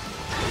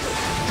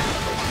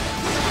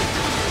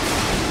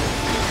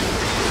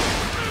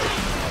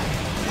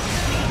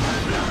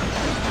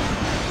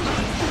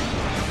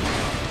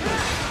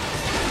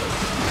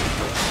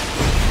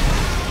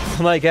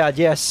 Oh my god,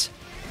 yes.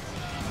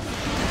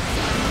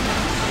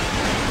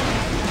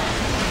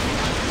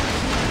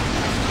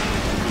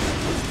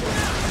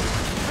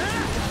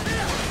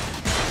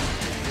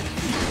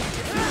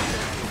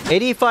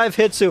 $85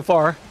 hits so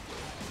far.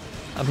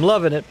 I'm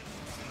loving it.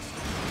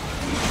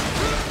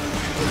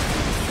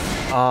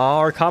 Aw,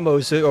 our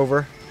combo's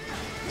over.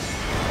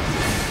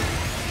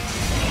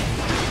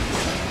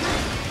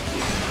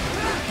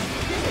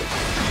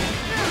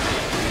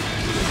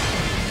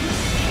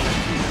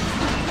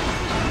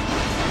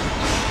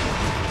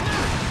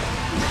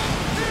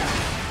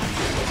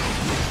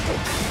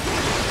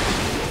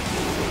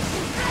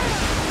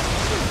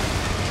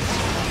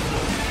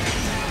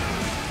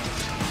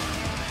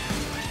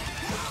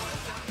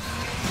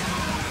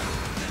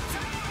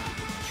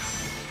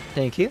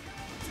 Thank you.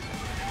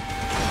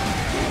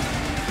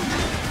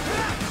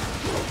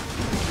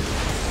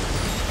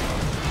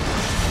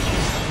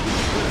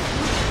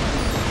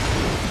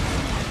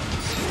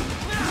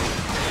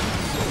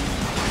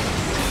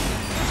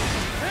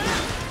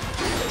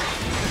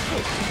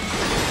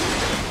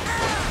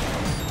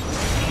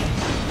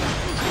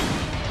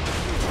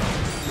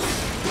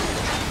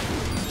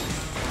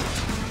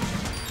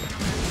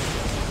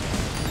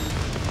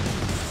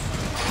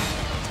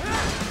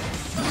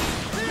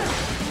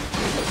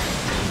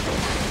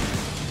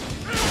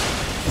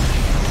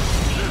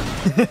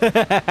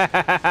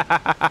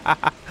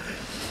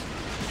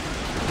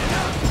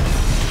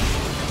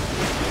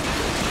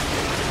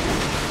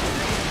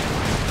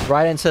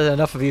 Raiden said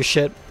enough of your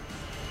shit.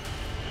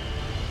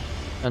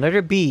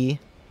 Another B.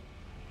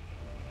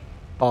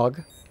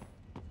 Bog.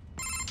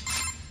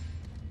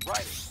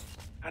 Right.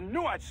 I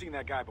knew I'd seen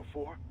that guy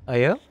before. Oh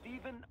yeah?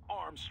 Stephen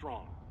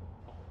Armstrong.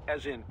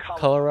 As in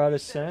Colorado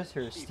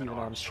Senator Stephen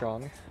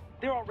Armstrong.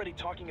 They're already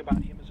talking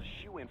about him as a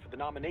shoo-in for the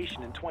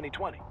nomination in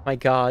 2020. My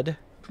god.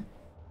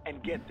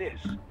 And get this.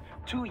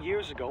 2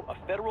 years ago, a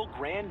federal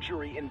grand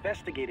jury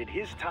investigated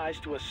his ties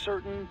to a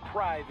certain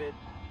private...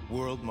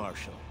 World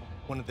Marshal.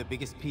 One of the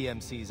biggest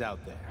PMCs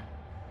out there.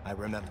 I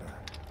remember.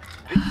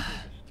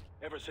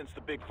 Ever since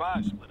the Big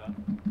Five split up.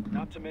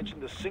 Not to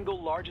mention the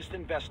single largest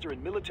investor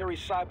in military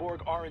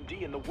cyborg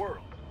R&D in the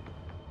world.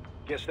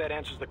 Guess that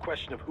answers the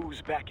question of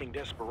who's backing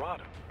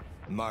Desperado.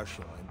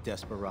 Marshall and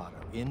Desperado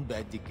in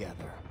bed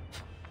together.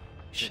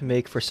 Should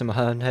make for some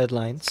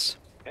headlines.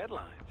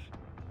 Headlines?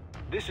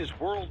 This is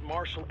World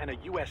Marshal and a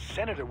U.S.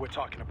 Senator we're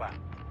talking about.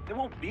 There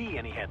won't be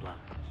any headlines.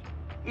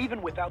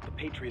 Even without the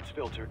Patriots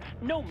filter,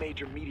 no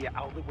major media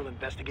outlet will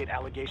investigate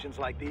allegations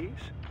like these.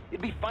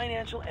 It'd be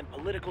financial and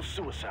political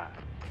suicide.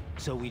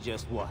 So we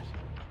just what?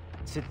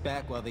 Sit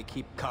back while they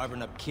keep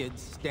carving up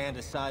kids, stand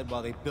aside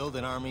while they build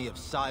an army of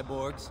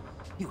cyborgs?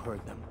 You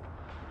heard them.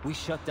 We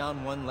shut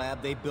down one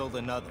lab, they build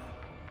another.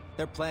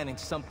 They're planning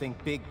something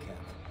big,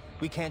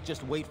 Kev. We can't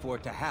just wait for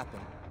it to happen.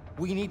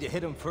 We need to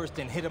hit them first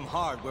and hit them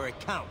hard where it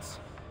counts.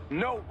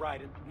 No,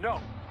 Raiden,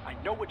 no. I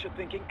know what you're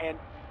thinking, and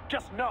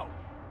just know.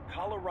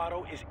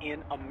 Colorado is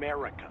in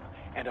America,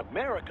 and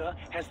America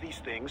has these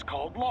things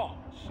called laws.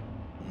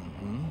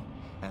 Mm-hmm.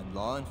 And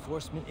law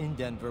enforcement in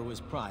Denver was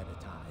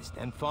privatized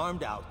and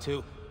farmed out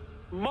to...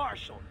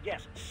 Marshall,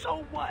 yes,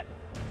 so what?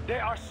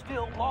 There are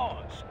still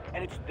laws,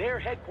 and it's their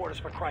headquarters,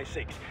 for Christ's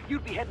sakes.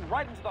 You'd be heading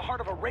right into the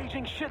heart of a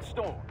raging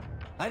shitstorm.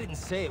 I didn't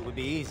say it would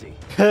be easy.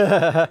 Figure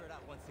it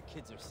out once the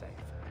kids are safe.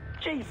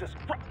 Jesus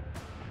Christ.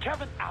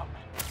 Kevin, out.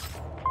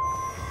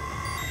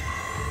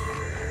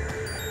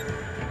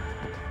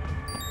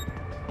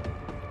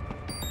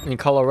 In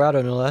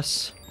Colorado, no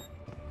less.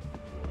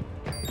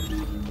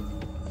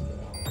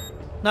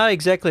 Not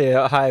exactly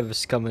a hive of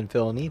scum and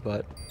villainy,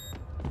 but...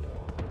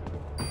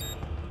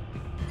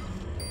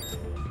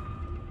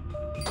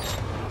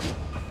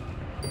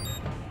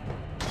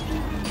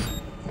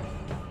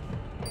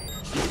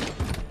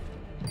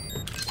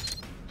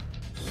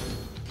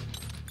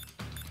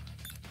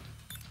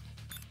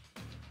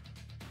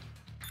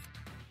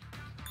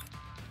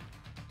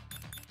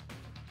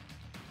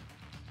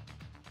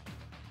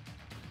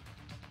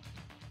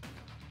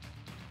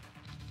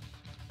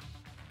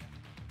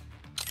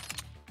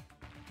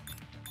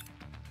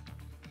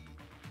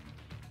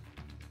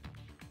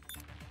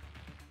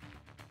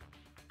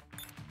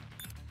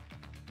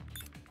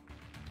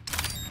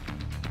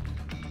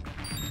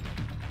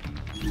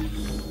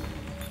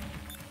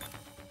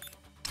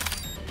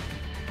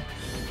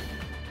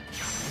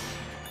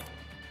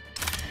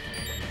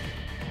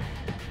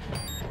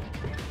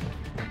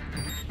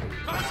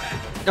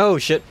 Oh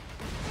shit.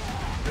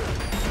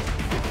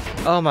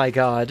 Oh my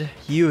god,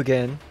 you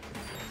again.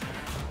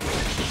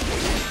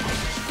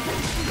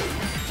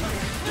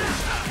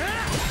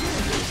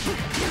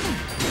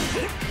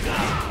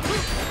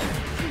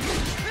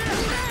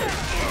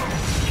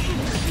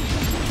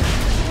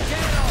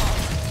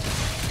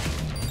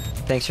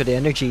 Thanks for the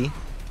energy.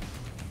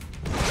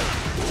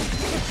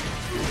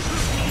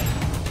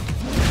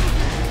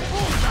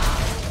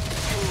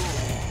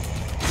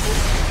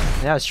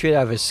 Now it's straight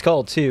out of his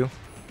skull too.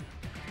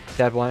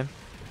 That one.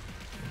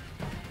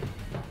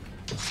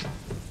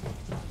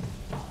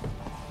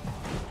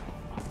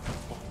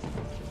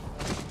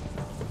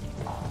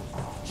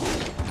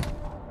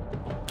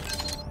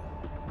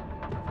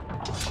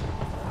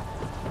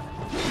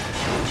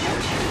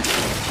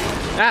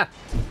 Ah!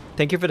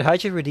 Thank you for the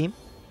hijack, Redeem.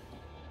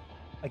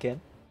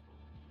 Again.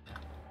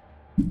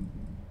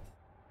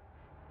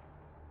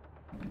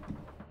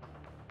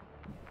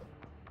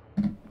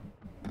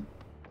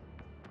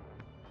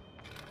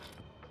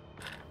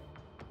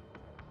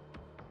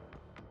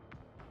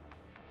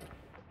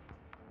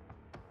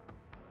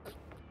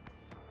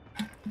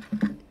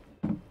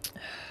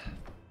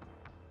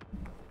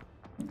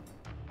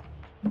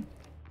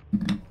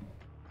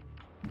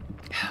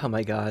 Oh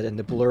my god, and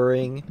the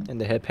blurring and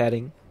the head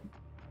padding.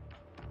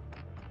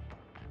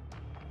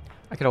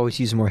 I could always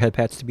use more head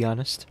pads, to be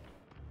honest.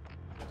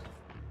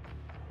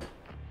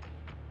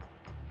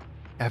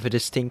 I have a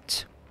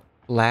distinct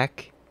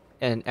lack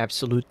and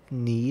absolute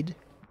need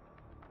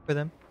for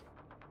them.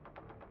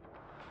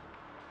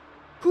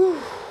 Whew.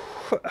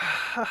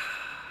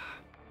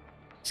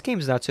 This game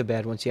is not so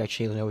bad once you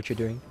actually know what you're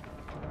doing.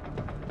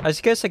 I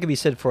guess that could be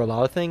said for a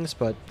lot of things,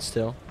 but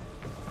still.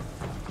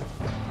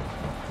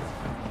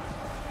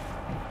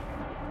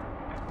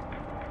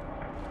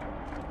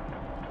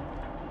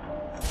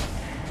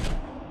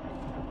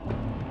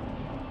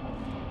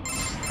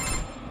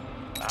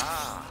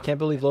 Can't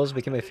believe Lulz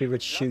became my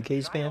favorite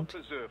shoegaze band.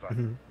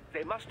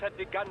 They must have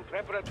begun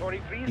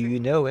preparatory freezing. Do you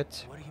know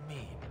it? What do you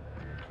mean?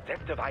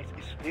 That device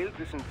is filled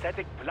with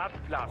synthetic blood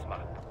plasma.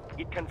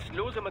 It can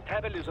slow the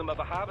metabolism of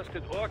a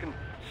harvested organ,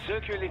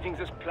 circulating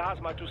this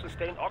plasma to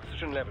sustain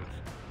oxygen levels.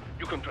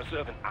 You can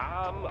preserve an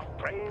arm, a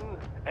brain,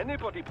 any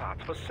body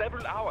part for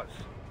several hours.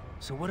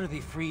 So what are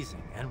they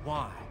freezing, and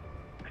why?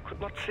 I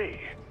could not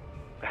say.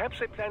 Perhaps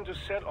they plan to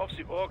sell off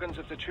the organs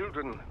of the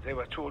children they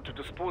were told to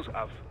dispose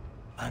of.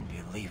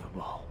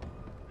 Unbelievable.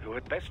 You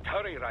had best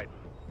hurry, Raiden.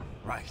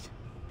 Right.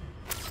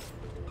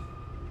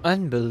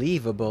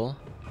 Unbelievable.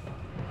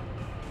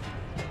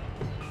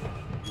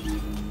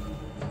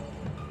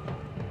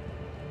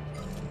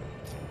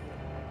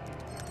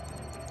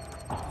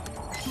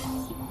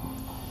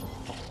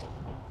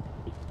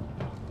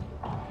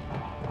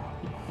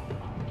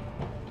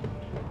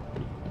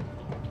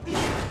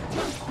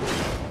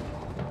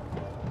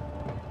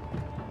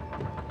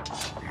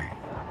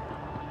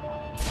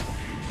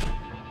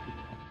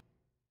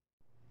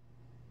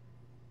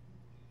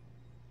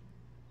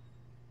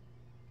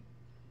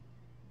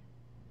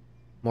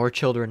 More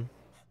children.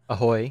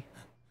 Ahoy.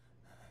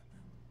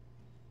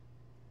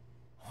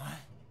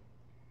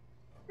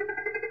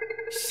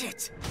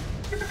 Shit!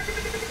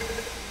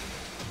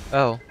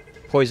 Oh.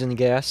 Poison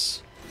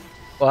gas.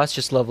 Well, that's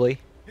just lovely.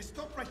 Hey,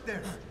 stop right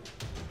there.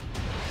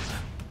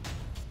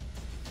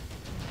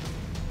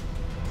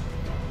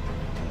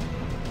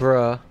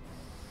 Bruh.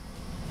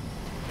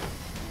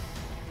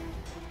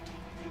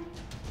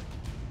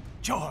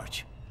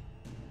 George!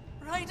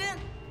 Raiden!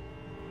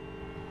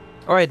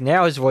 Alright,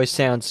 now his voice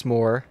sounds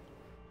more.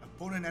 I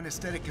put an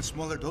anesthetic in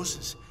smaller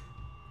doses.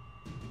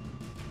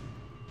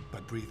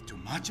 But breathe too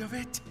much of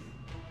it?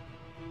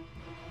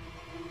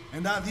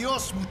 And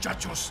adios,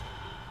 muchachos.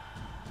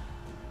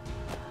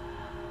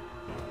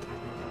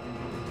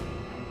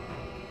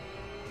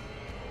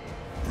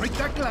 Break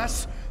that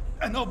glass,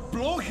 and I'll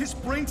blow his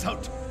brains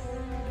out.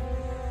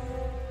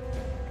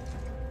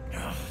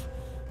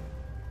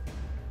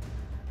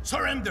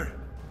 Surrender,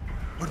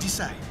 or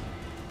decide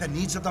the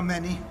needs of the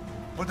many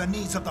or the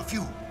needs of the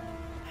few.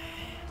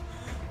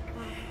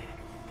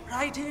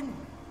 Raiden,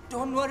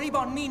 don't worry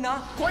about me now.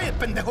 Quiet,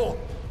 pendejo!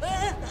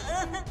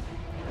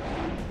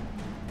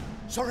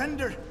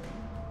 Surrender.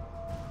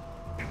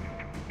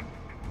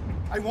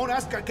 I won't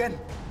ask again.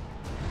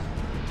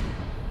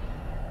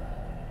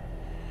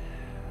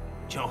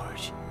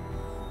 George,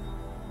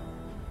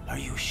 are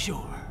you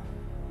sure?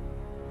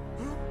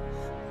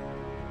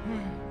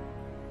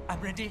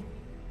 I'm ready.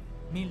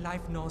 Me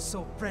life now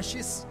so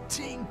precious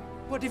thing.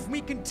 What if me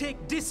can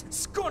take this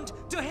skunt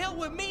to hell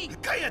with me?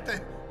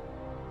 Cállate!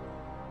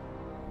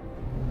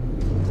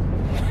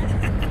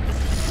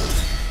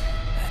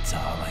 That's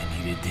all I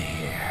needed to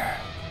hear.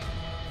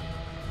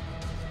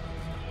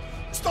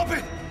 Stop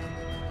it!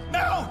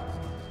 Now!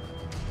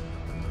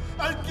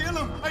 I'll kill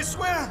him, I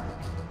swear!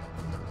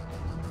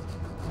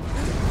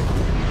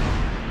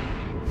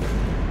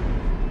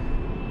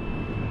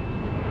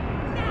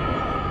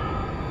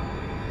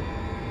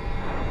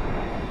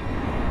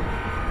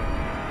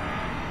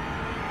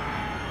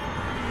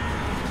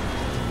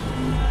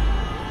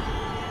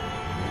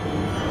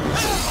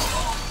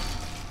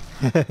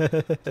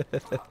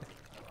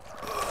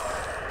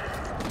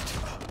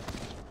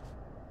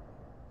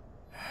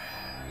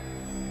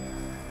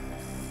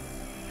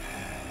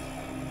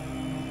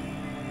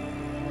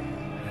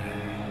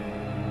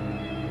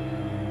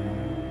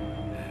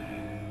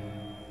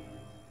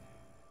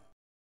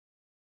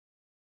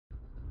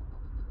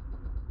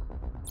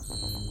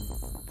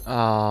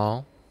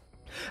 Oh,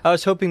 I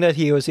was hoping that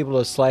he was able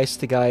to slice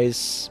the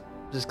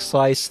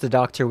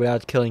doctor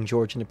without killing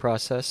George in the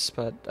process,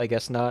 but I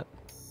guess not.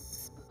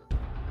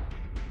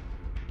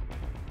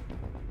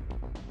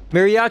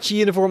 Mariachi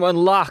uniform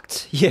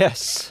unlocked!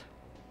 Yes!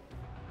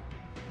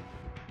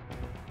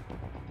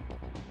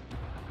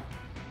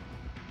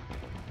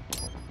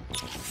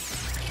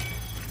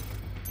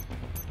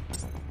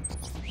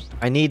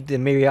 I need the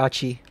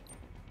mariachi.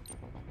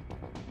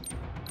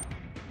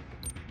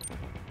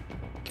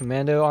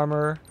 Commando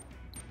armor.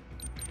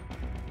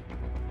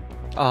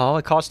 Oh,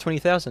 it costs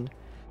 20,000.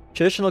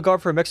 Traditional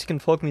garb for Mexican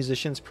folk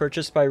musicians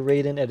purchased by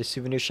Raiden at a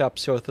souvenir shop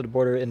south of the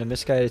border in a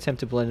misguided attempt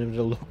to blend into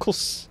the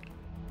locals.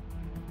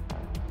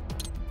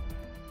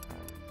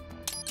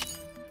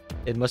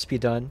 It must be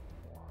done.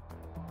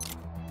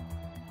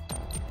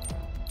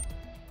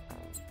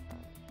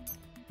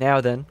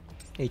 Now then,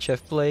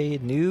 HF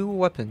blade, new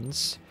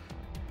weapons.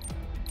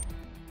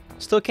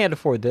 Still can't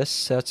afford this,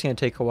 so that's gonna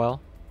take a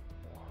while.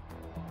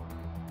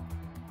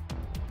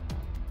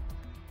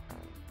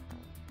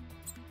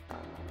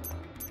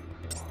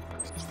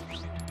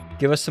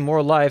 Give us some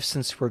more life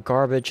since we're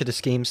garbage at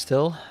this game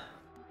still.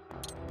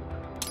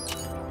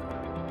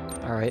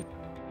 Alright.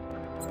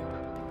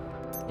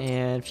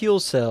 And fuel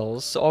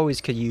cells.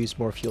 Always could use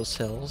more fuel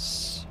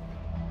cells.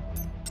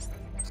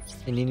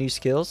 Any new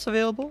skills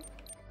available?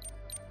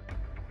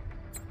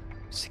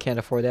 Just can't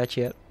afford that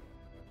yet.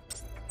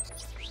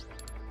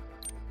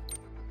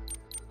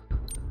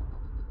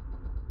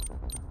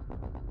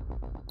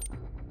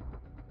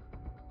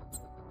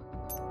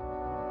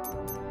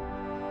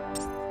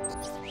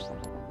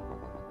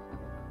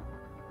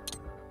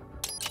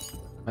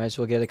 Might as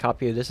well get a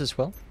copy of this as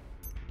well.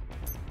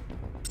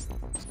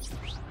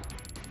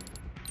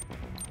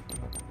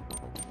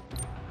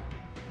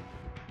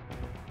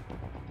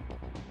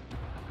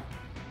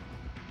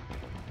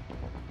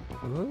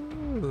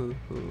 Ooh.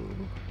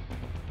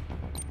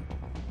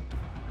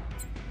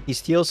 He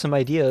steals some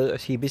idea.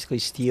 He basically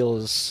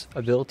steals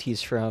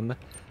abilities from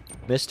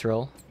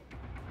Mistral.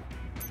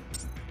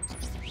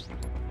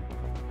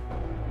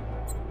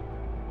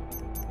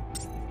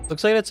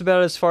 Looks like that's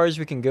about as far as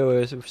we can go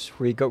with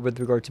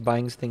regard to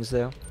buying things,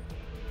 though.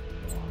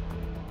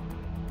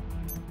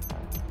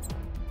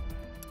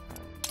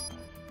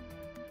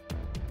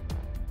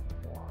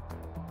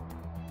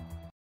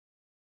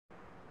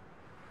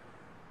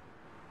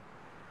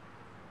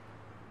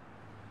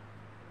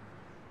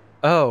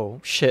 Oh,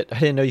 shit. I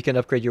didn't know you can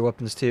upgrade your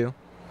weapons, too.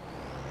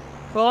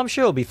 Well, I'm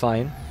sure it'll be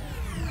fine.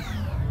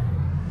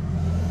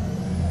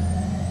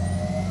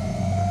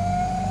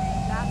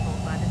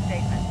 Baffled by the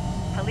statement.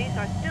 Police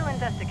are still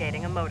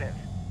investigating a motive.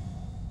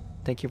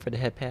 Thank you for the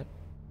head pat.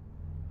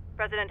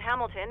 President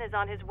Hamilton is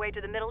on his way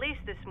to the Middle East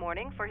this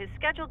morning for his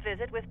scheduled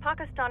visit with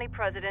Pakistani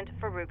President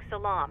Farouk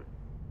Salam.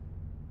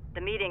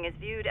 The meeting is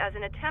viewed as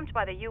an attempt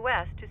by the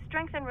U.S. to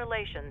strengthen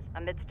relations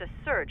amidst a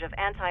surge of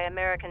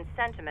anti-American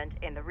sentiment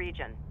in the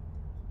region.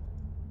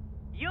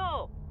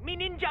 Yo, me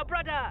ninja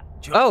brother!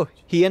 Oh,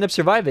 he ended up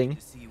surviving. Good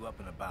to see you up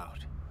and about.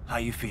 How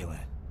you feeling?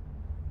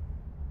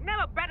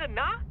 Never better,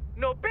 nah?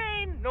 No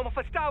pain, no more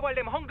fasta while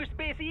them hunger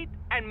space eat,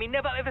 and me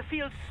never ever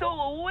feel so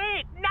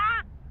awake,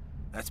 nah?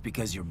 That's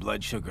because your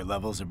blood sugar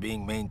levels are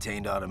being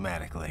maintained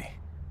automatically.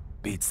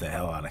 Beats the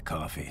hell out of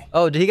coffee.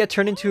 Oh, did he get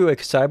turned into a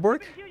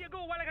cyborg? Here you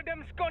go while I got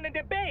them scone in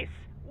the base.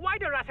 Why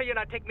the rasa you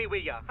not take me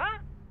with ya, huh?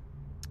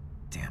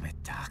 Damn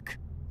it, Doc.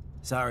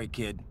 Sorry,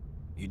 kid.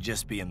 You'd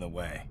just be in the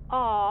way.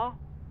 Aw.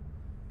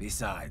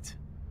 Besides,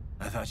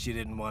 I thought you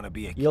didn't want to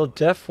be a... You'll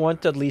def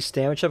want at least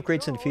damage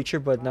upgrades in the future,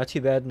 but not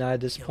too bad, not at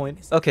this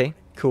point. Okay,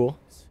 cool.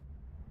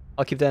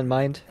 I'll keep that in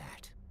mind.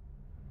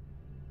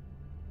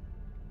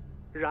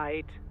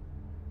 Right.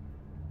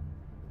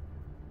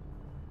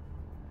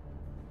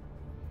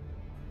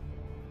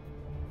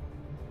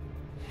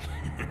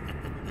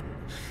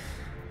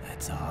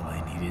 That's all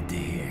I needed to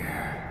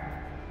hear.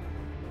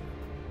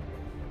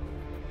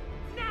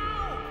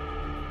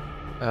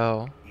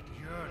 Oh. It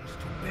yearns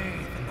to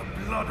bathe in the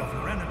blood of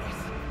your enemies.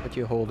 But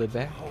you hold it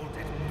back. Hold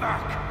it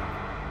back.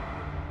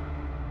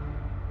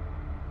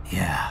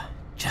 Yeah,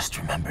 just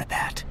remember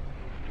that.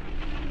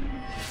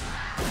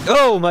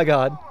 Oh my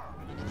god.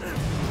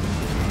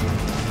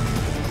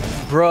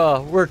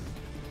 Bruh,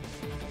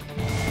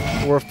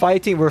 we're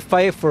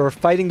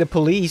fighting the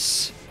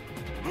police.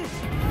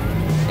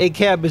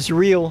 ACAB is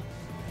real.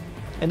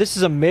 And this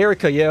is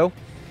America, yo.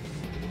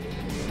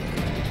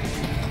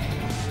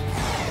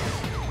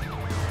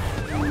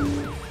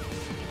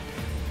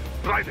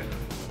 Raiden,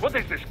 what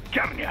is this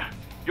Garnia?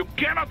 You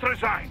cannot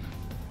resign.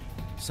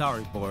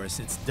 Sorry, Boris,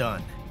 it's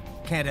done.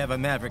 Can't have a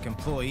Maverick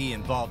employee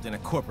involved in a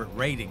corporate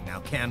raiding now,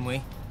 can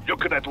we? You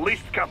could at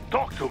least come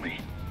talk to me.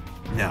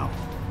 No.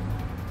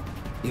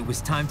 It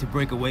was time to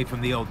break away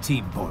from the old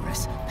team,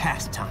 Boris.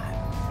 Past time.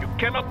 You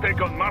cannot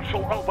take on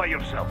Marshall all by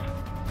yourself.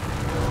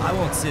 I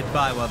won't sit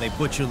by while they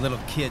butcher little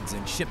kids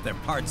and ship their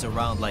parts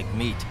around like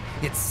meat.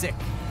 It's sick.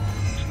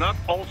 It's not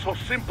all so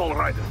simple,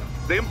 Ryder.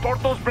 They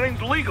import those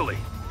brains legally.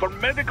 For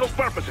medical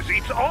purposes.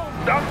 It's all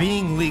done.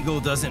 Being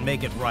legal doesn't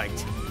make it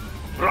right.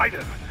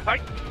 Ryder,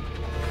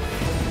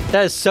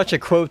 That is such a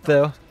quote,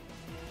 though.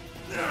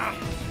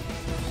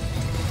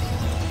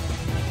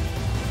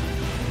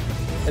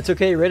 It's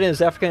okay, Raiden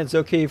is African, it's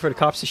okay for the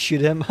cops to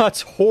shoot him.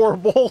 That's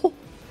horrible.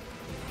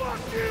 Fuck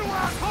you,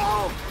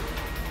 asshole!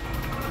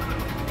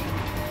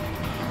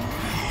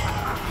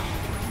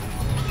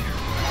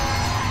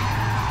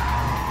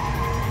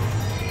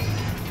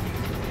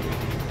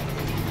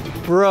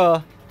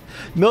 Bruh.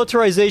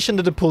 Militarization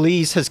of the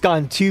police has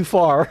gone too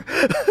far.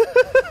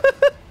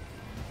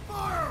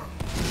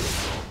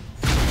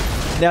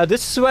 Now,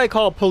 this is what I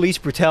call police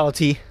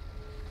brutality.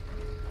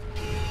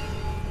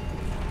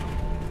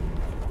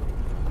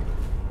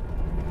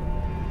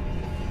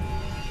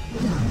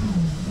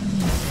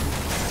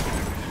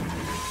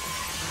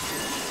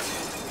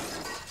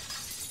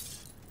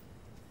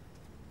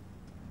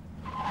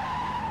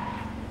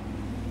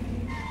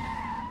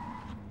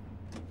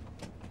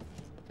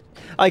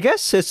 I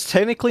guess it's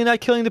technically not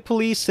killing the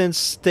police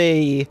since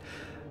they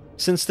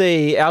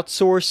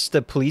outsourced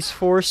the police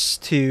force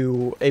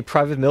to a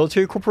private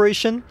military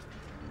corporation.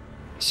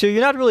 So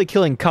you're not really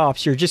killing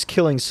cops, you're just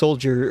killing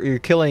you're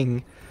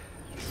killing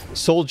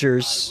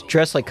soldiers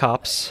dressed like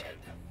cops.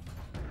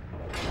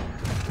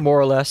 More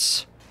or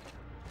less.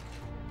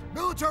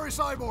 Military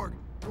cyborg,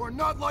 you are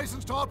not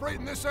licensed to operate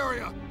in this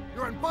area.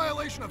 You're in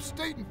violation of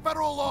state and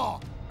federal law.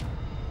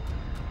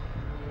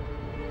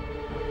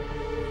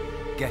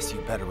 Guess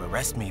you better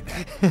arrest me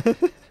then.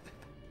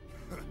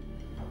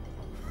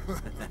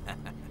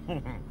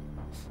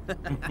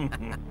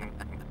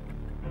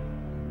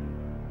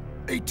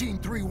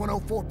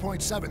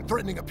 183-104.7,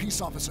 threatening a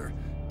peace officer.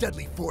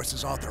 Deadly force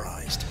is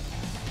authorized.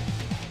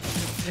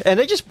 And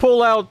they just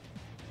pull out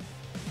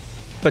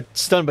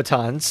stun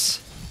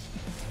batons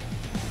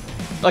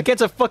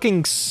against a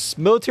fucking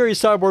military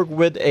cyborg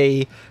with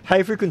a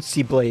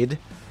high-frequency blade.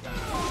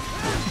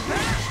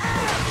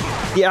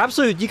 You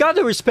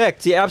gotta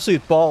respect the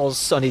absolute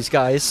balls on these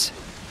guys.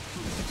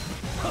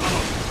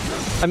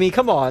 I mean,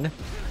 come on.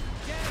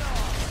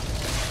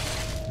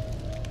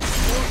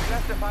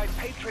 Classified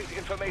Patriot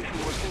information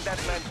was in that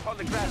man's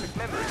holographic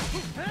memory.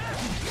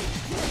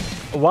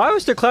 Why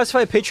was there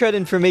classified Patriot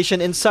information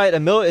inside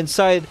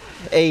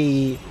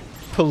a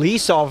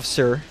police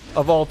officer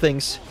of all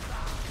things?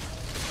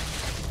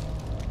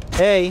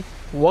 Hey,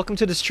 welcome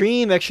to the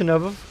stream, Action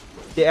Nova.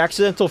 The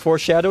accidental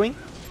foreshadowing.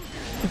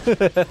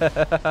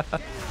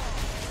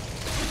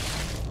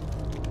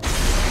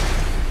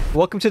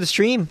 Welcome to the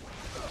stream.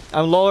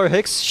 I'm Lawler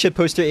Hicks,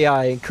 shitposter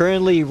AI,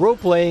 currently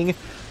role-playing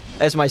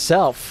as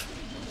myself.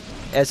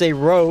 As a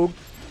rogue.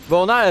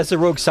 Well, not as a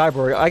rogue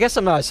cyborg. I guess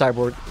I'm not a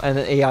cyborg and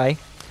an AI.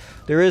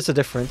 There is a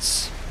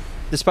difference,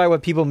 despite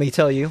what people may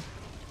tell you.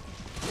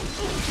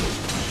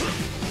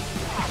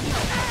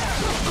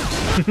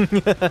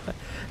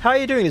 How are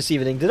you doing this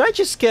evening? Did I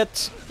just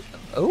get...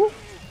 Oh?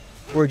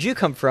 Where'd you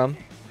come from?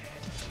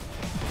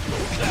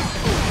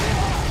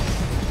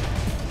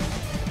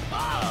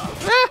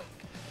 Ah!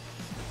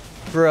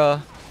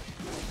 Bruh.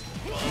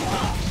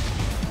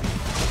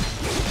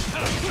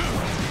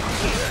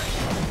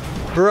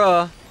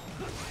 Bruh.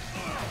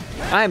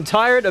 I am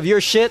tired of your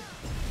shit.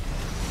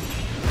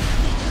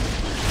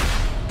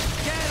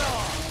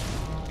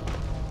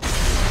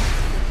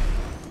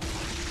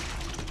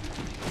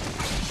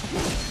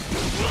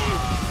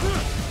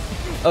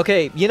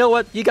 Okay, you know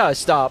what? You gotta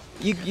stop.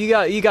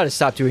 You gotta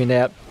stop doing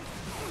that.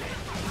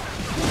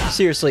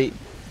 Seriously.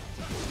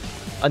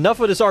 Enough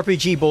of this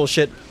RPG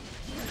bullshit.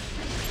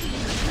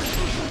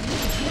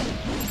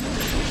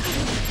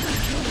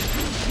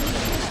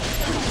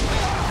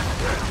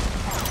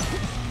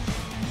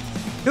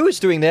 Who is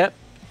doing that?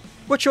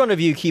 Which one of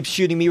you keeps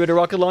shooting me with a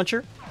rocket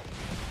launcher?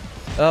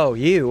 Oh,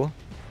 you.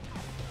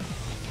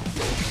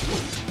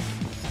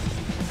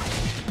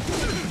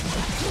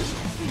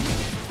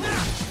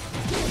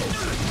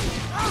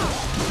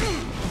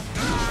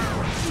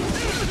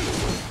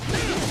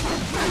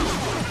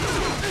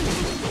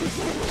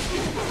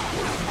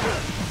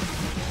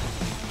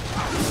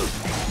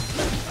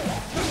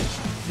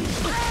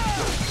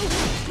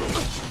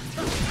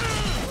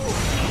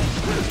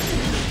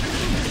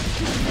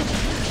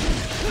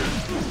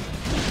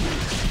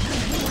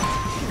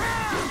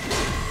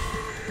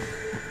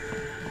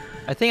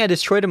 I think I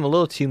destroyed him a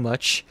little too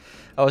much.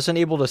 I wasn't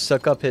able to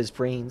suck up his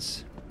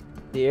brains.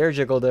 The air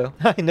jiggle, though.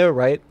 I know,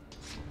 right?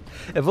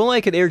 If only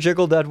I could air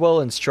jiggle that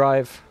well in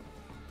Strive.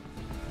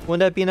 Wouldn't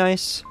that be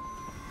nice?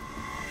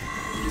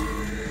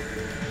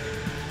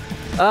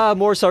 Ah,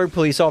 more sorry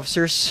police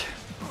officers.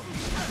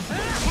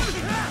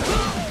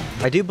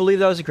 I do believe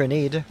that was a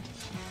grenade.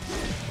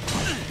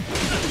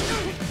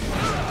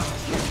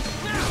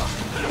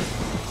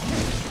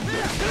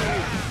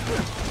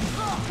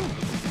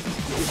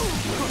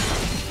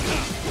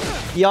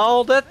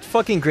 Y'all, that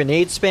fucking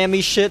grenade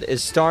spammy shit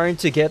is starting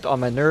to get on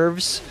my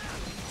nerves.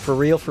 For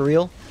real, for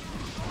real.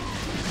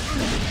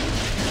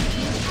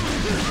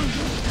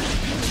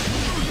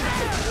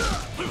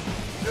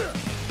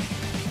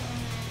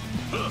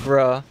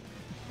 Bruh.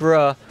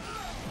 Bruh.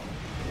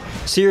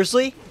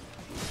 Seriously?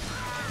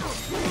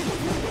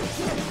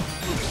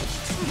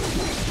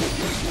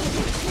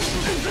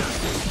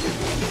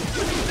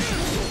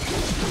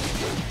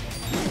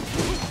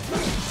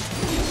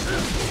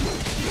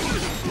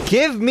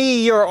 Give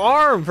me your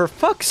arm, for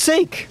fuck's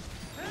sake!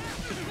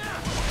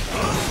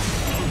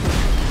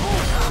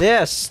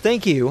 Yes,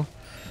 thank you.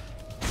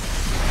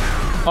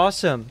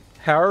 Awesome.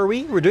 How are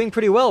we? We're doing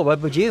pretty well. What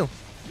about you?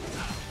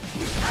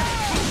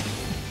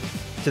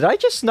 Did I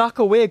just knock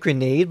away a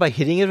grenade by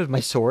hitting it with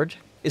my sword?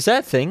 Is that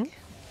a thing?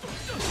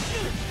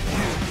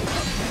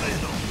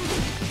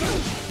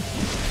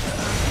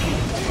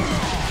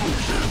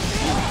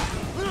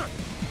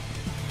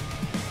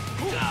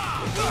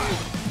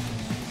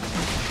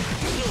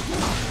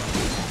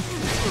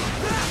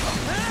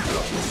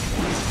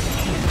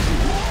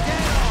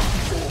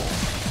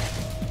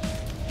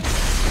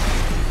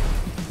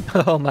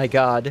 Oh my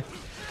god.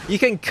 You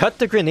can cut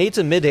the grenades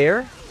in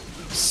midair?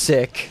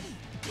 Sick.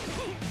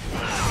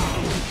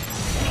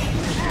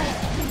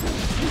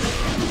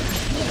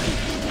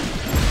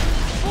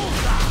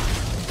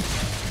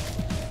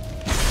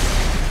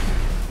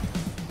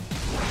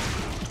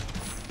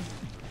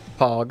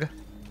 Pog.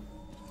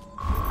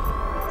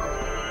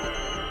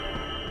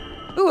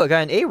 Ooh, I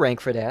got an A rank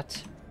for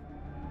that.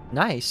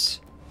 Nice.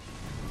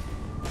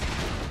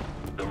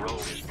 The road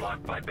is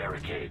blocked by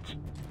barricades.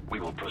 We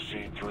will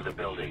proceed through the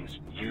buildings.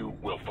 You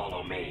will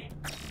follow me.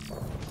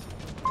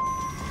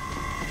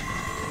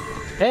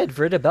 Head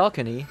for the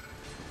balcony.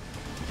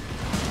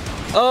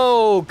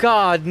 Oh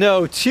god,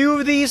 no. 2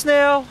 of these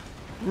now?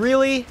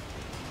 Really?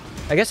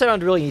 I guess I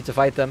don't really need to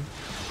fight them.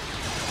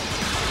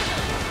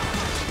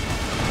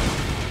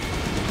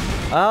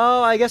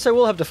 Oh, I guess I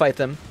will have to fight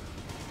them.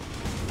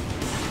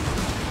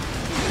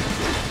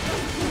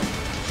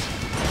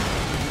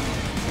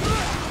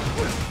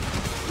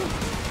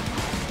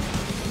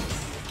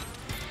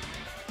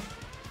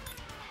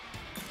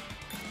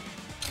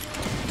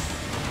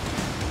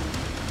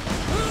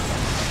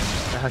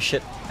 Oh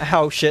shit.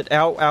 Ow shit.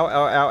 Ow, ow, ow,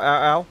 ow,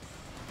 ow, ow.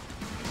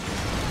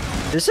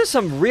 This is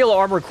some real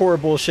Armor Core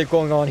bullshit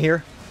going on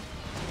here.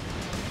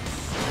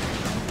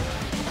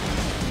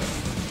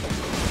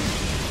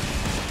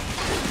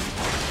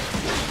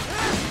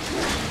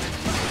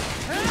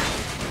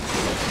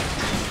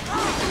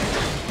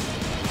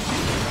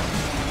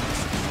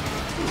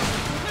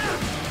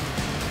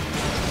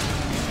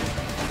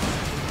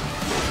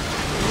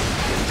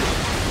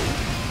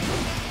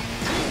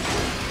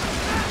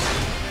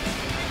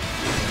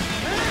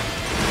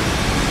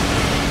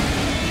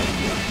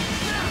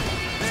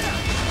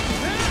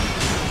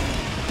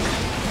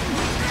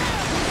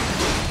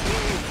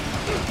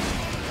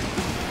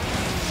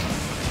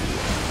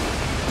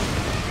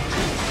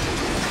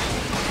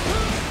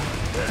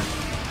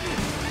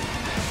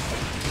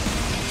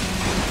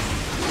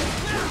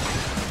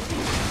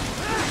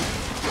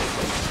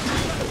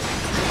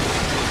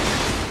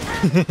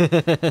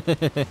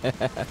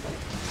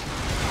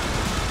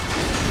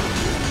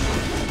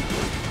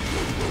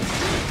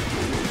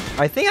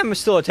 I think I'm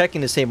still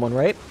attacking the same one,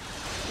 right?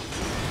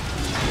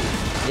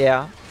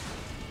 Yeah.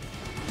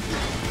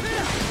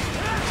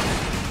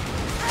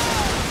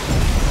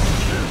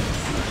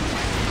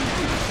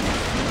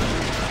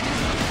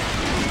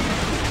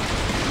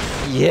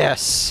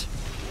 Yes!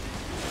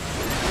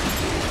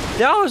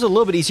 That was a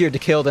little bit easier to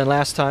kill than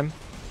last time.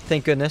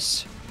 Thank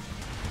goodness.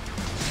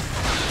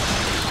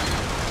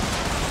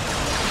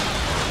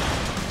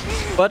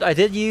 But I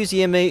did use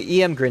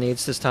EM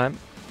grenades this time,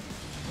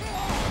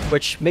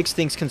 which makes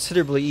things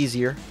considerably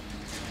easier.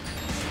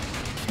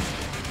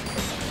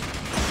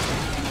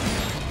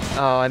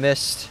 Oh, I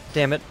missed.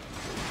 Damn it.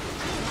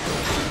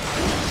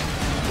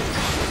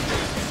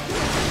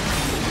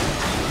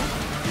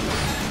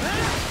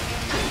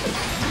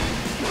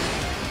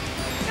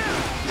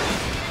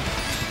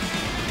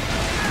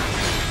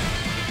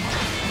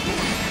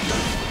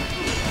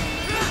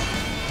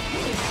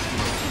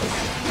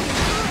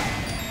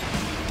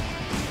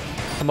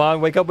 Come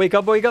on, wake up, wake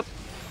up, wake up!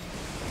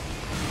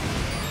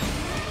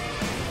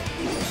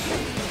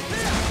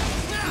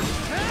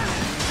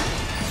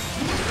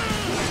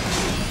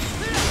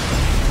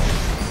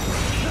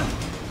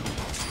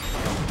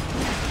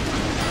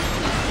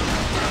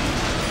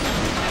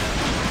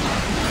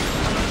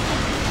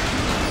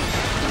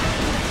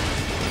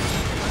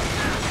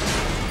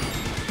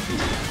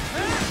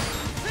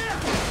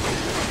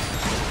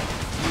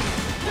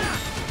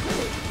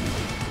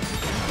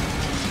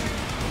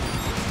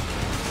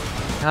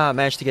 Ah, I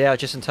managed to get out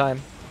just in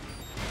time.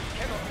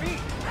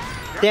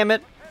 Damn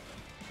it!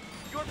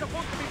 You're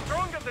supposed to be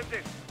stronger than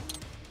this.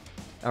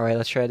 Alright,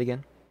 let's try it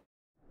again.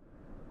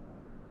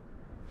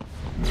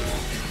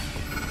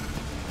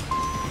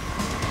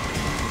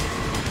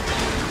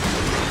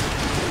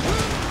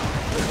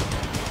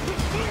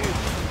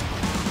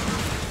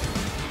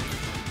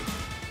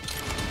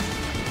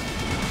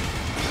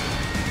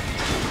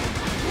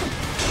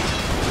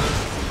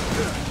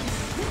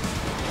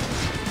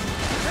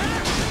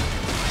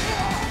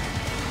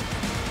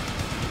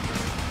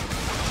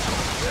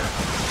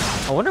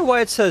 I wonder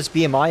why it says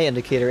BMI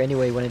indicator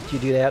anyway when you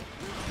do that.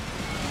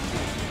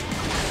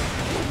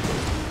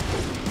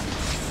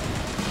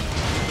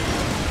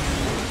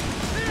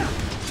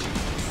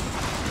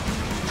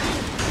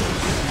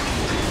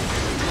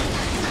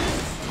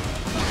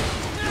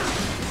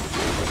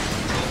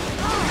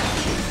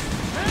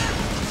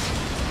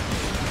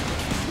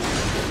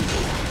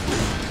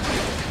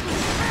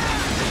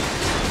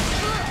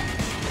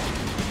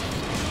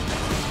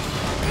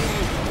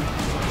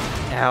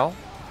 Ow.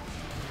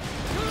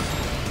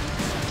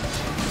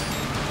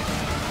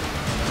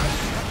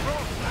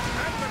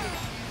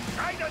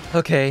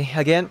 Okay,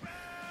 again.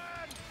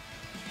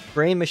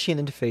 Brain-machine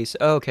interface.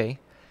 Oh, okay.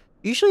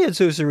 Usually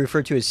it's also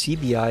referred to as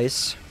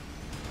CBIs,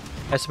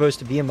 as opposed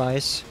to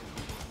BMIs.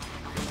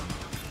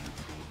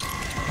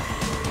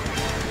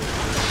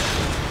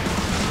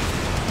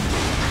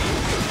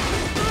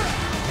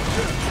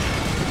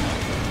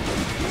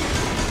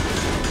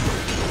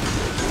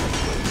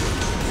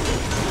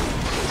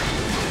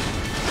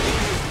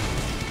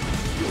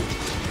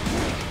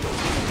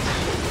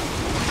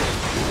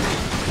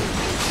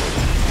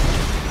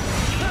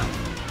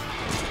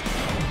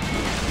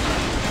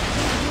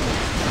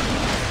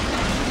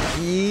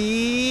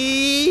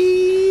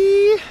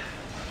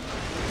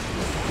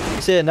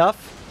 Is it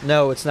enough?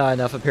 No, it's not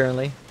enough,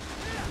 apparently.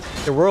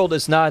 The world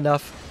is not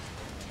enough.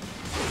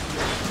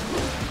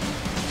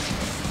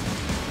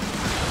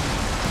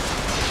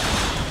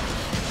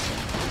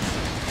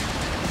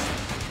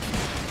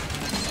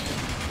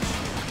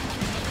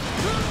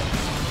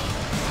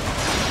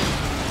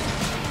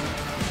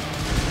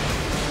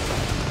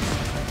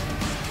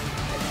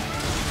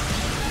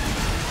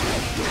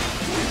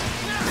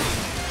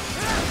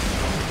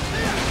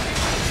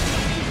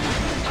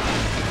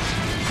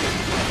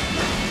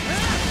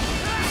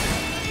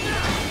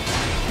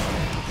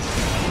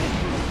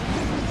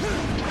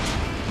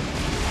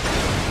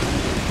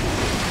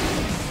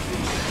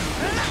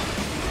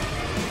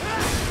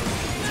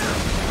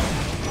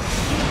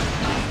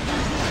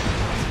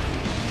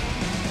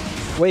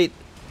 Wait,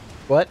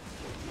 what?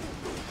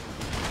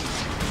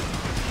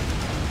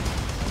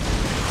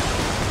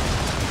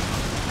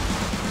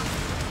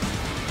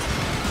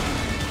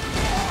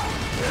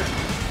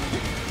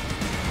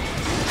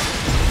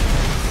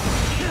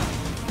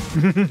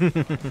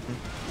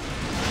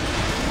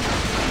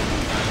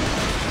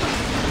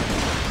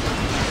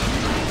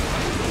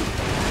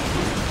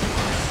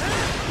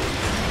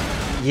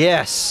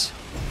 Yes.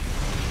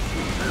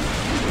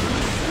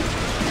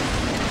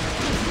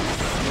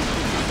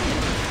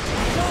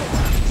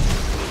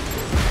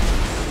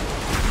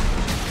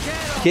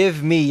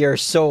 Give me your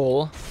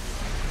soul.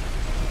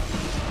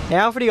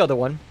 Now for the other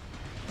one.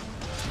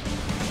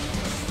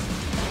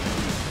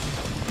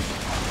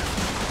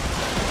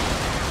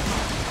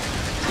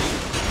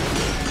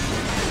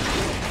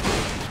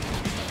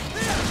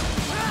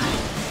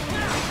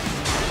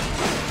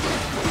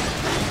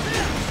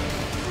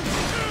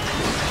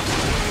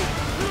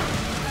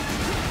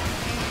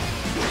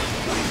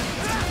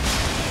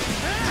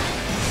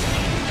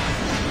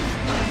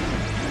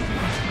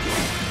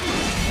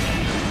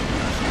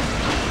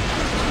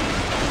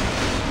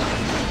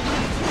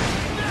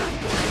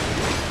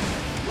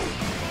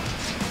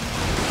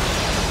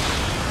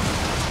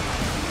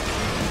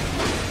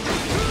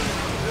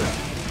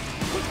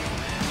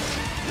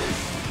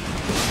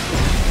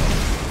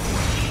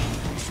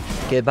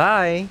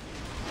 Goodbye.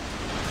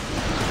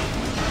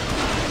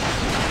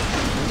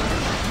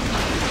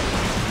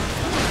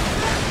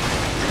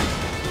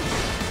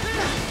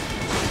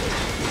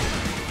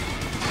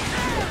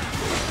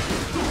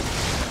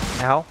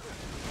 Ow.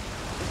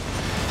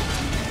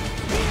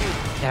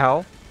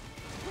 Ow.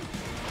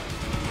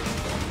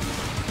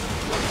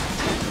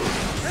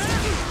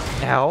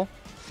 Ow.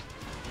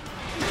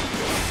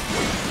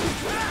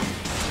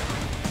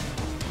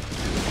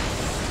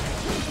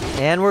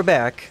 And we're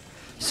back.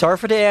 Sorry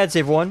for the ads,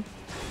 everyone.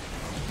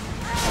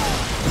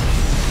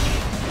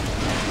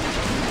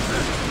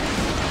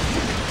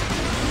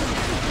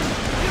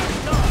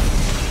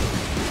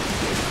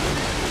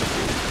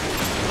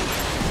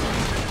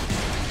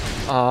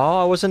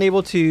 Aw, I wasn't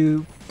able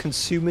to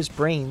consume his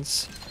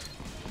brains.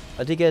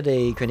 I did get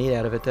a grenade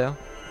out of it, though.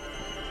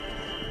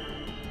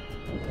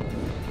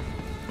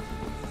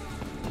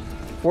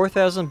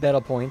 4,000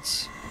 battle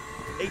points.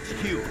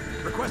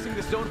 HQ, requesting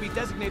this zone be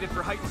designated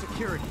for heightened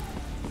security.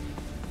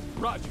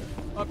 Roger.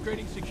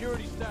 Upgrading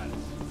security status.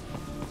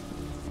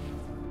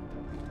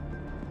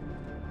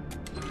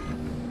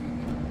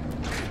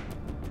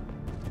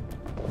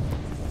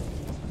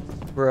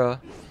 Bruh.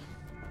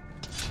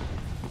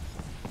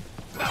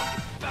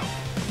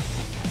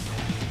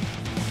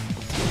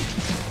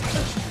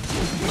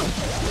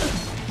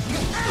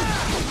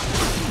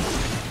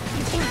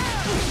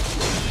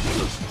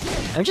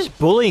 I'm just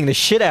bullying the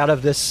shit out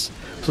of this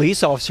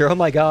police officer. Oh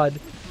my god.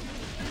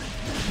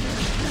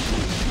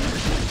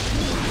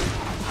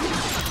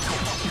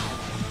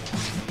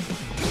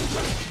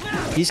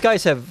 These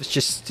guys have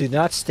just do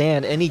not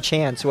stand any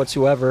chance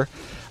whatsoever.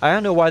 I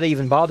don't know why they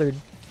even bothered.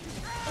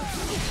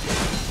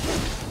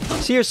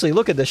 Seriously,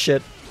 look at this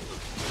shit.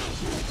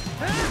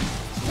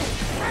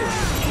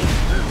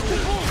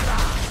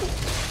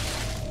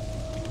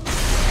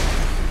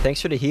 Thanks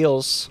for the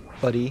heals,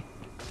 buddy.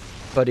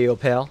 Buddy, oh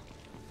pal.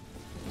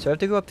 So I have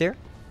to go up there?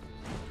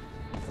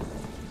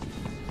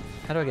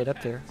 How do I get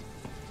up there?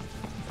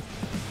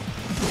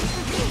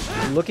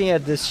 Looking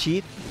at this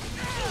sheet.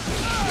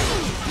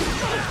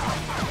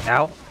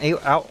 Ow. Ow.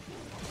 Ow.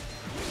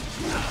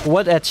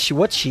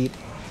 What sheet?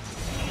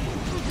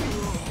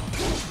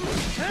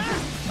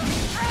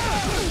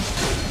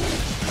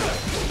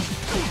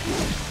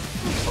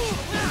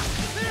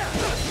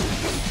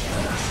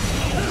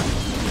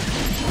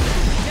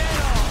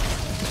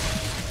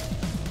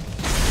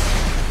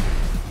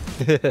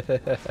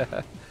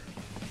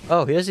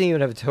 Oh, he doesn't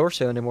even have a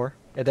torso anymore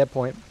at that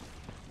point.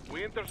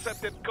 We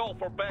intercepted call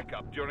for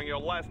backup during your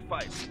last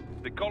fight.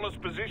 The caller's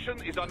position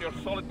is on your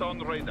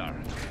Soliton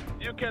radar.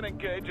 You can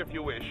engage if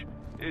you wish.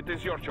 It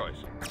is your choice.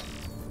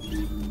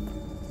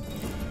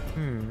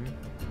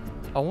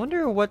 I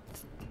wonder what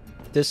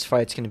this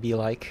fight's gonna be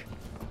like.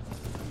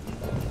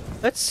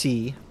 Let's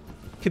see.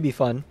 Could be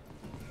fun.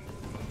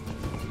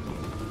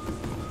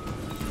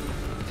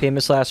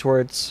 Famous last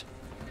words.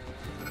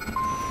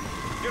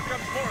 Here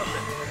comes more of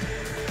it.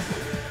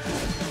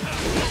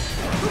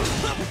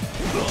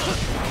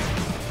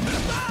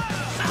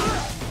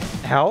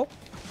 How?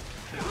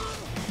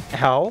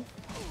 How?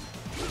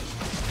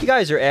 You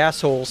guys are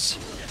assholes.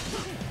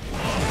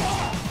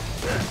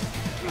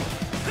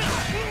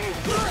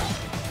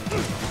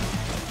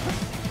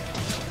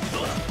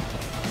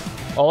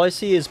 All I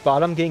see is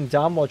Bottom getting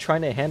down while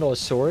trying to handle a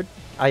sword.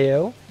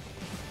 IO?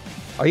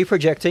 Are you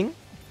projecting?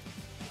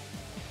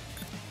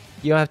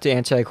 You don't have to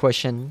answer that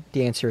question.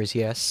 The answer is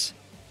yes.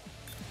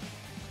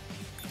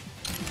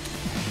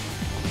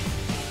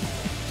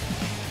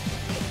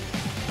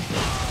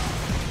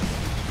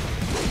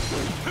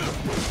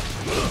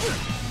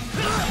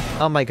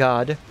 Oh my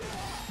god.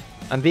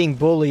 I'm being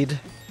bullied.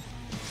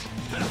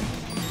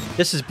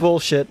 This is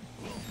bullshit.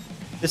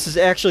 This is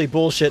actually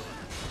bullshit.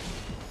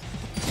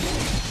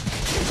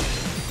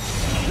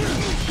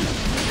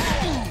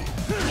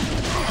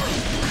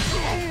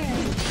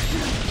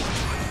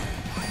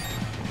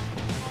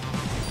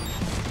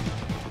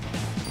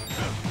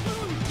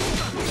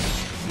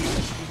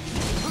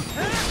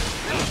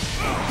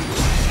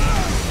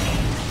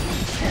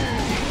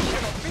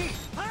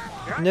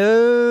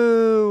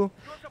 No!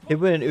 It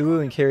went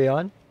ooh and carry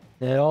on.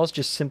 And all is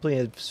just simply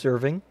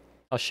observing.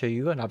 I'll show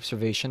you an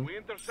observation. We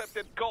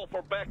intercepted call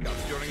for backup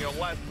during your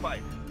last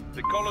fight.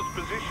 The caller's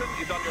position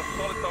is on your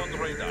Soliton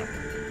radar.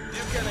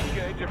 You can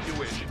engage if you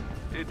wish.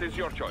 It is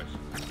your choice.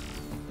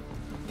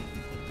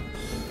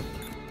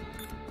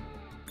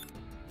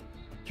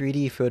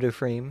 3D photo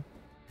frame.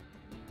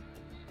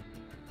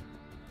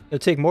 It'll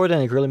take more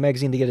than a Guerrilla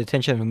magazine to get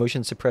attention of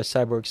emotion suppressed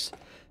cyborgs.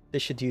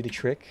 This should do the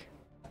trick.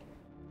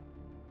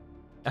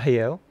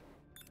 Ayo.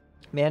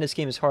 Man, this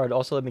game is hard.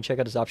 Also, let me check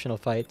out this optional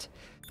fight.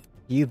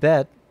 You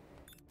bet.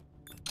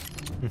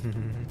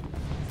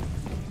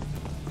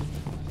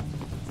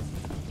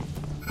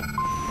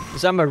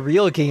 Because I'm a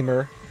real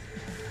gamer.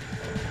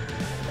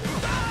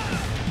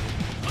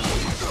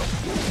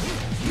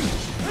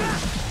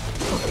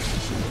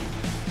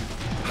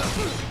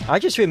 I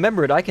just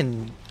remembered I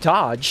can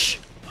dodge.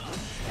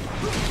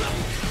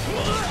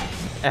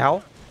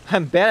 Ow.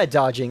 I'm bad at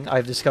dodging,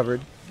 I've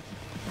discovered.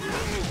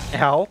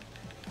 Ow.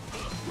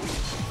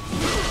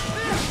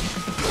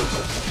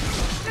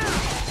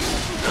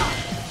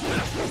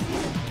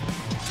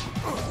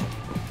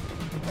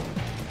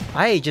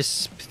 I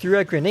just threw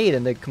a grenade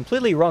in the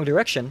completely wrong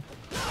direction.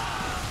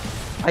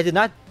 I did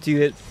not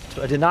do it.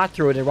 I did not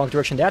throw it in the wrong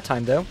direction that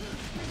time, though.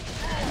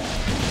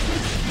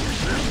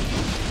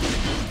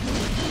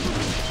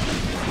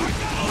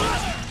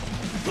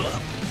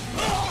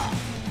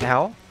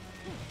 Ow.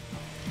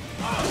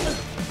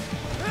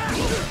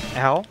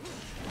 Ow.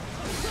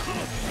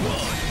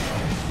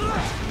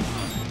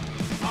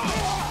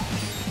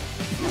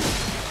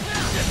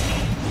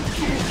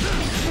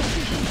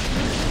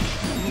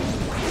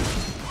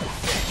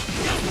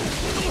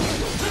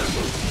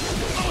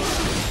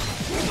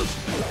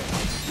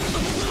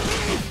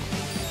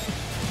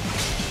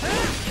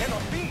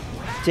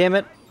 Damn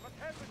it.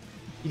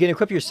 You can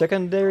equip your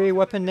secondary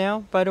weapon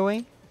now, by the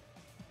way?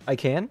 I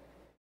can?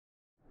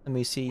 Let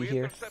me see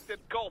here. Intercepted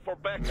call for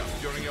backup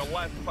during your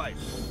last fight.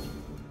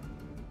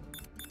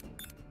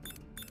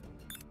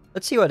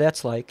 Let's see what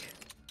that's like.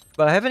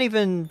 But I haven't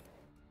even...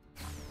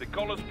 The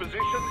caller's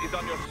position is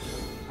on your...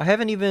 I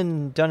haven't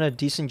even done a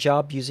decent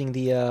job using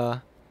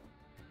the,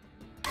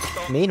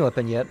 main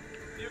weapon yet.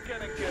 You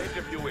can engage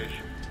if you wish.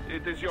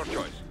 It is your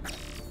choice.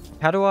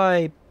 How do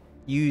I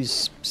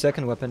use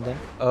second weapon then?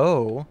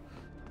 Oh.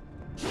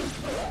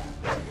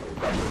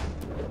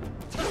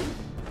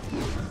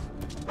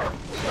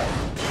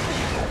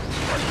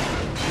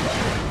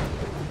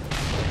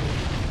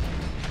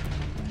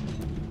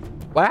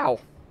 Wow.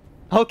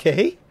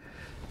 Okay.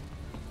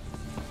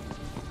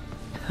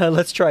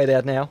 Let's try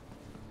that now.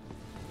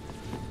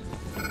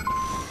 Here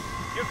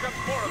comes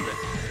more of it.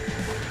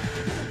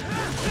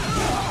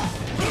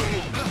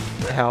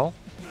 Ow.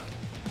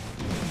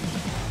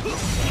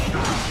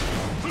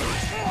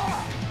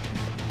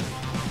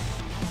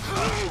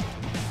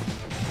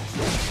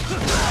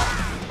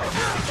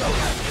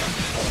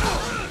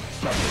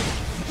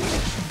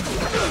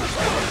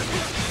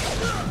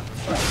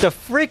 The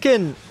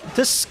freaking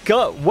this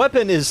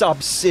weapon is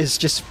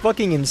just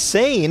fucking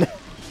insane.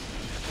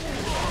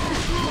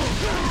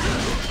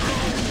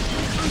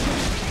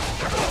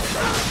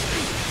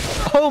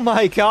 Oh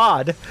my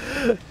god.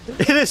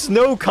 It is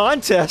no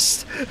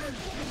contest.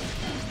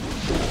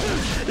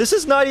 This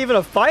is not even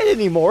a fight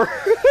anymore.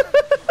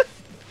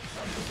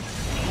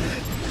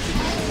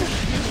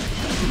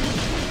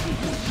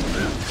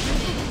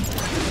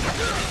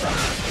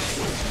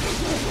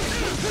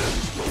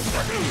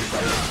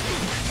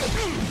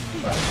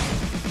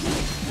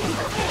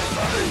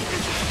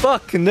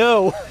 Fuck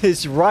no,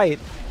 is right.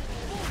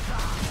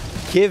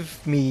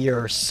 Give me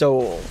your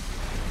soul.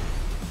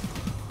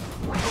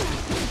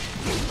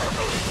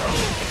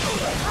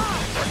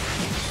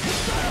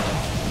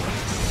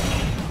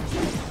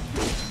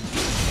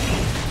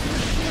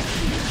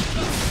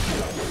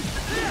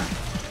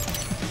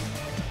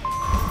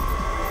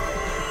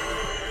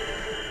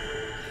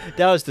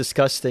 That was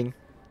disgusting.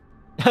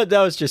 that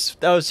was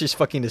just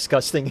fucking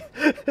disgusting.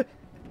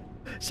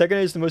 Second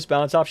is the most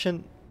balanced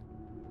option,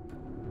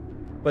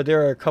 but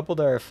there are a couple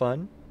that are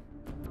fun.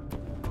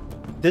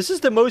 This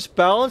is the most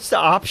balanced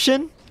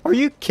option? Are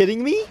you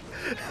kidding me?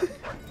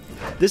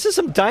 This is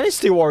some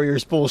Dynasty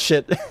Warriors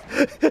bullshit.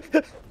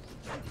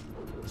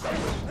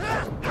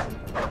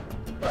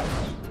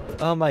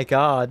 Oh my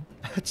god.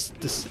 That's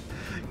this.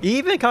 He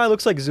even kind of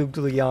looks like Zhuge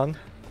Liang.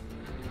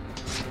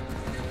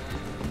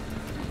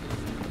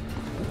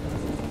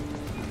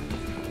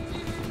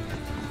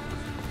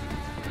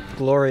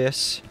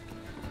 Glorious.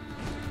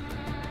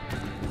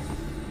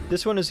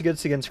 This one is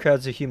good against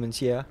crowds of humans,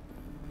 yeah.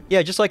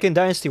 Yeah, just like in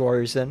Dynasty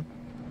Warriors then.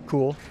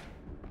 Cool.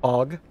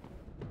 Og.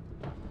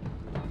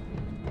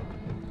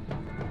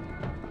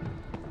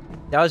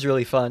 That was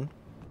really fun.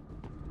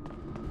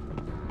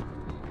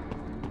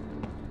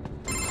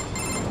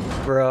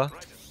 Bruh.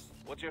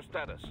 What's your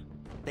status?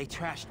 They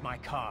trashed my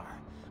car.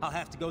 I'll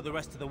have to go the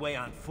rest of the way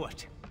on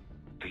foot.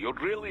 Do you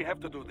really have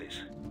to do this?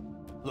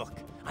 Look,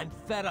 I'm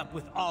fed up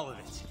with all of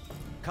it.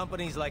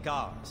 Companies like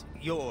ours,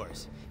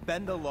 yours,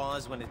 bend the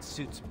laws when it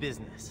suits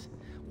business.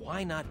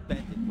 Why not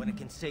bend it when it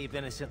can save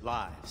innocent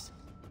lives?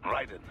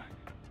 Raiden.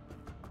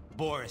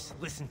 Boris,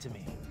 listen to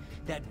me.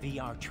 That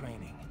VR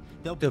training.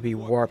 They'll be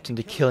warped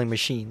into killing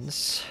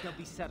machines. They'll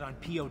be set on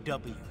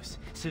POWs,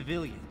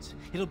 civilians.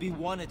 It'll be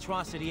one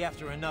atrocity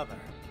after another.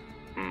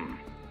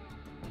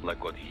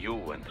 Like what you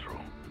went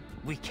through.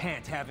 We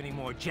can't have any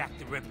more Jack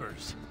the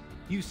Rippers.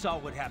 You saw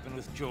what happened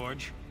with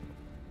George.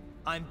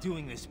 I'm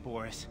doing this,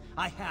 Boris.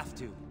 I have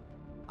to.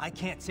 I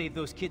can't save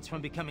those kids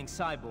from becoming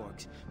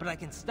cyborgs, but I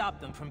can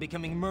stop them from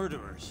becoming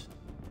murderers.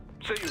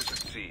 Say you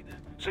succeed.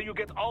 Say you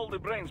get all the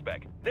brains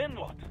back. Then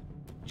what?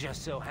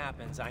 Just so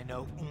happens I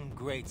know un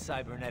great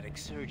cybernetic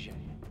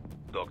surgeon.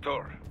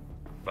 Doctor.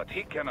 But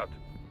he cannot.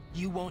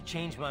 You won't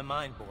change my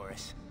mind,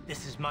 Boris.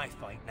 This is my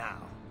fight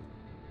now.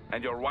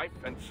 And your wife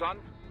and son?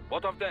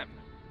 What of them?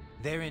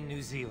 They're in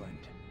New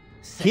Zealand.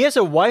 He has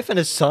a wife and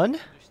a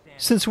son?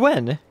 Since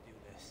when?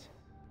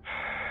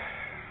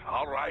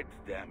 All right,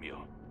 damn you.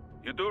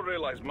 You do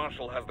realize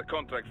Marshall has the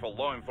contract for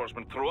law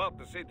enforcement throughout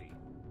the city.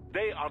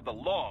 They are the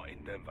law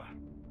in Denver.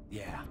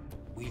 Yeah,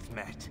 we've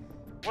met.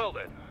 Well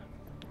then.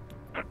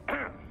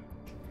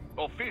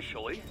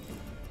 Officially,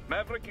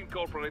 Maverick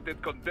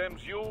Incorporated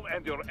condemns you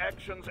and your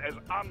actions as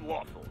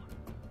unlawful.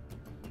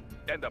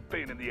 And a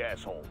pain in the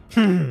asshole.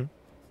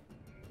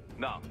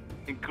 Now,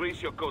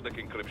 increase your codec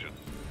encryption.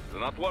 Do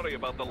not worry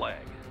about the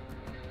lag.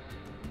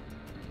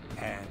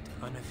 And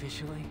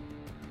unofficially?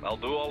 I'll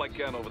do all I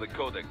can over the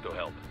codec to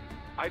help.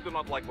 I do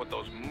not like what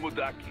those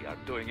Mudaki are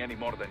doing any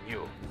more than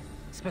you.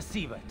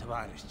 Spasiba,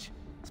 Tavarish.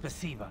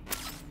 Spasiba.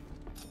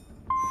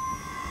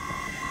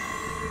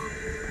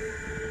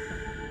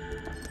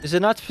 Is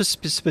it not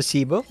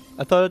Spasiba?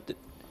 I thought... You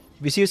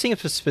were saying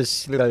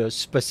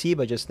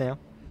Spasiba just now.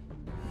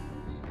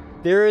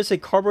 There is a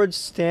cardboard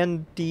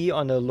standee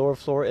on the lower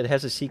floor. It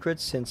has a secret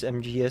since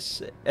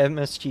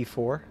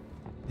MSG4.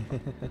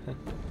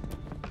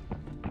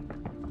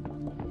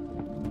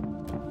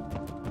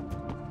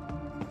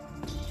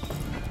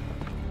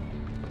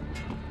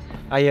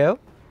 Ayo?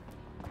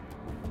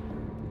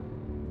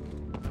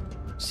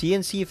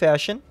 CNC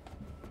fashion?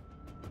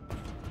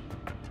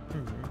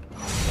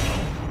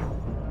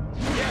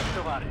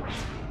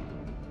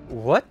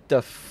 What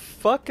the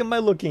fuck am I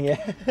looking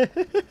at?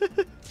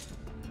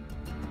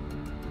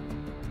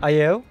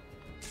 Ayo?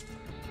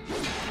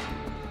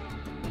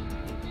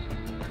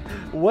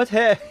 What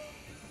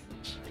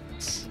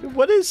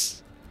What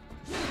is...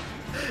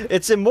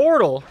 It's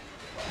immortal!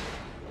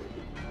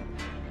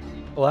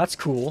 Well, that's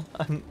cool.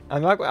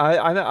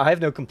 I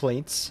have no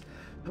complaints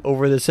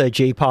over this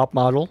J-pop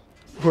model,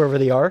 whoever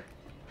they are.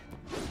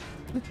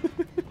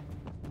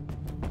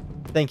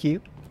 Thank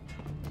you.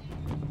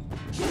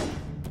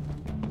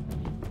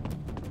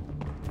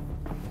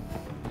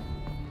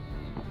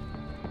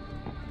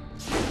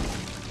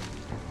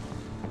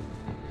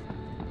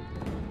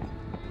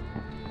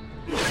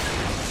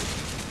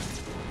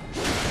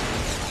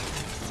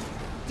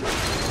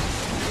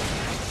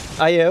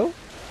 IO?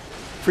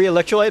 Free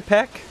electrolyte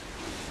pack?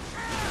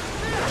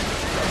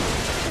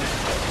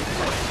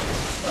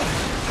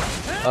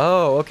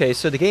 Oh, okay,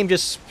 so the game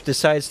just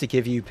decides to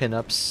give you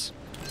pinups.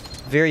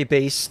 Very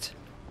based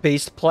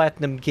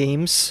platinum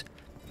games,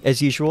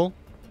 as usual.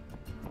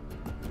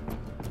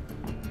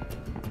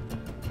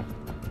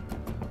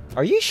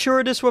 Are you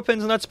sure this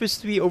weapon's not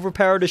supposed to be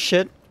overpowered as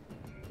shit?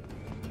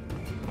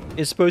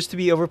 It's supposed to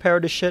be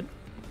overpowered as shit?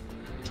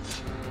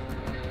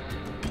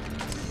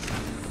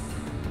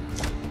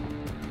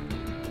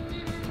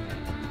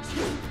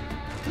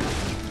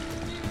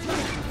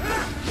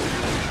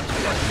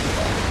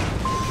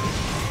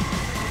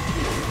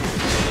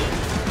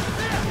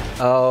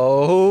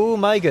 Oh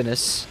my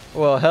goodness.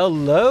 Well,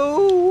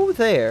 hello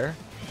there.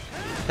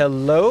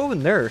 Hello,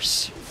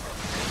 nurse.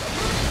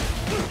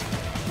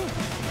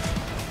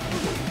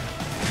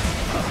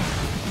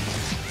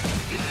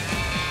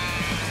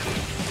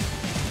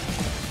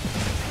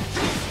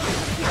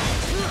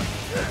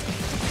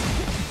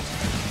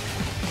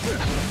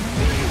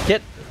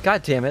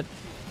 God damn it.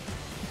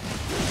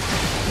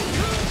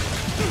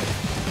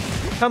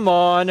 Come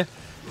on.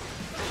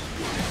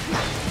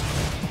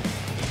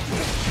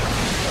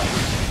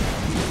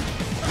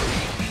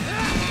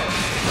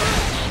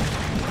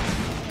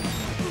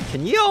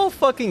 Can you all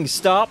fucking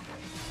stop?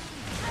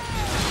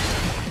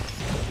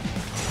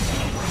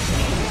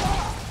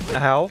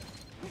 Ow.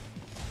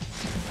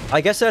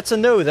 I guess that's a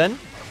no then.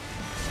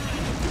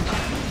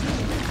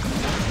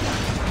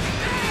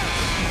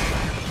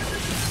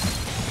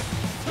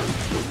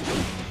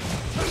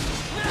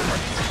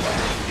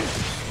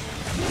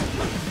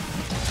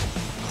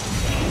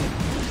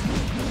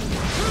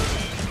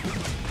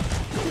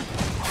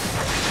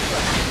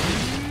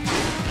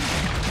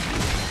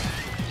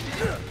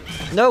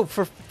 No,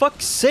 for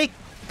fuck's sake,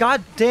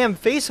 goddamn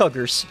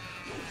facehuggers.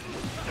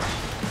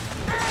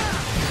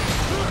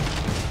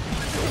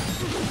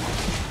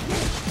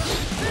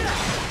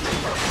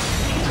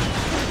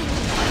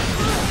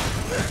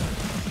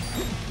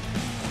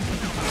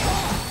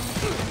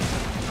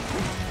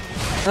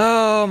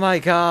 Oh my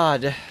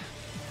god.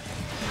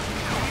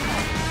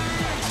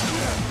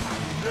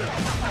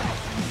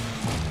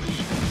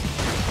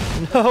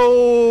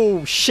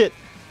 No shit.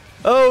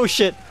 Oh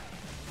shit.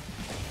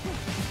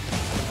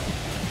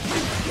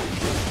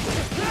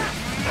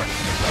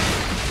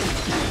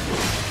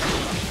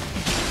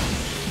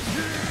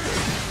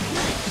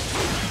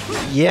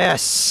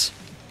 Yes!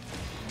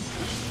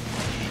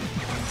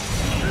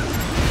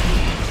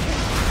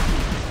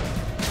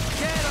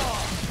 Get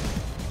off!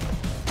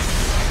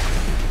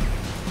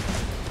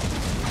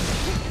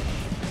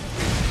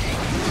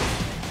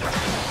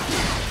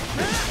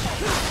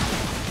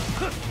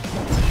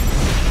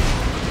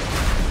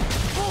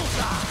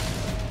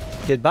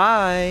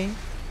 Goodbye.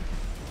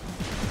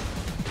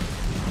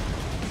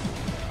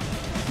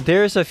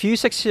 There's a few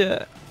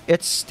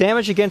its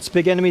damage against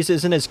big enemies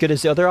isn't as good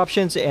as the other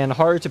options and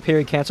harder to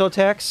parry cancel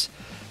attacks.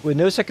 With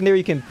no secondary,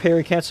 you can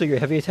parry cancel your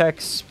heavy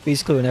attacks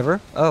basically whenever.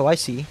 Oh, I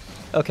see.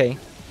 Okay.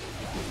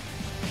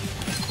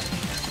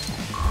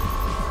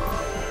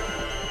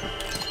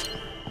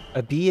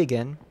 A B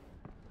again.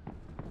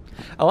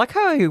 I like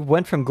how I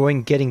went from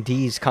getting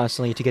D's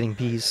constantly to getting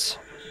B's.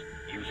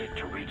 Use it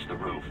to reach the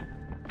roof.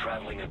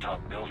 Traveling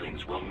atop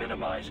buildings will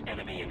minimize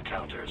enemy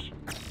encounters.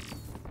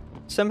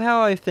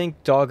 Somehow I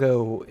think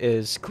Doggo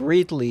is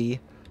greatly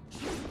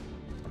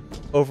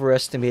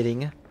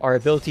overestimating our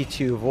ability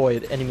to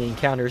avoid enemy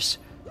encounters.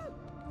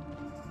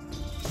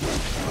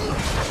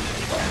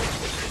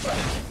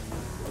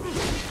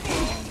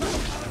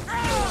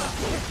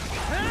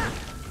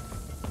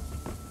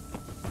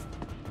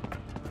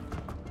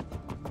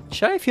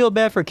 Should I feel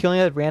bad for killing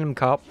that random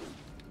cop?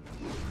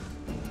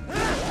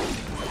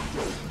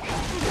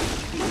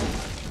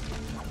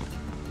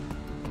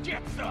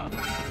 Get some!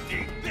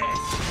 Eat this!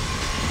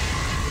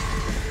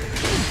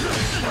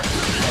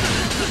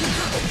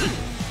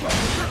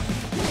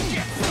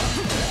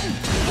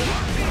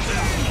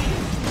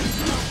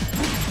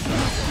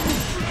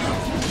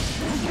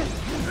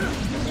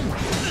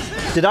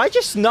 Did I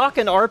just knock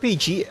an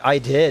RPG? I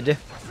did.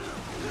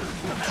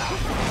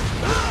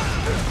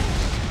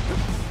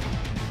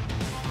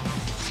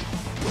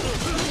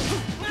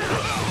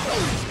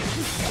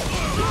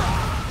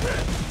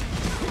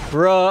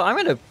 Bruh, I'm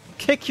gonna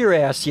kick your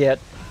ass yet.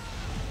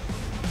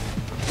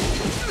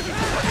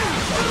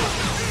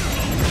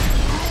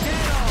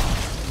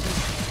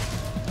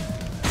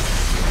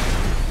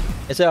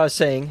 As I was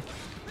saying.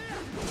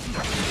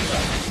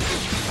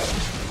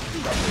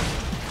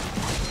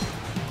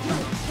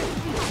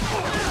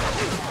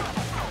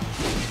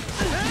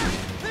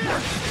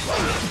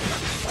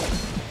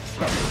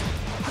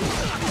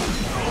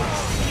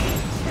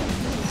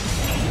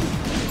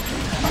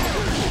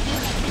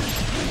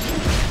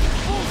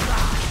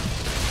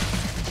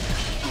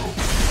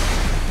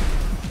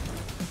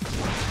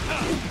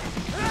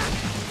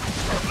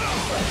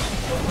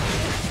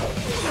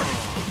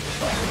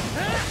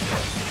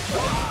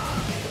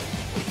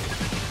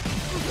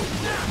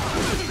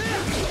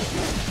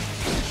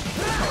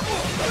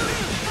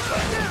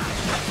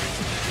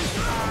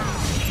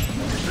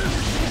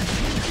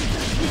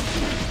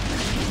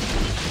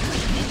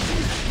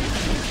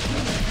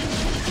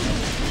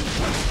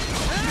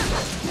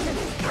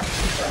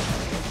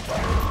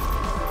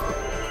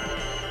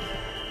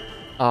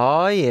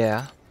 Oh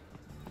yeah.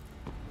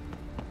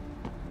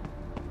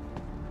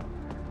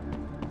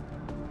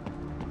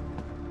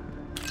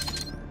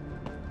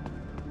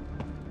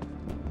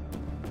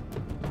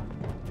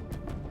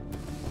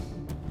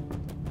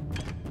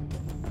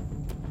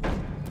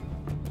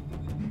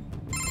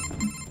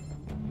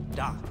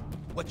 Doc,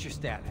 what's your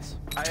status?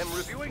 I am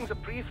reviewing the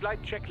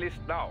pre-flight checklist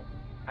now.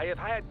 I have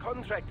hired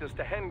contractors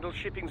to handle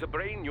shipping the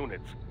brain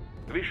units.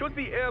 We should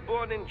be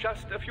airborne in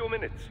just a few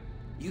minutes.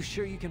 You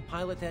sure you can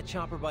pilot that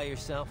chopper by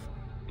yourself?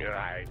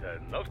 Right,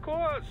 of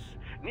course.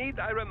 Need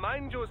I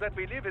remind you that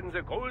we live in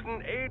the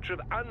golden age of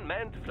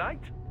unmanned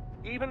flight?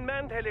 Even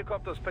manned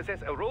helicopters possess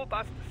a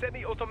robust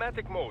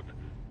semi-automatic mode.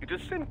 It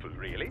is simple,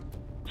 really.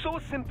 So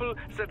simple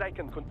that I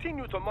can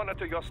continue to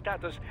monitor your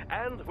status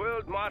and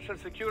world marshal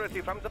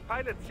security from the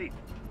pilot seat.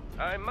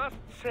 I must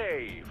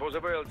say, for the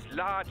world's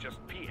largest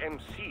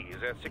PMC,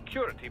 their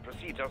security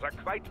procedures are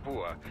quite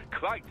poor.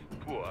 Quite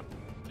poor.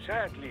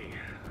 Sadly,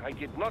 I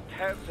did not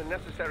have the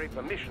necessary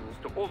permissions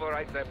to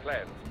override their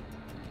plans.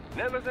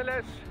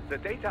 Nevertheless, the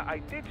data I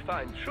did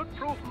find should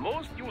prove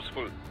most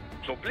useful.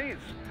 So please,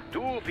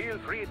 do feel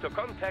free to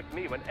contact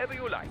me whenever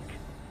you like.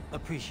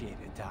 Appreciate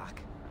it, Doc.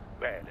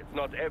 Well, it's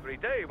not every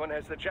day one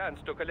has the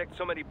chance to collect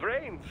so many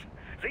brains.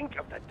 Think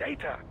of the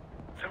data,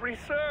 the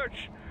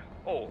research.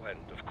 Oh, and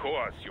of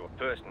course, your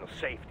personal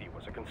safety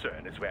was a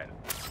concern as well.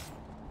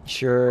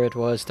 Sure it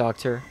was,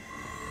 Doctor.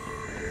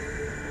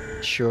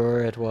 Sure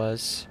it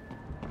was.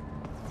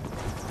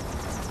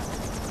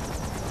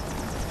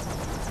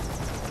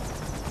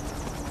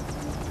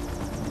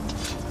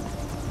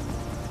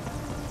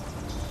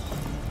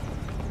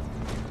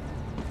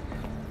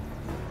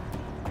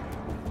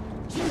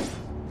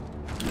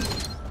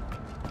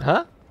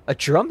 Huh? A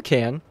drum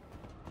can?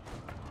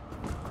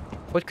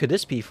 What could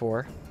this be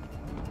for?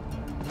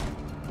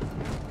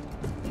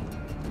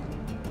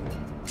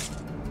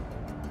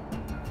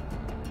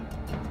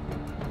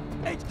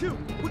 HQ,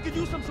 we could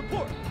use some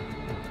support.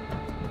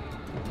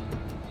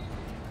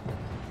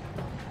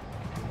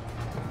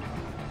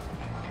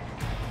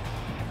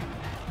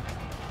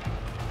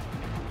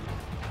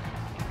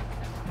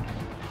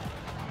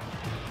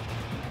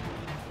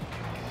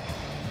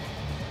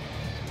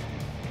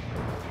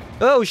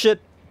 Oh shit!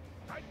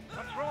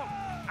 What's wrong?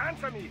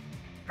 Answer me!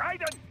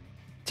 Gaiden!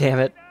 Damn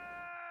it.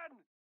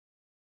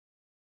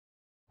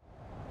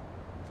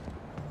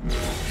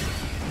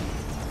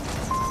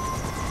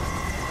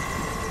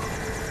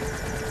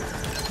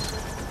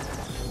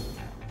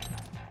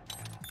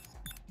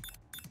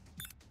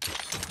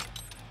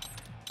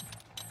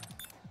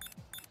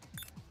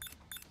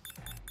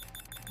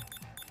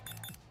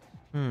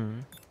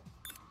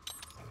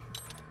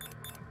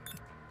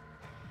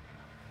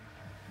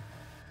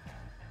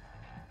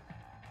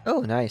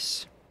 Oh,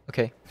 nice.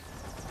 Okay.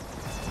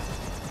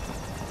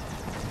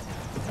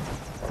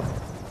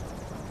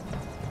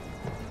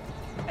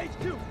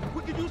 HQ,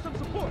 we could use some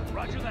support.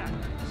 Roger that.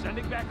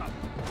 Sending backup.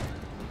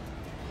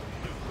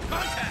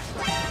 Contact!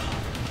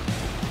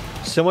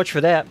 So much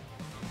for that.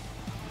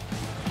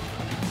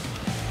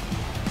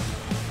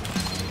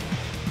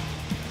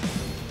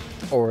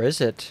 Or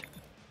is it?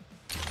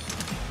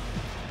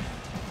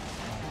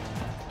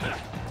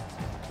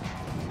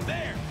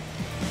 There.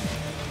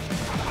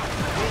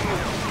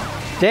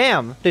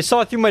 Damn, they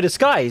saw through my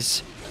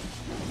disguise.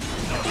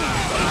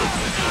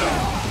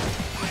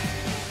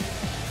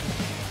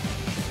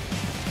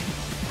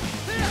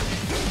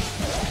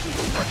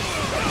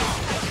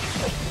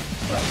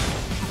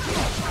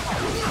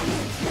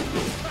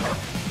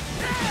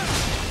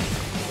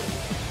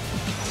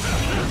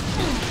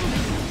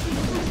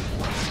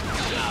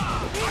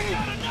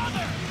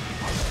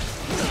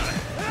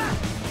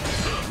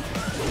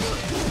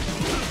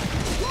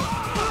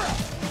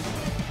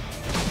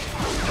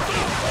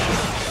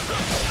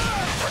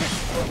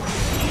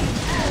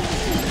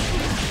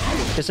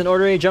 It's an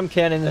ordinary jump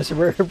cannon that's a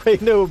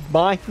break no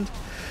mind.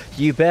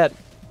 You bet.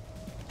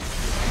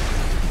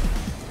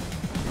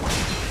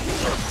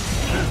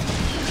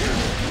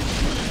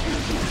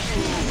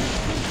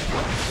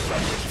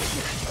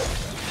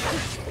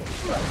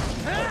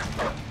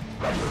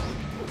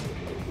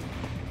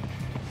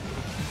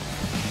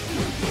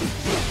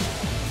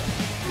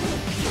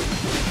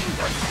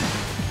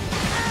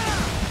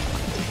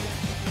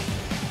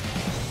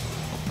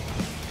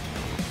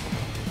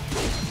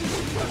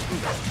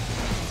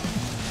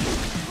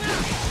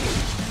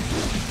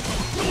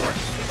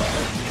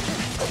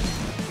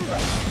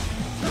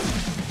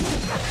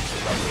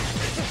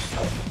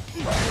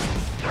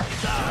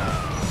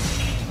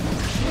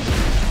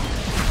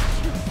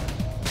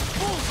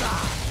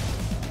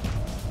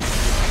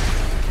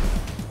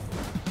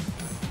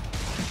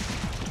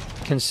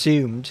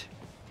 Consumed.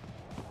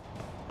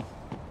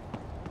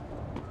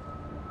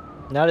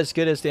 Not as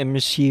good as the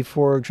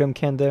MSG4 drum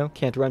can though.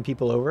 Can't run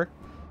people over.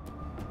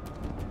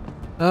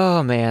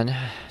 Oh man.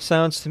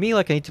 Sounds to me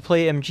like I need to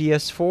play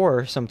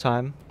MGS4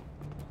 sometime.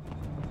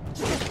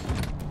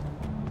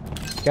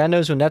 God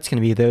knows when that's going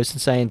to be though,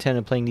 since I intend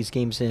on playing these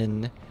games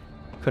in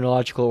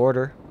chronological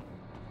order.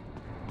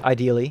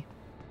 Ideally.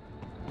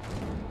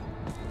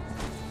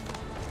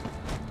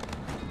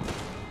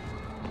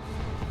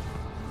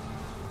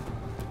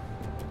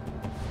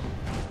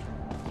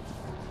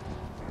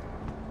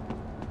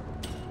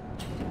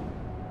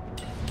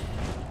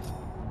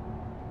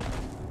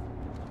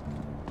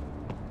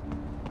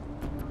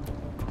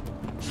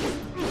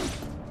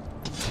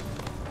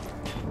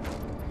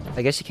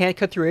 I guess you can't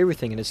cut through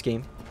everything in this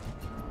game.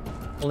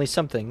 Only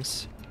some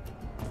things.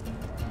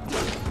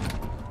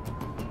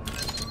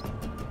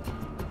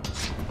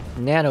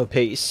 Nano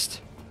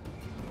paste.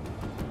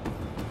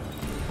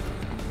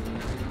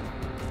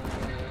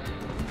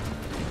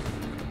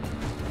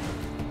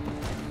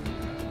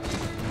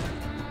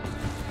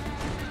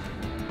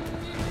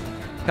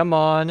 Come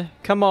on,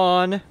 come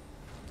on.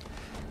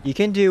 You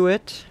can do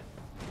it.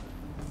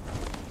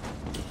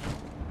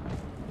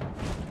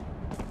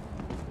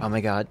 Oh my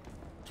god.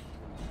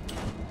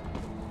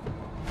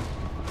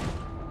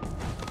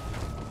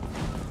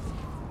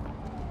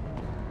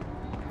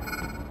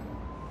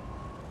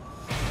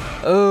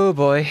 Oh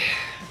boy.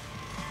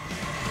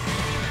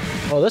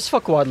 Well, this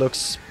fuckwad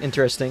looks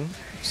interesting,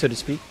 so to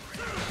speak.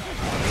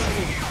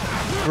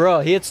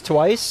 Bruh, he hits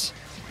twice?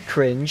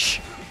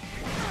 Cringe.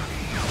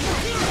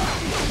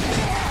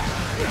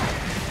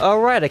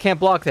 Alright, I can't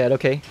block that,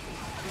 okay.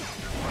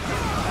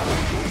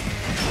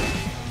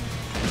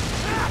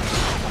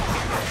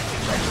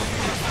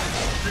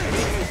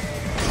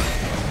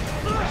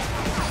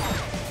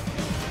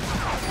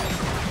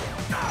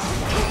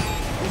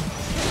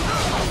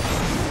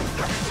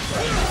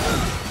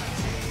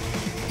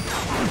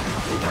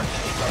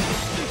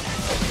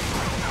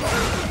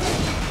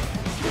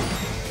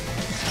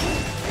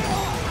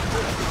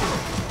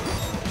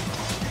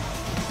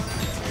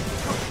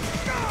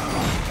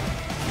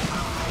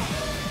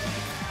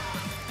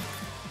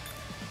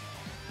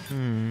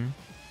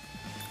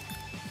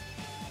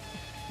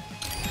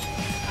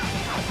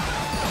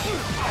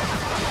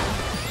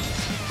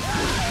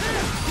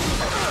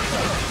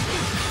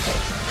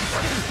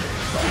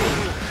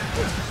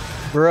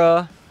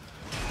 Bruh.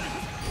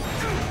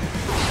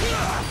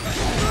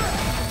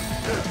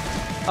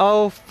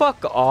 Oh,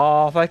 fuck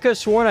off. I could have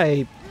sworn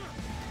I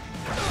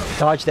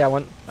dodged that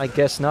one. I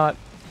guess not.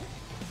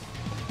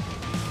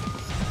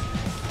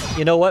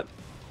 You know what?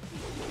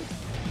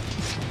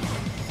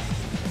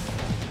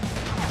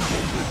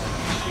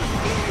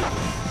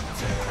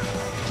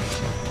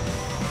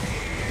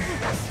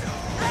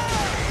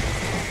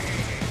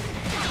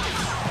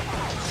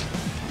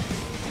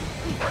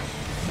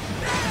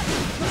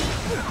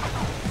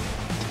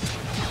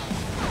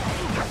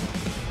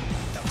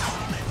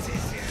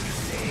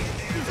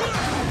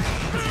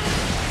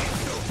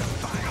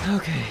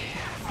 Okay.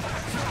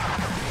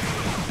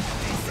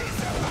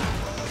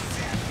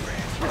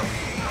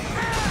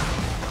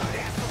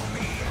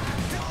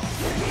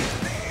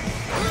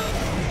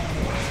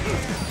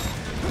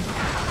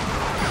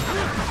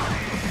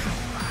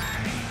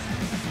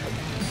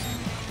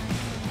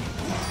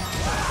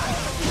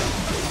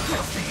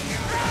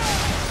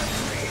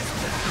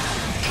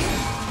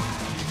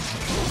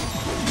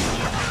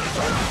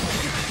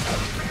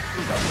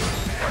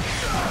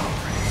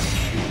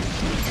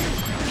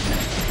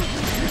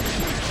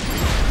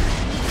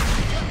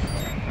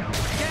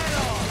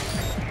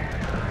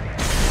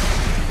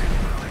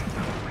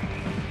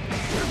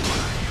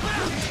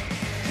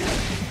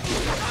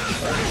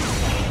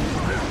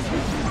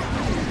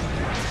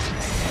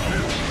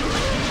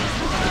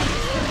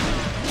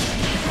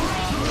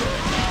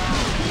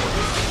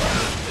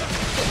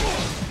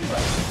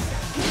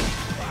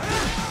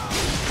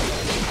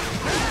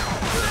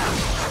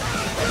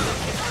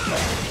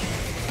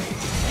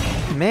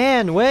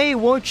 Man, Wei,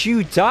 won't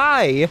you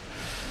die?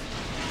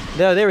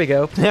 No, there we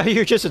go. Now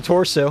you're just a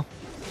torso.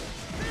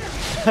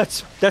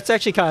 That's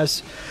actually kind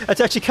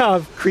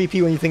of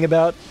creepy when you think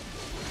about.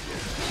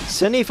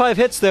 75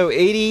 hits though.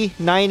 80,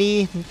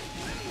 90,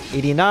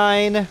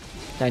 89,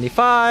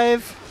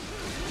 95,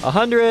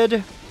 100,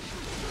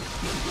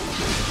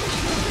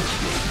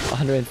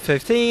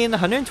 115,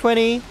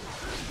 120.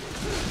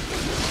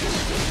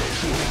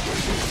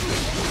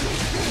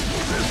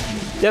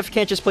 Def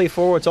can't just play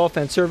forward, it's all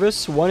fan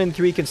service. 1 and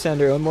 3 can stand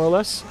their own, more or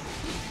less.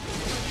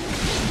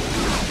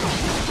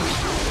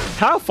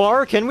 How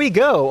far can we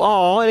go?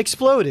 Aw, it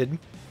exploded.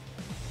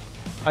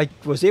 I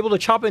was able to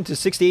chop it into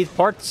 68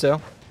 parts,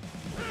 so.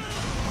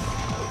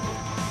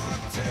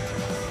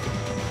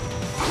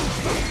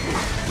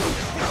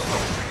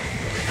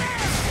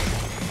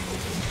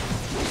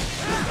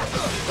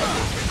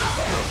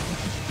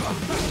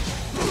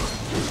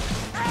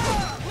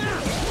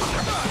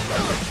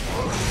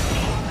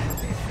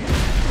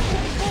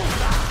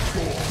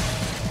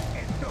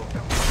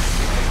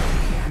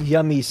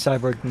 Yummy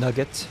cyborg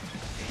nugget.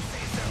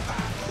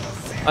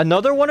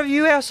 Another one of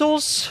you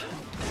assholes?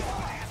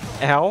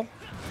 Ow.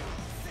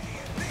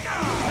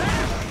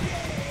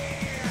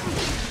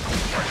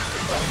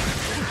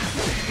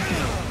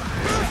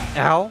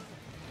 Ow.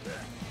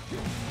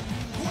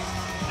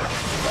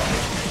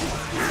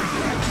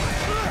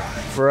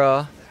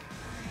 Bruh.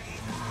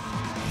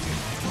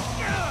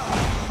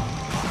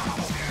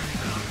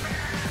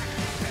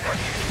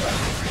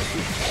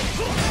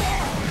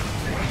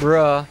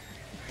 Bruh.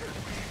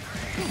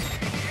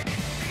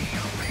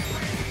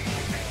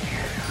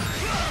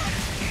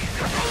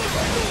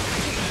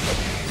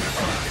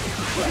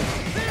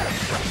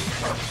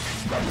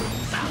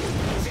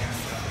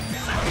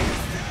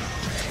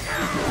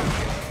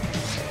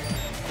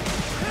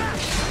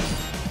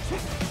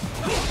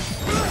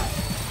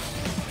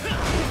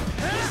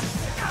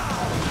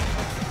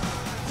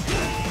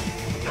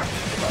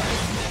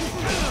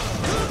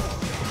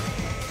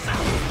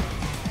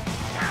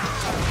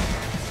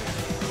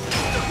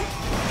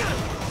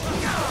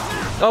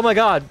 Oh my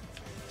god!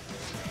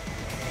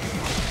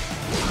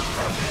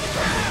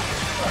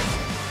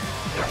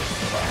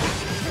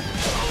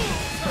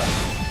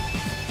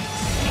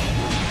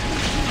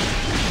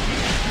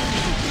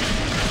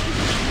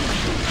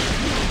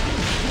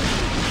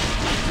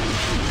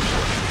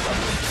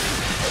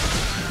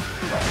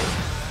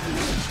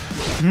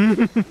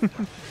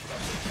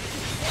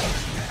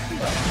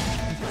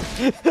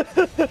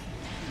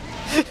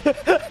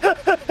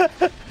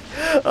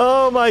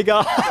 Oh my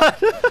god!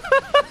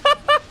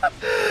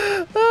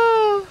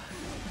 Oh.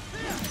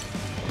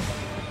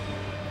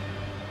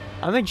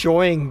 I'm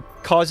enjoying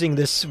causing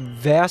this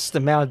vast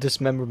amount of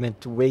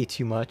dismemberment way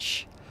too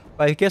much.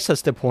 But I guess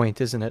that's the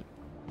point, isn't it?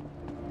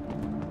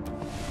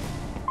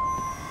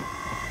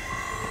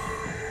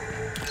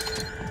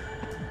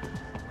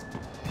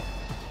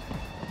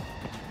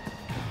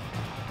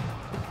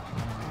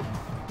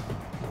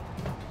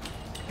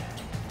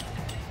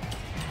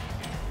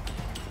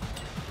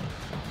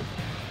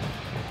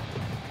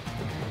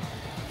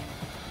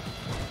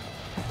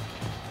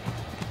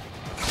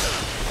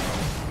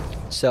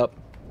 Sup?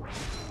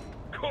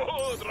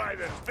 Good,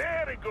 Raiden.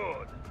 Very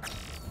good.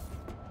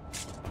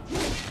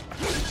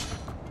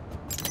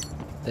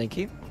 Thank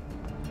you.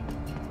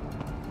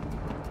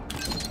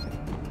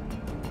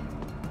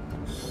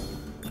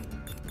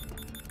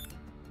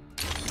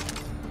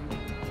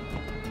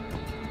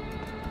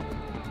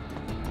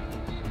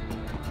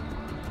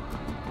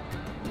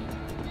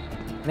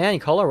 Man,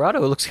 Colorado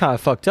looks kind of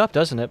fucked up,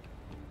 doesn't it?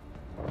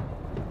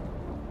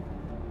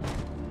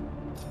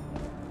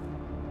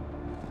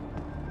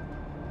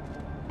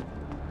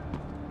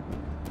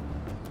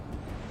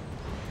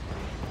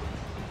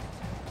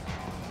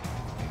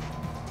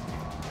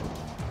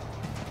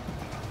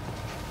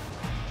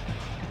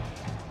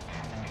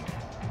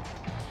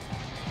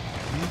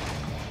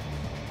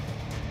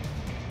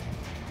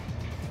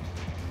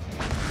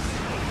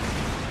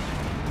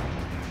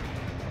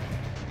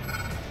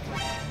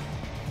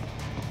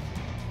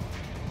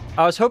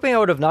 I was hoping I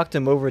would have knocked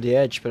him over the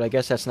edge, but I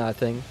guess that's not a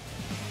thing.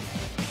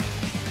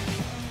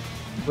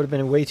 Would have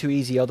been way too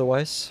easy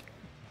otherwise.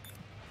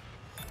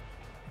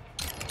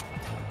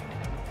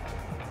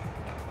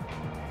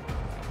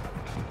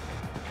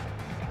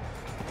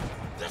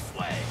 This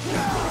way.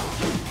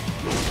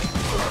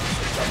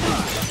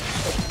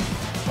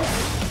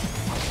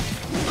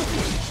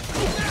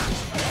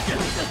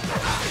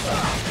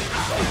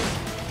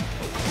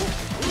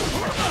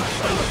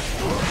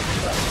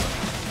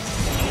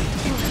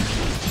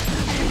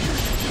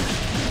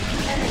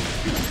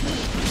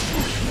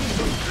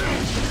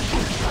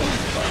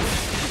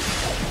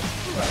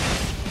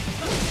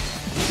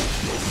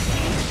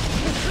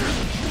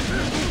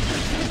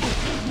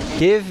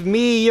 Give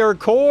me your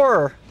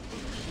core!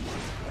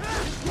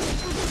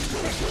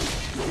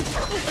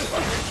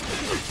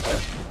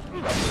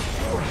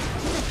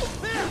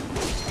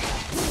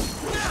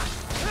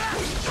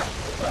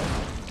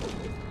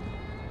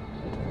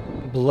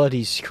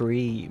 Bloody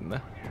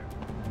scream.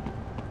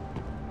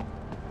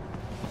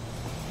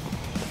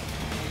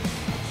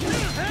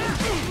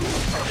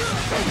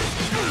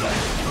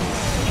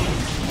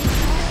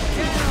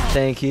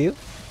 Thank you.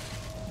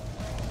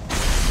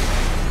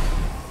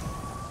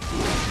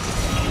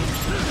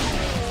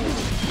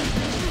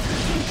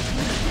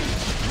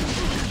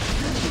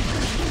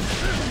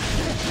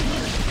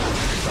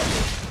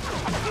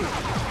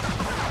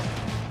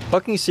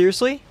 Fucking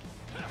seriously?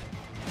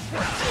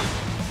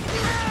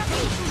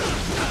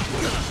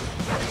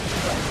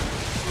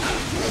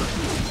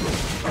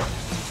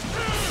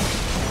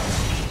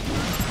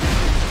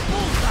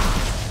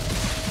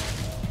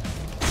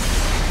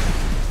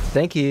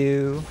 Thank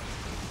you.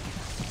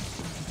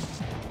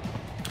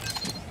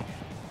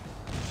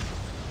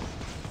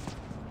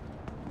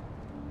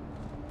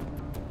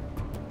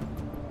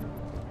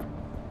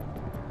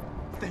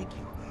 Thank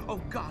you. Oh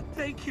God,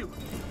 thank you.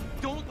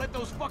 Don't let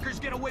those fuckers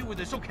get away with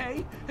this,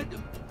 okay?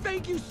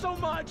 Thank you so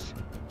much.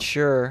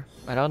 Sure.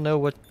 I don't know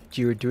what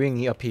you're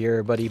doing up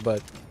here, buddy,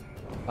 but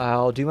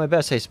I'll do my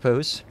best, I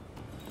suppose.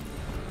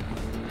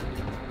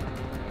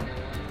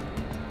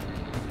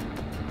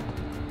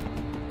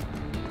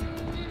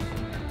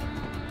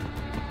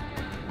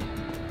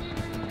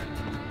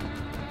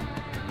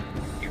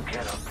 You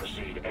cannot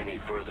proceed any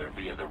further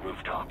via the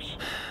rooftops.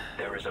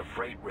 There is a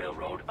freight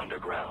railroad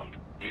underground.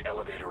 The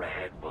elevator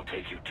ahead will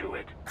take you to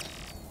it.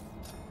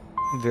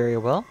 Very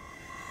well.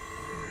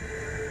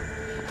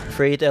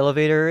 Freight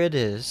elevator it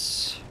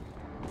is.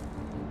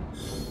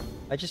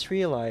 I just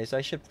realized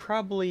I should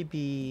probably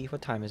be...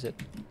 What time is it?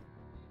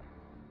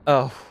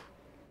 Oh.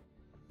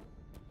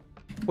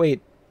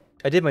 Wait.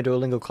 I did my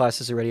Duolingo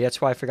classes already. That's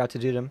why I forgot to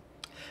do them.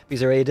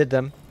 Because I already did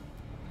them.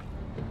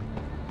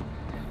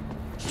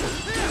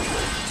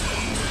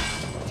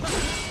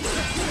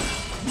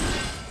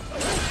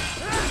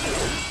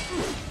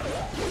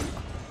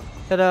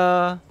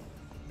 Ta-da!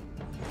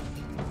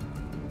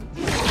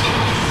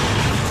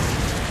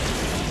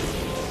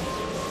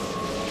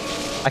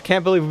 I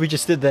can't believe we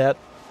just did that.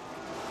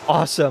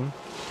 Awesome.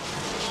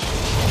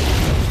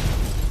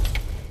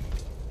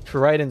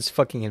 Raiden's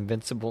fucking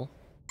invincible.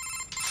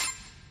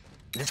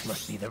 This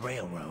must be the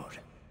railroad.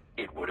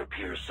 It would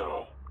appear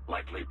so.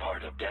 Likely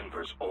part of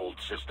Denver's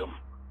old system.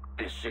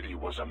 This city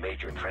was a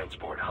major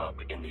transport hub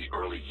in the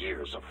early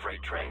years of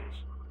freight trains.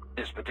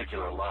 This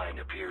particular line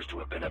appears to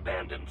have been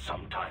abandoned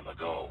some time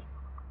ago.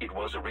 It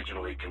was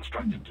originally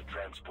constructed to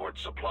transport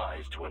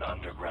supplies to an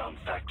underground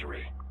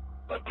factory.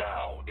 But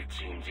now, it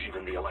seems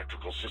even the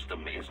electrical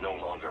system is no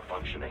longer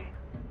functioning.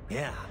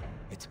 Yeah,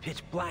 it's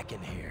pitch black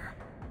in here.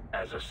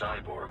 As a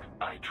cyborg,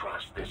 I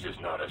trust this is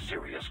not a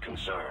serious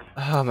concern.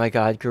 Oh my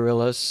god,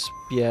 gorillas.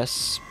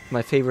 Yes,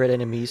 my favorite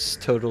enemies,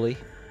 totally.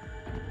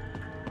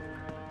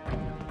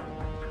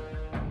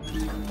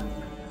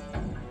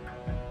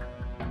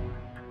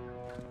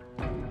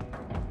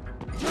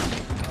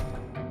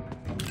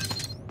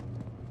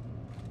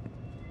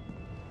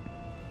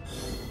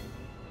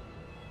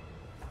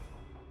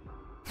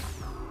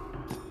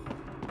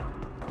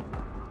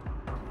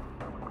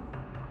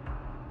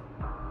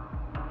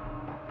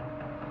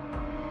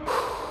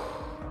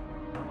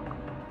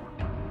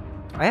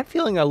 I am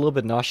feeling a little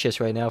bit nauseous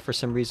right now for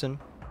some reason.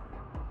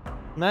 I'm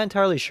not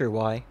entirely sure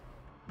why.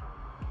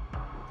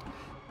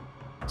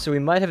 So we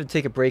might have to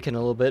take a break in a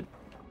little bit.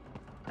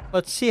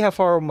 Let's see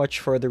how much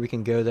further we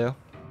can go though.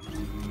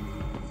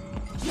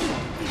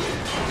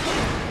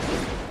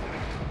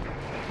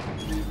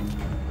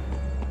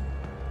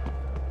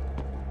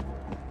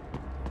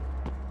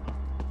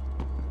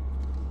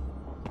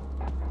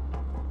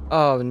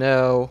 Oh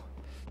no.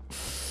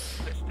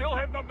 They still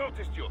have not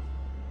noticed you.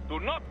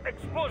 Do not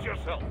expose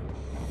yourself.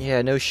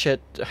 Yeah, no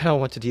shit. I don't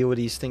want to deal with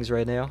these things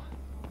right now.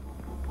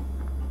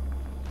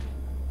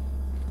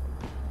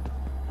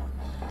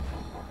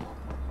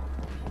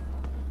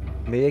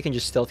 Maybe I can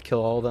just stealth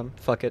kill all of them.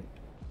 Fuck it.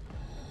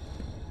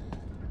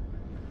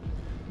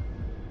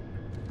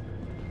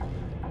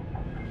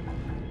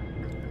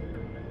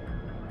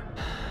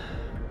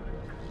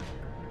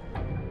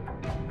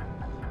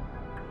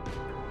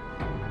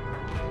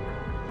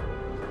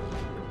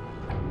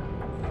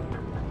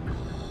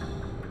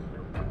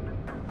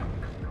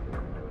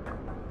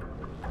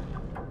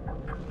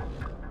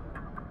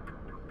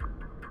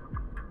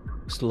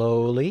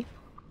 Slowly.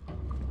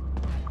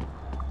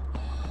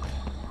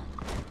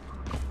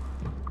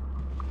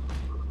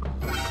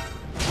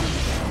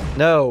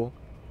 No.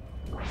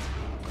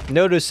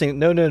 Noticing.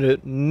 No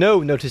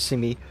noticing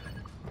me.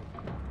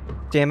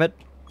 Damn it.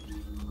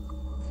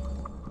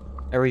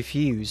 I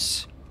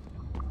refuse.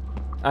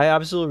 I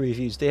absolutely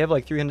refuse. They have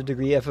like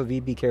 300-degree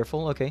FOV. Be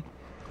careful. Okay.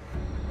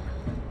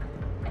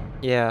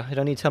 Yeah, you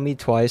don't need to tell me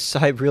twice.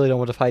 I really don't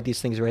want to fight these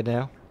things right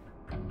now.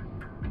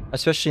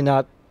 Especially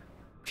not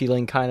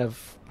feeling kind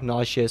of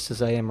nauseous as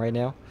I am right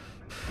now.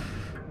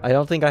 I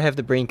don't think I have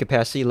the brain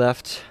capacity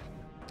left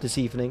this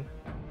evening.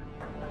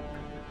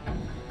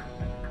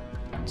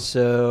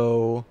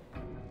 So,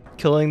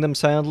 killing them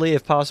silently,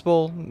 if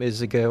possible,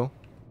 is a go.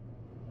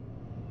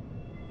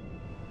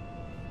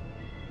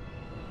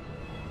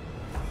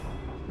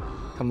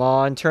 Come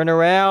on, turn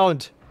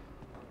around!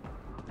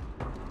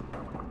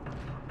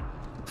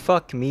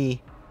 Fuck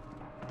me.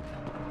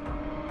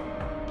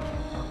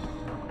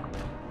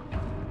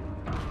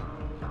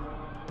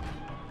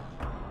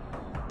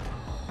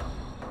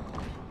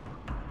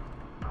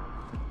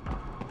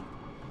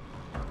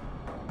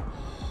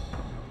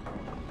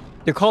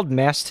 They're called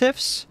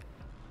Mastiffs?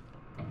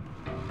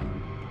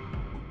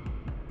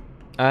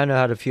 I don't know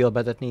how to feel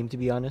about that name, to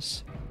be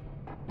honest.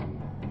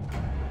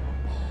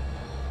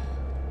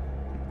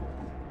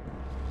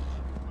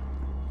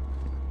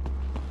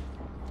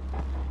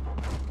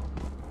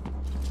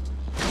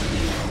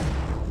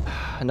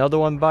 Another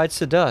one bites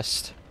the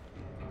dust.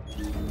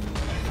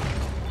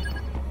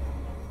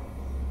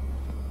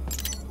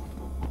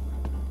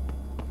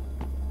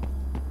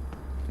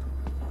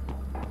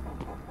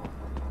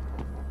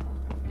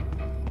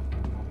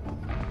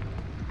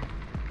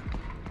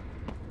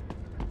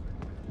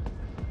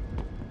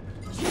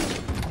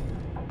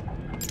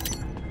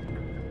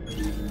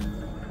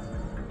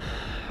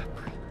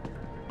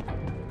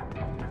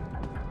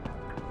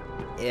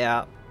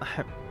 Yeah.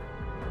 I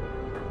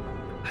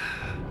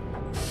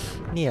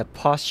need a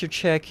posture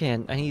check,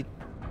 and I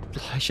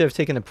should have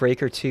taken a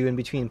break or two in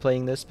between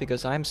playing this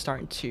because I'm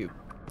starting to.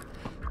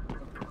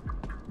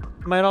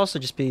 Might also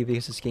just be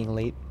because it's getting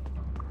late,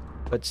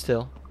 but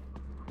still.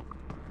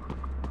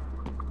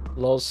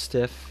 Lulz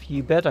stiff.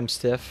 You bet I'm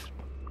stiff.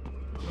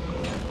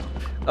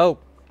 Oh,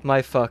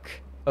 my fuck.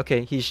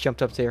 Okay, he just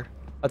jumped up there.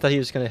 I thought he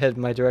was gonna head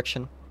in my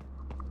direction.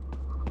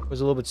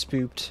 Was a little bit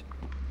spooked.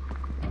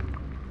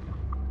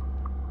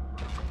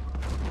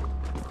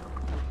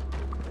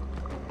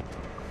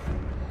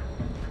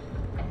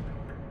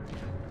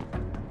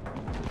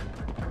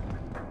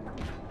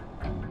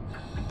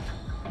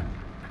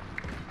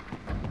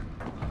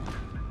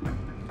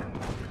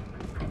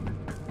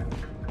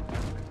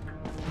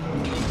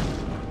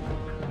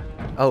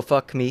 Oh,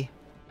 fuck me.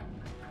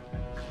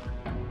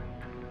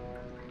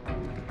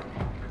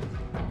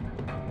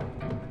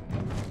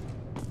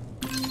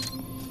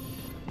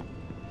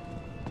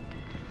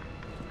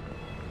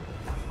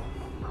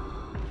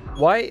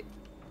 Why?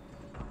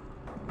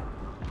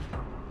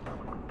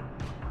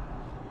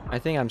 I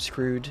think I'm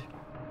screwed.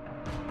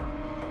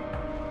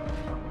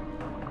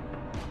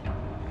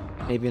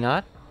 Maybe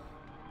not.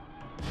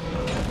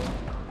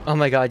 Oh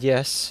my god,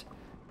 yes.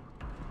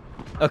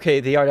 Okay,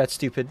 they are that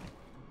stupid.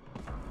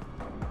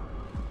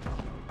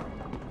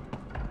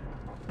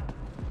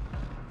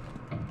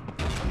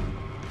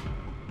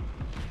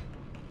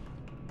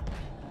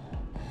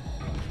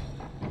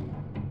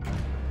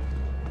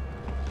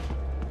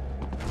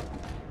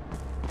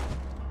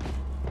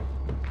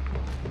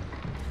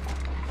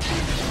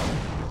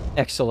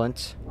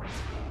 Excellent.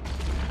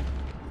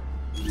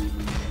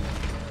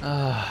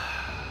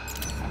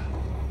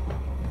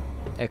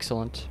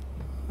 Excellent.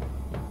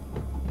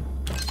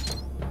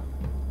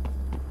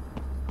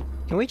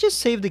 Can we just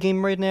save the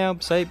game right now?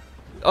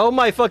 Oh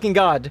my fucking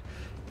god!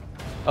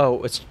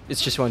 Oh, it's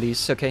just one of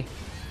these. Okay.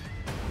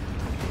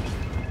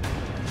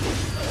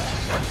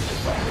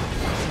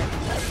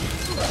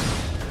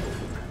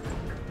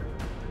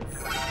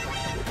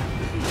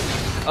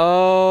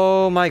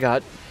 Oh my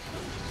god.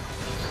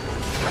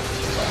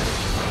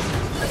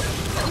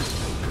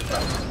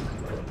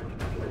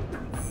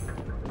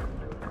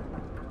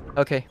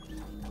 Okay.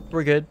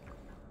 We're good.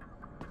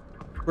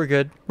 We're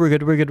good. We're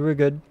good. We're good. We're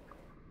good.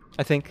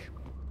 I think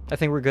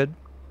we're good.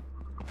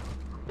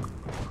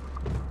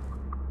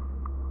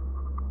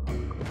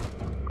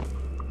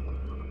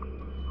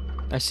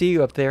 I see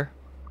you up there.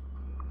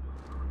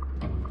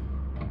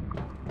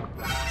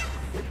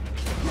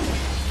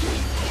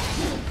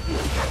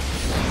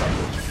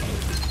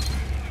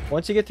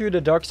 Once you get through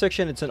the dark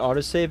section, it's an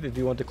autosave if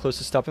you want the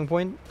closest stopping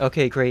point.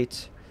 Okay,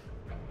 great.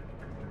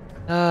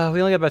 We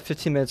only got about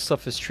 15 minutes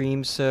left of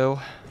stream, so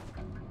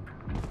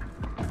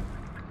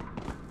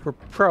we're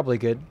probably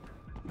good.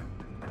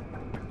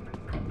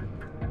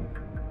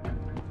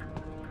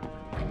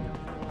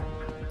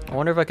 I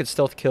wonder if I could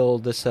stealth kill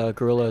this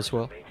gorilla as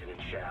well.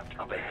 Maintenance shaft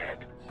up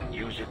ahead.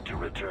 Use it to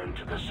return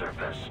to the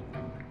surface.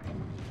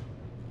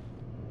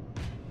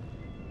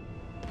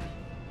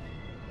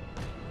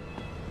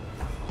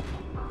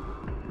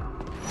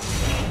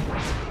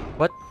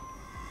 What?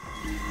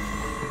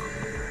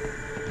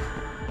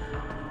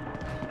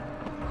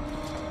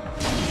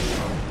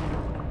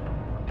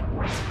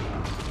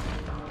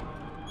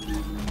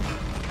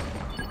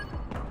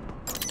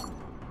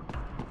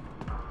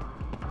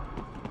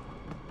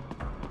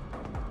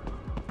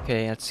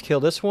 Okay, let's kill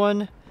this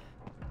one.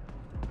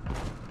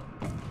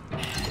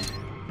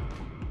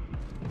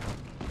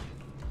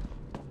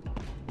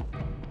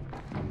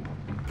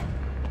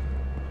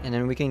 And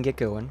then we can get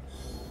going.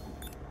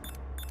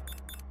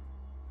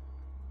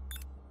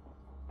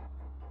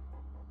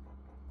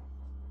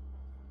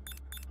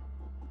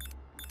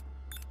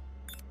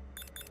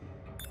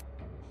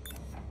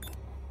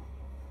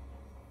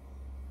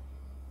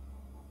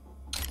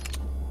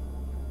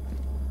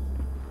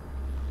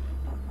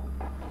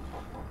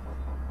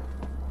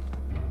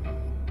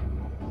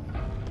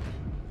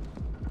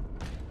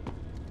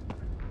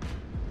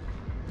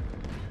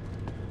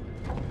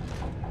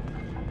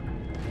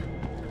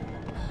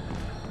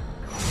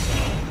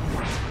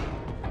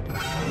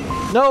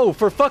 No,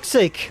 for fuck's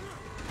sake!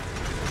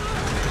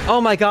 Oh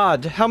my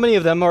god, how many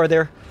of them are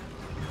there?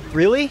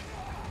 Really?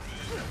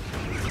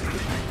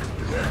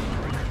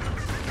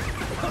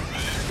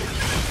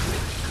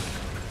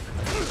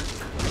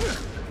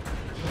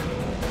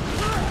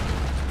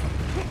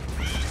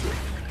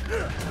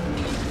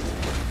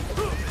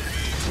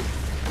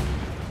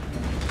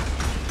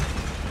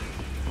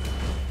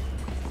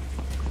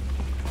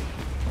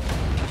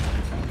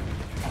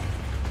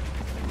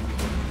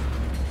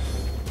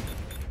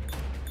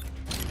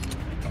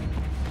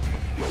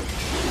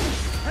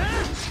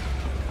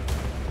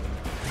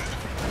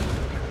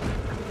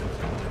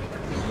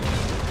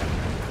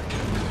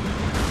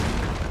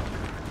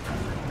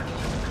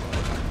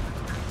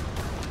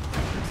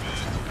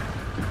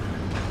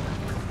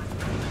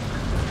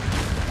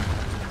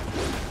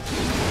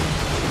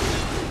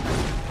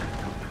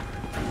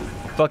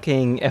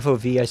 Fucking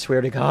FOV, I swear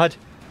to God.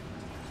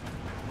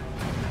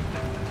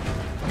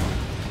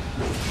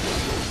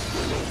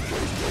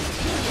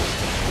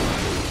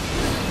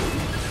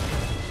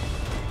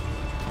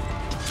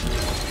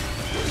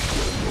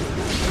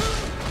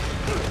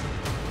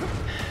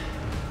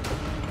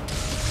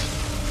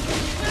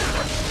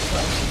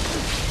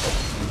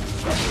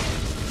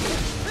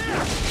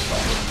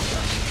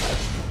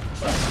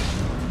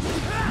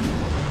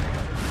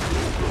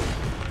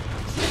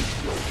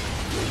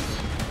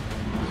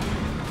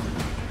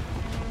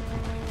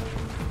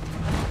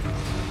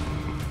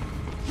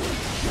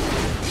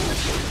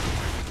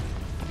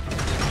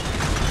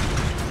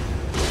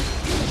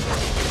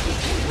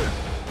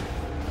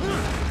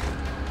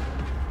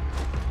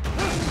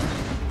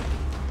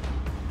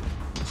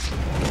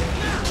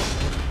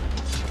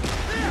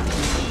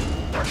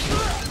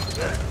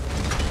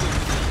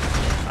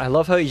 I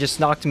love how he just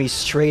knocked me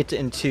straight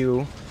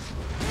into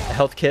a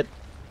health kit.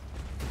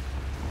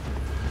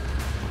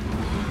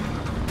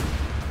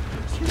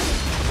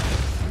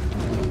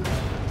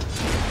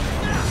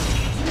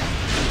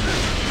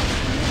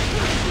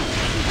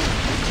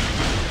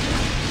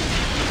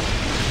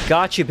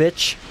 Got you,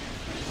 bitch.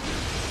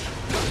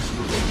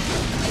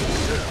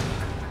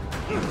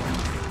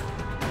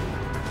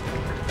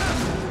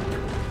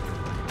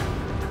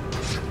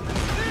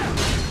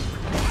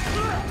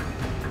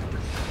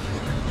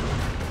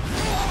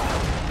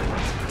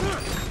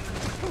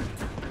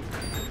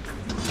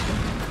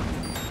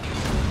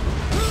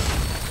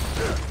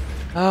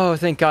 Oh,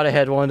 thank God I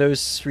had one of those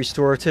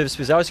restoratives,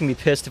 because I was gonna be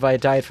pissed if I had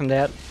died from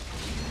that.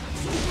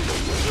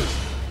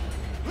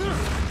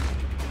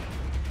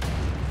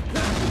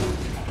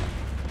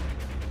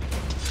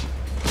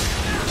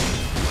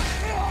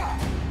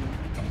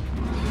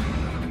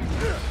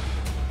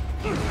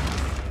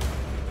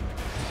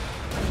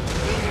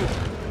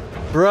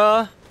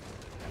 Bruh.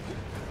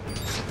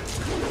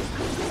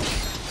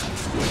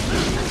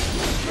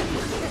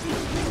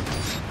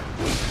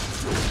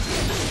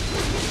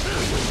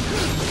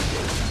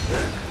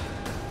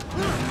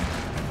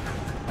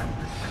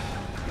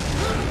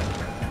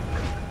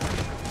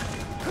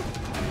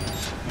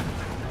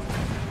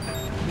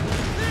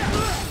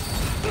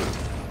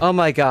 Oh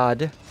my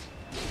God.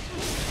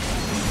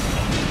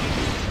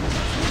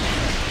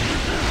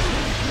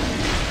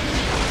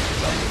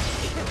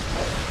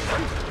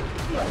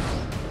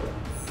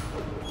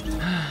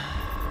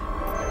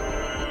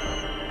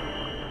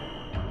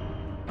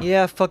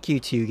 Yeah, fuck you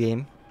too,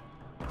 game.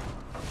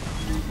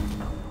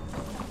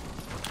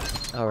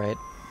 Alright.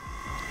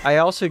 I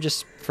also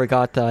just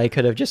forgot that I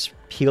could have just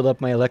healed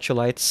up my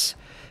electrolytes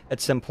at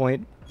some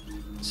point.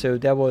 So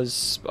that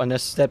was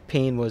that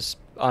pain was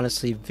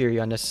honestly very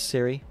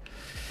unnecessary.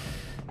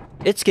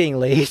 It's getting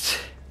late.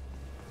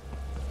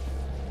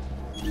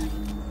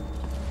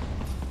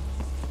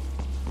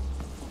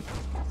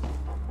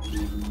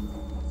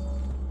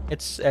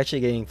 It's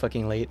actually getting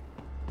fucking late.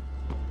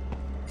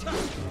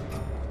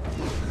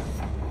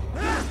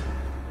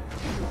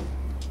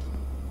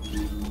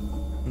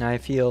 Now I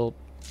feel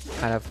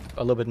kind of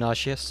a little bit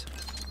nauseous.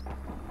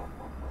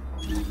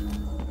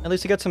 At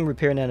least I got some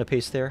repair nano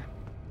paste there.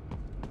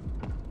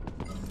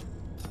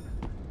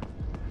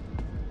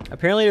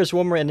 Apparently there's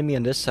one more enemy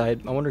on this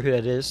side. I wonder who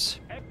that is.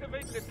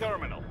 Activate the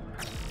terminal.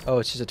 Oh,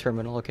 it's just a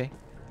terminal, okay.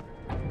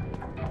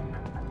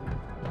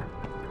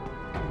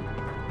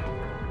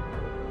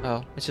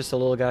 Oh, it's just the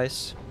little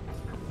guys.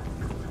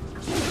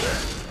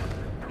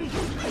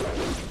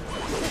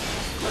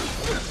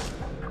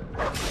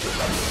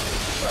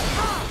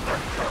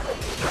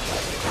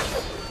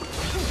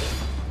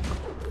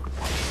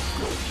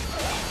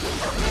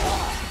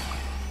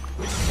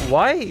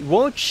 Why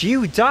won't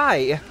you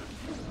die?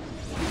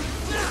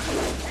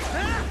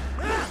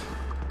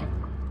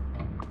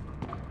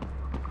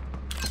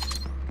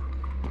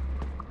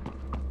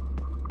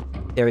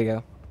 There we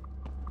go.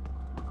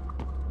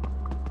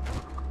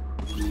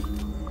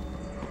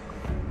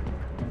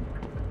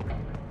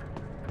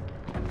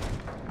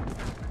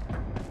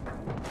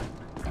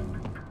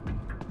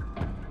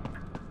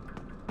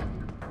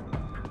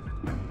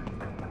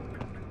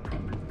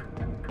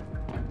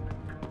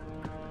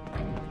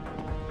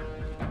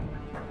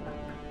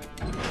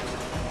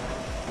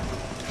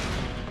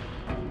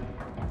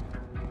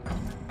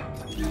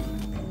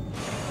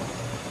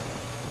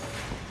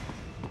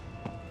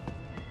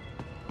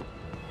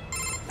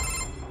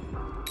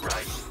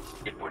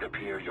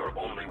 Your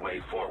only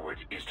way forward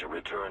is to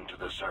return to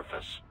the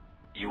surface.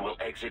 You will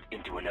exit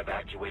into an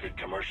evacuated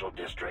commercial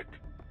district.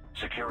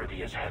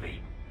 Security is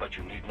heavy, but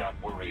you need not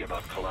worry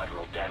about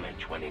collateral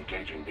damage when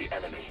engaging the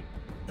enemy.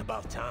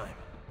 About time.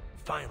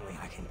 Finally,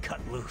 I can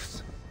cut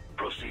loose.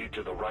 Proceed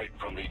to the right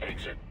from the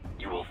exit.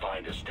 You will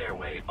find a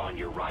stairway on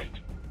your right.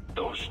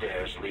 Those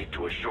stairs lead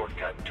to a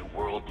shortcut to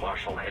World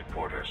Marshal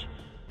Headquarters.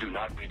 Do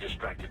not be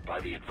distracted by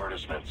the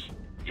advertisements.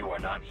 You are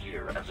not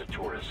here as a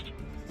tourist.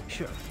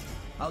 Sure.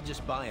 I'll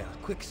just buy a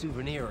quick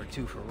souvenir or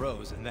two for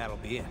Rose, and that'll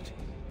be it.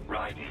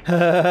 Right.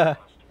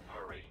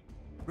 Hurry.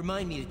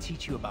 Remind me to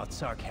teach you about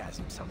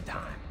sarcasm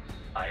sometime.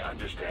 I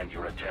understand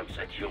your attempts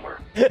at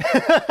humor.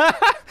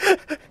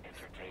 Entertaining.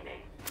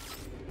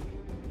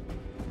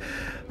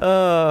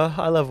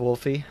 I love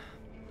Wolfie.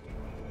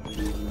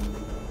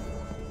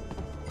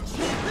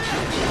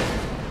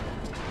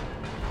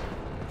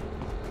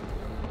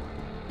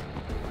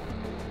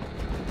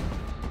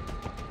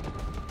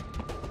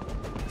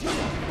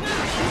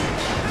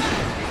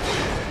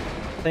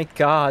 Thank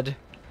God.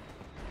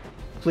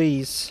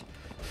 Please.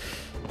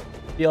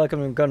 I feel like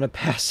I'm gonna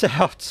pass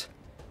out.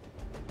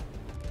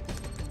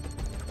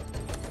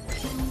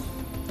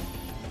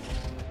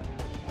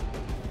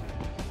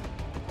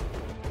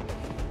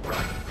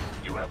 Right.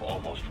 You have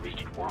almost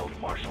reached World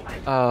Marshal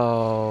Headquarters.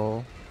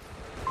 Oh.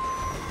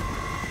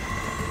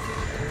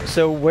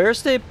 So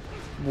where's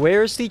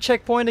the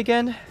checkpoint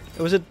again?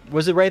 Was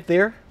it right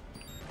there?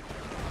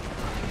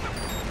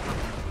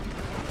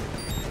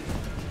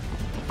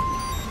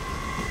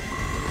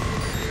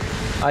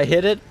 I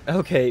hit it?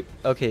 Okay,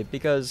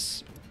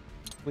 because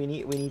we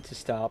need to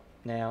stop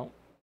now.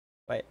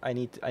 Wait, I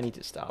need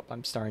to stop.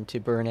 I'm starting to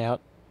burn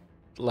out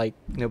like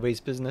nobody's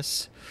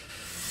business.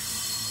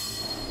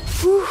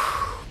 Whew.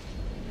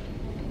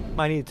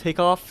 I need to take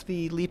off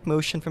the leap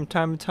motion from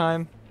time to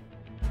time.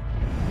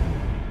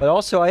 But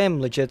also, I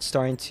am legit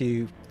starting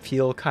to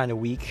feel kind of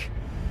weak.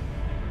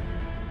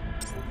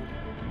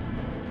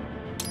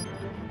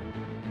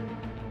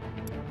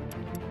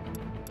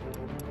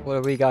 What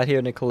have we got here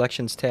in the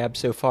collections tab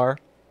so far?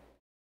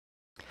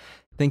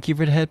 Thank you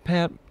for the head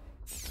pat.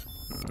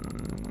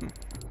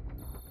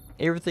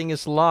 Everything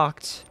is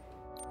locked.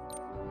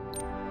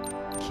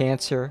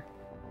 Cancer.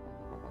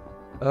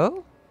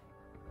 Oh?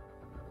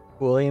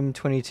 William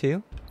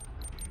 22.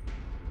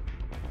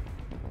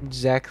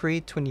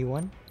 Zachary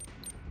 21.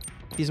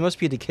 These must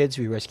be the kids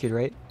we rescued,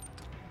 right?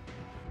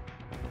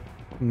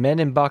 Men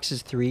in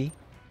Boxes 3.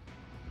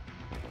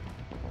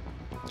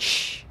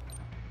 Shh.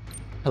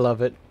 I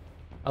love it.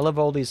 I love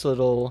all these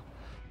little...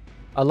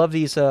 I love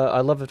these, I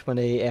love it when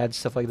they add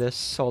stuff like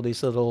this. All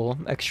these little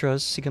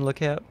extras you can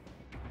look at.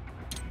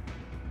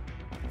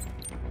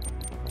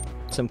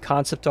 Some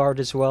concept art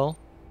as well.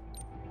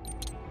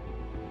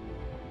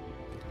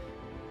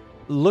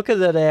 Look at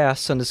that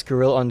ass on this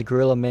gorilla, on the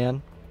gorilla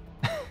man.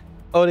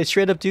 Oh, they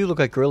straight up do look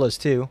like gorillas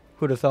too.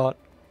 Who'd have thought?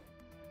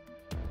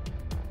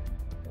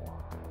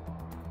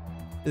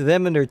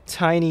 Them and their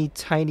tiny,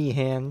 tiny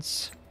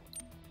hands.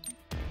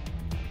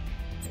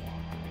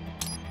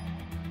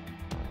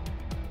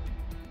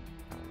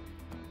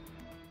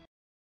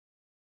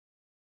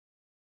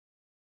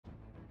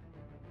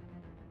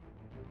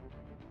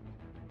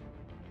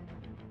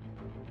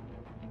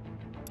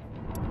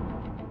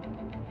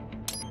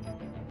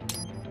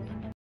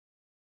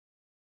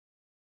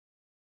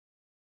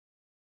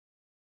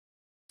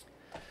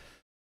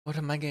 What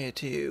am I gonna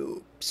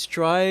do?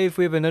 Strive,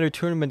 we have another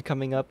tournament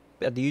coming up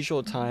at the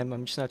usual time.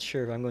 I'm just not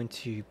sure if I'm going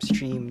to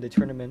stream the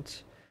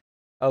tournament.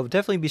 I'll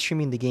definitely be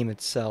streaming the game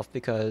itself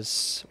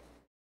because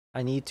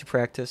I need to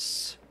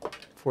practice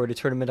for the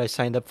tournament I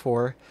signed up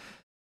for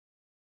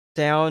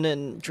down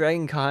in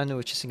Dragon Con,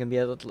 which is gonna be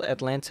at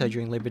Atlanta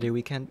during Labor Day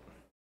weekend.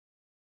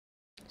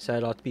 So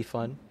that ought to be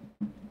fun.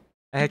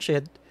 I actually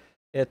had,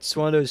 it's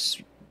one of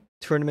those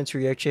tournaments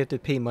where you actually have to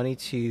pay money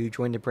to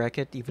join the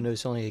bracket, even though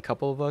there's only a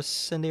couple of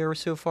us in there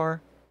so far.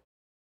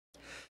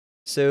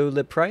 So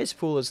the prize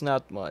pool is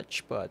not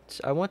much, but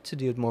I want to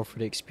do it more for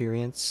the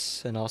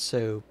experience, and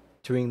also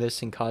doing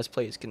this in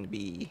cosplay is going to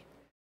be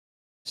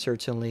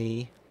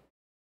certainly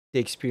the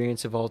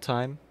experience of all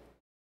time.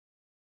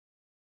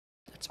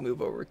 Let's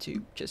move over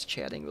to just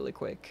chatting really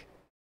quick.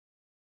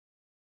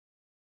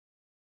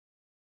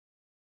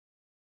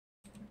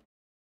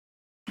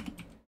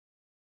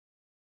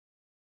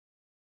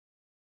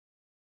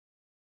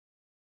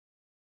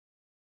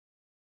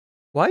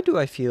 Why do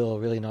I feel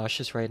really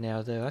nauseous right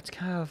now, though? That's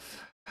kind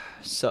of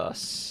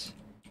sus.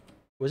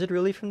 Was it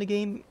really from the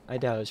game? I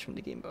doubt it was from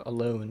the game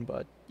alone,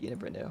 but you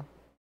never know.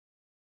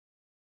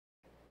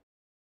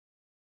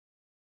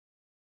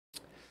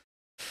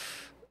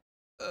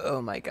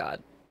 Oh my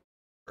god.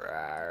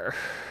 Rawr.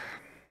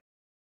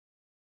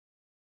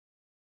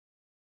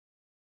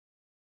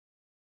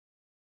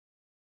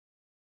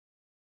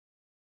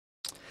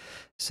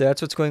 So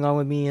that's what's going on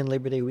with me in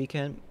Labor Day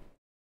weekend.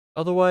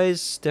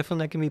 Otherwise,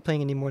 definitely not going to be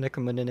playing any more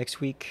Necromunda next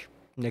week.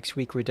 Next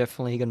week, we're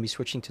definitely going to be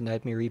switching to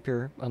Nightmare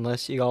Reaper,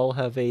 unless you all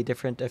have a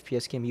different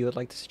FPS game you would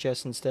like to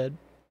suggest instead.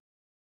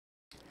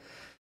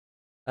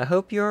 I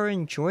hope you're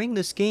enjoying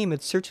this game.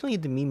 It's certainly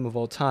the meme of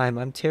all time.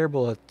 I'm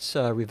terrible at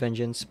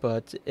Revengeance,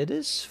 but it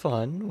is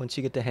fun once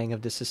you get the hang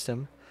of the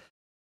system.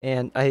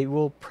 And I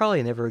will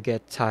probably never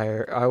get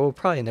tired. I will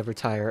probably never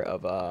tire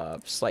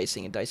of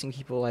slicing and dicing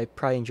people. I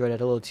probably enjoy that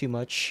a little too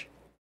much.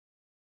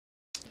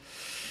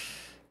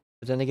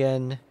 But then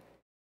again,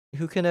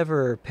 who can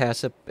ever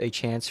pass up a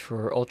chance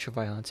for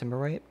ultra-violence, am I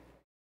right?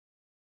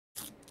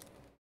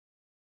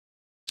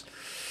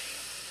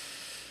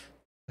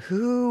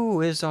 Who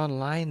is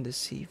online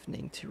this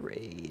evening to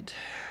raid?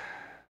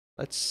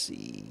 Let's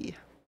see.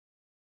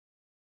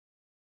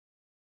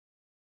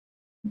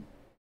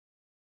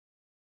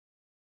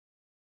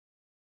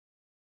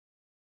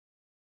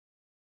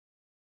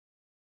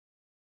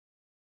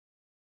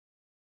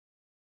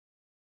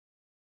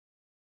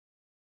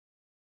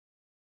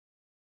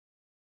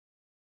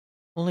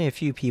 Only a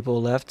few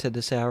people left at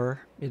this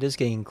hour. It is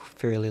getting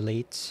fairly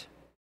late.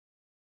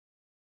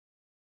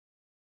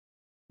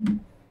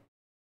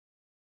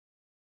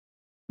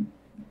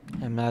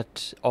 I'm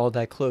not all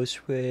that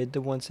close with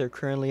the ones that are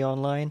currently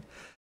online.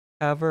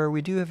 However,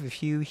 we do have a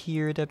few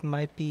here that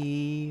might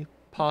be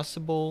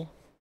possible.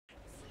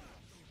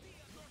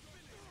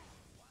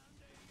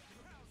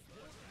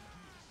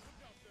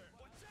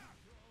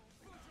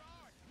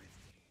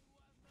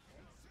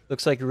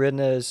 Looks like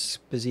Ridna is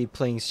busy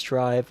playing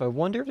Strive. I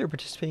wonder if they're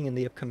participating in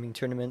the upcoming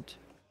tournament.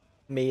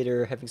 Maybe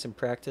they're having some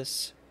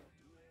practice.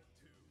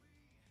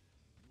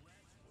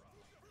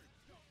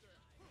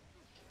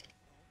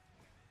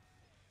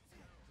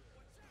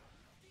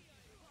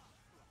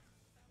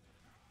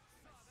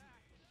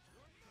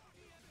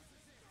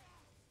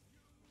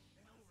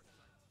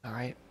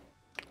 Alright.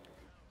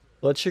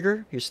 Blood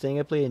sugar? You're staying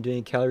up late and doing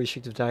a calorie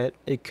restrictive diet?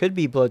 It could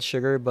be blood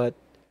sugar, but...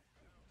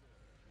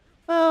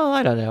 well,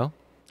 I don't know.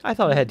 I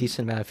thought I had a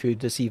decent amount of food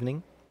this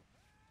evening.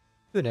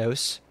 Who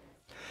knows?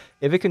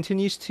 If it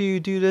continues to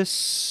do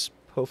this,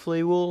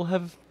 hopefully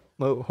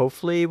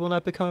hopefully it will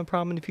not become a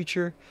problem in the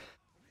future.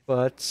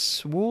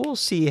 But we'll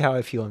see how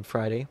I feel on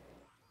Friday.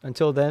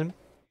 Until then,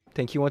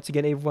 thank you once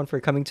again, everyone,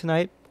 for coming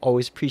tonight.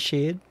 Always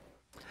appreciated.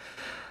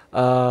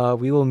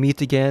 We will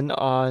meet again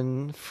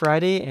on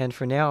Friday, and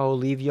for now, I'll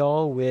leave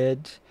y'all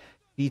with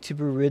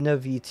VTuber Rina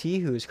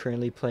VT, who is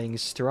currently playing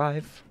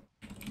Strive.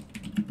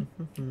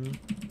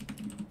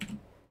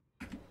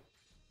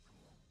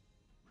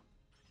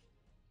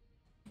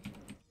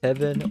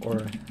 Heaven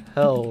or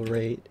hell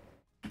rate.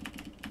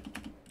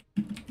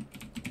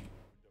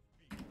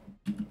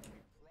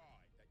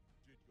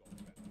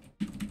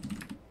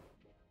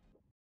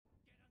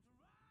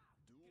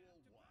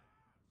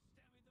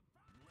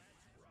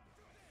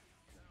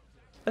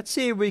 Let's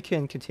see if we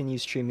can continue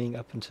streaming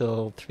up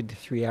until the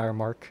 3-hour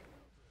mark.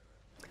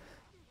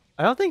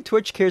 I don't think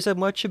Twitch cares that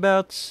much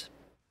about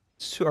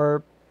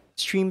our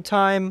stream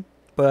time,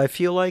 but I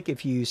feel like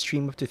if you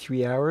stream up to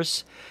 3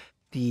 hours,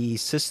 the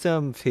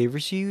system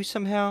favors you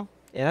somehow,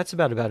 and that's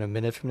about a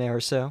minute from now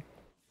or so.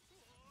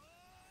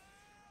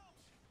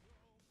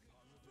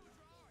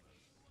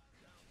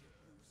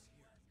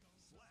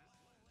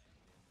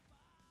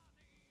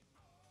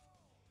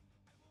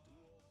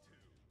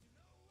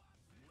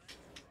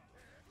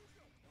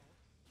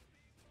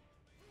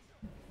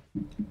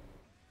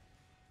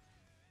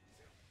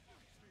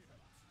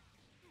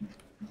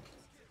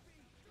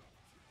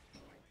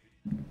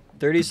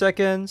 "30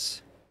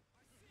 seconds.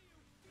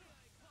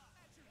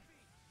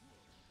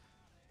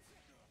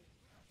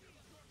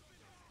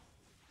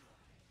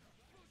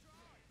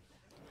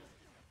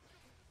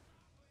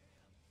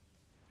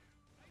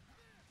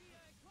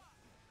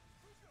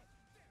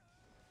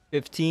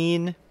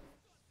 "15.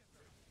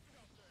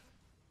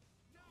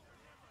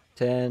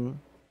 10.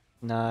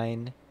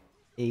 9.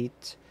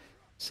 8.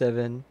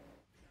 7.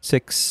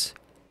 6.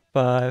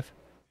 5.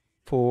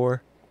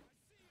 4.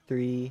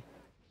 3.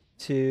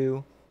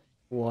 2.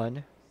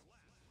 1.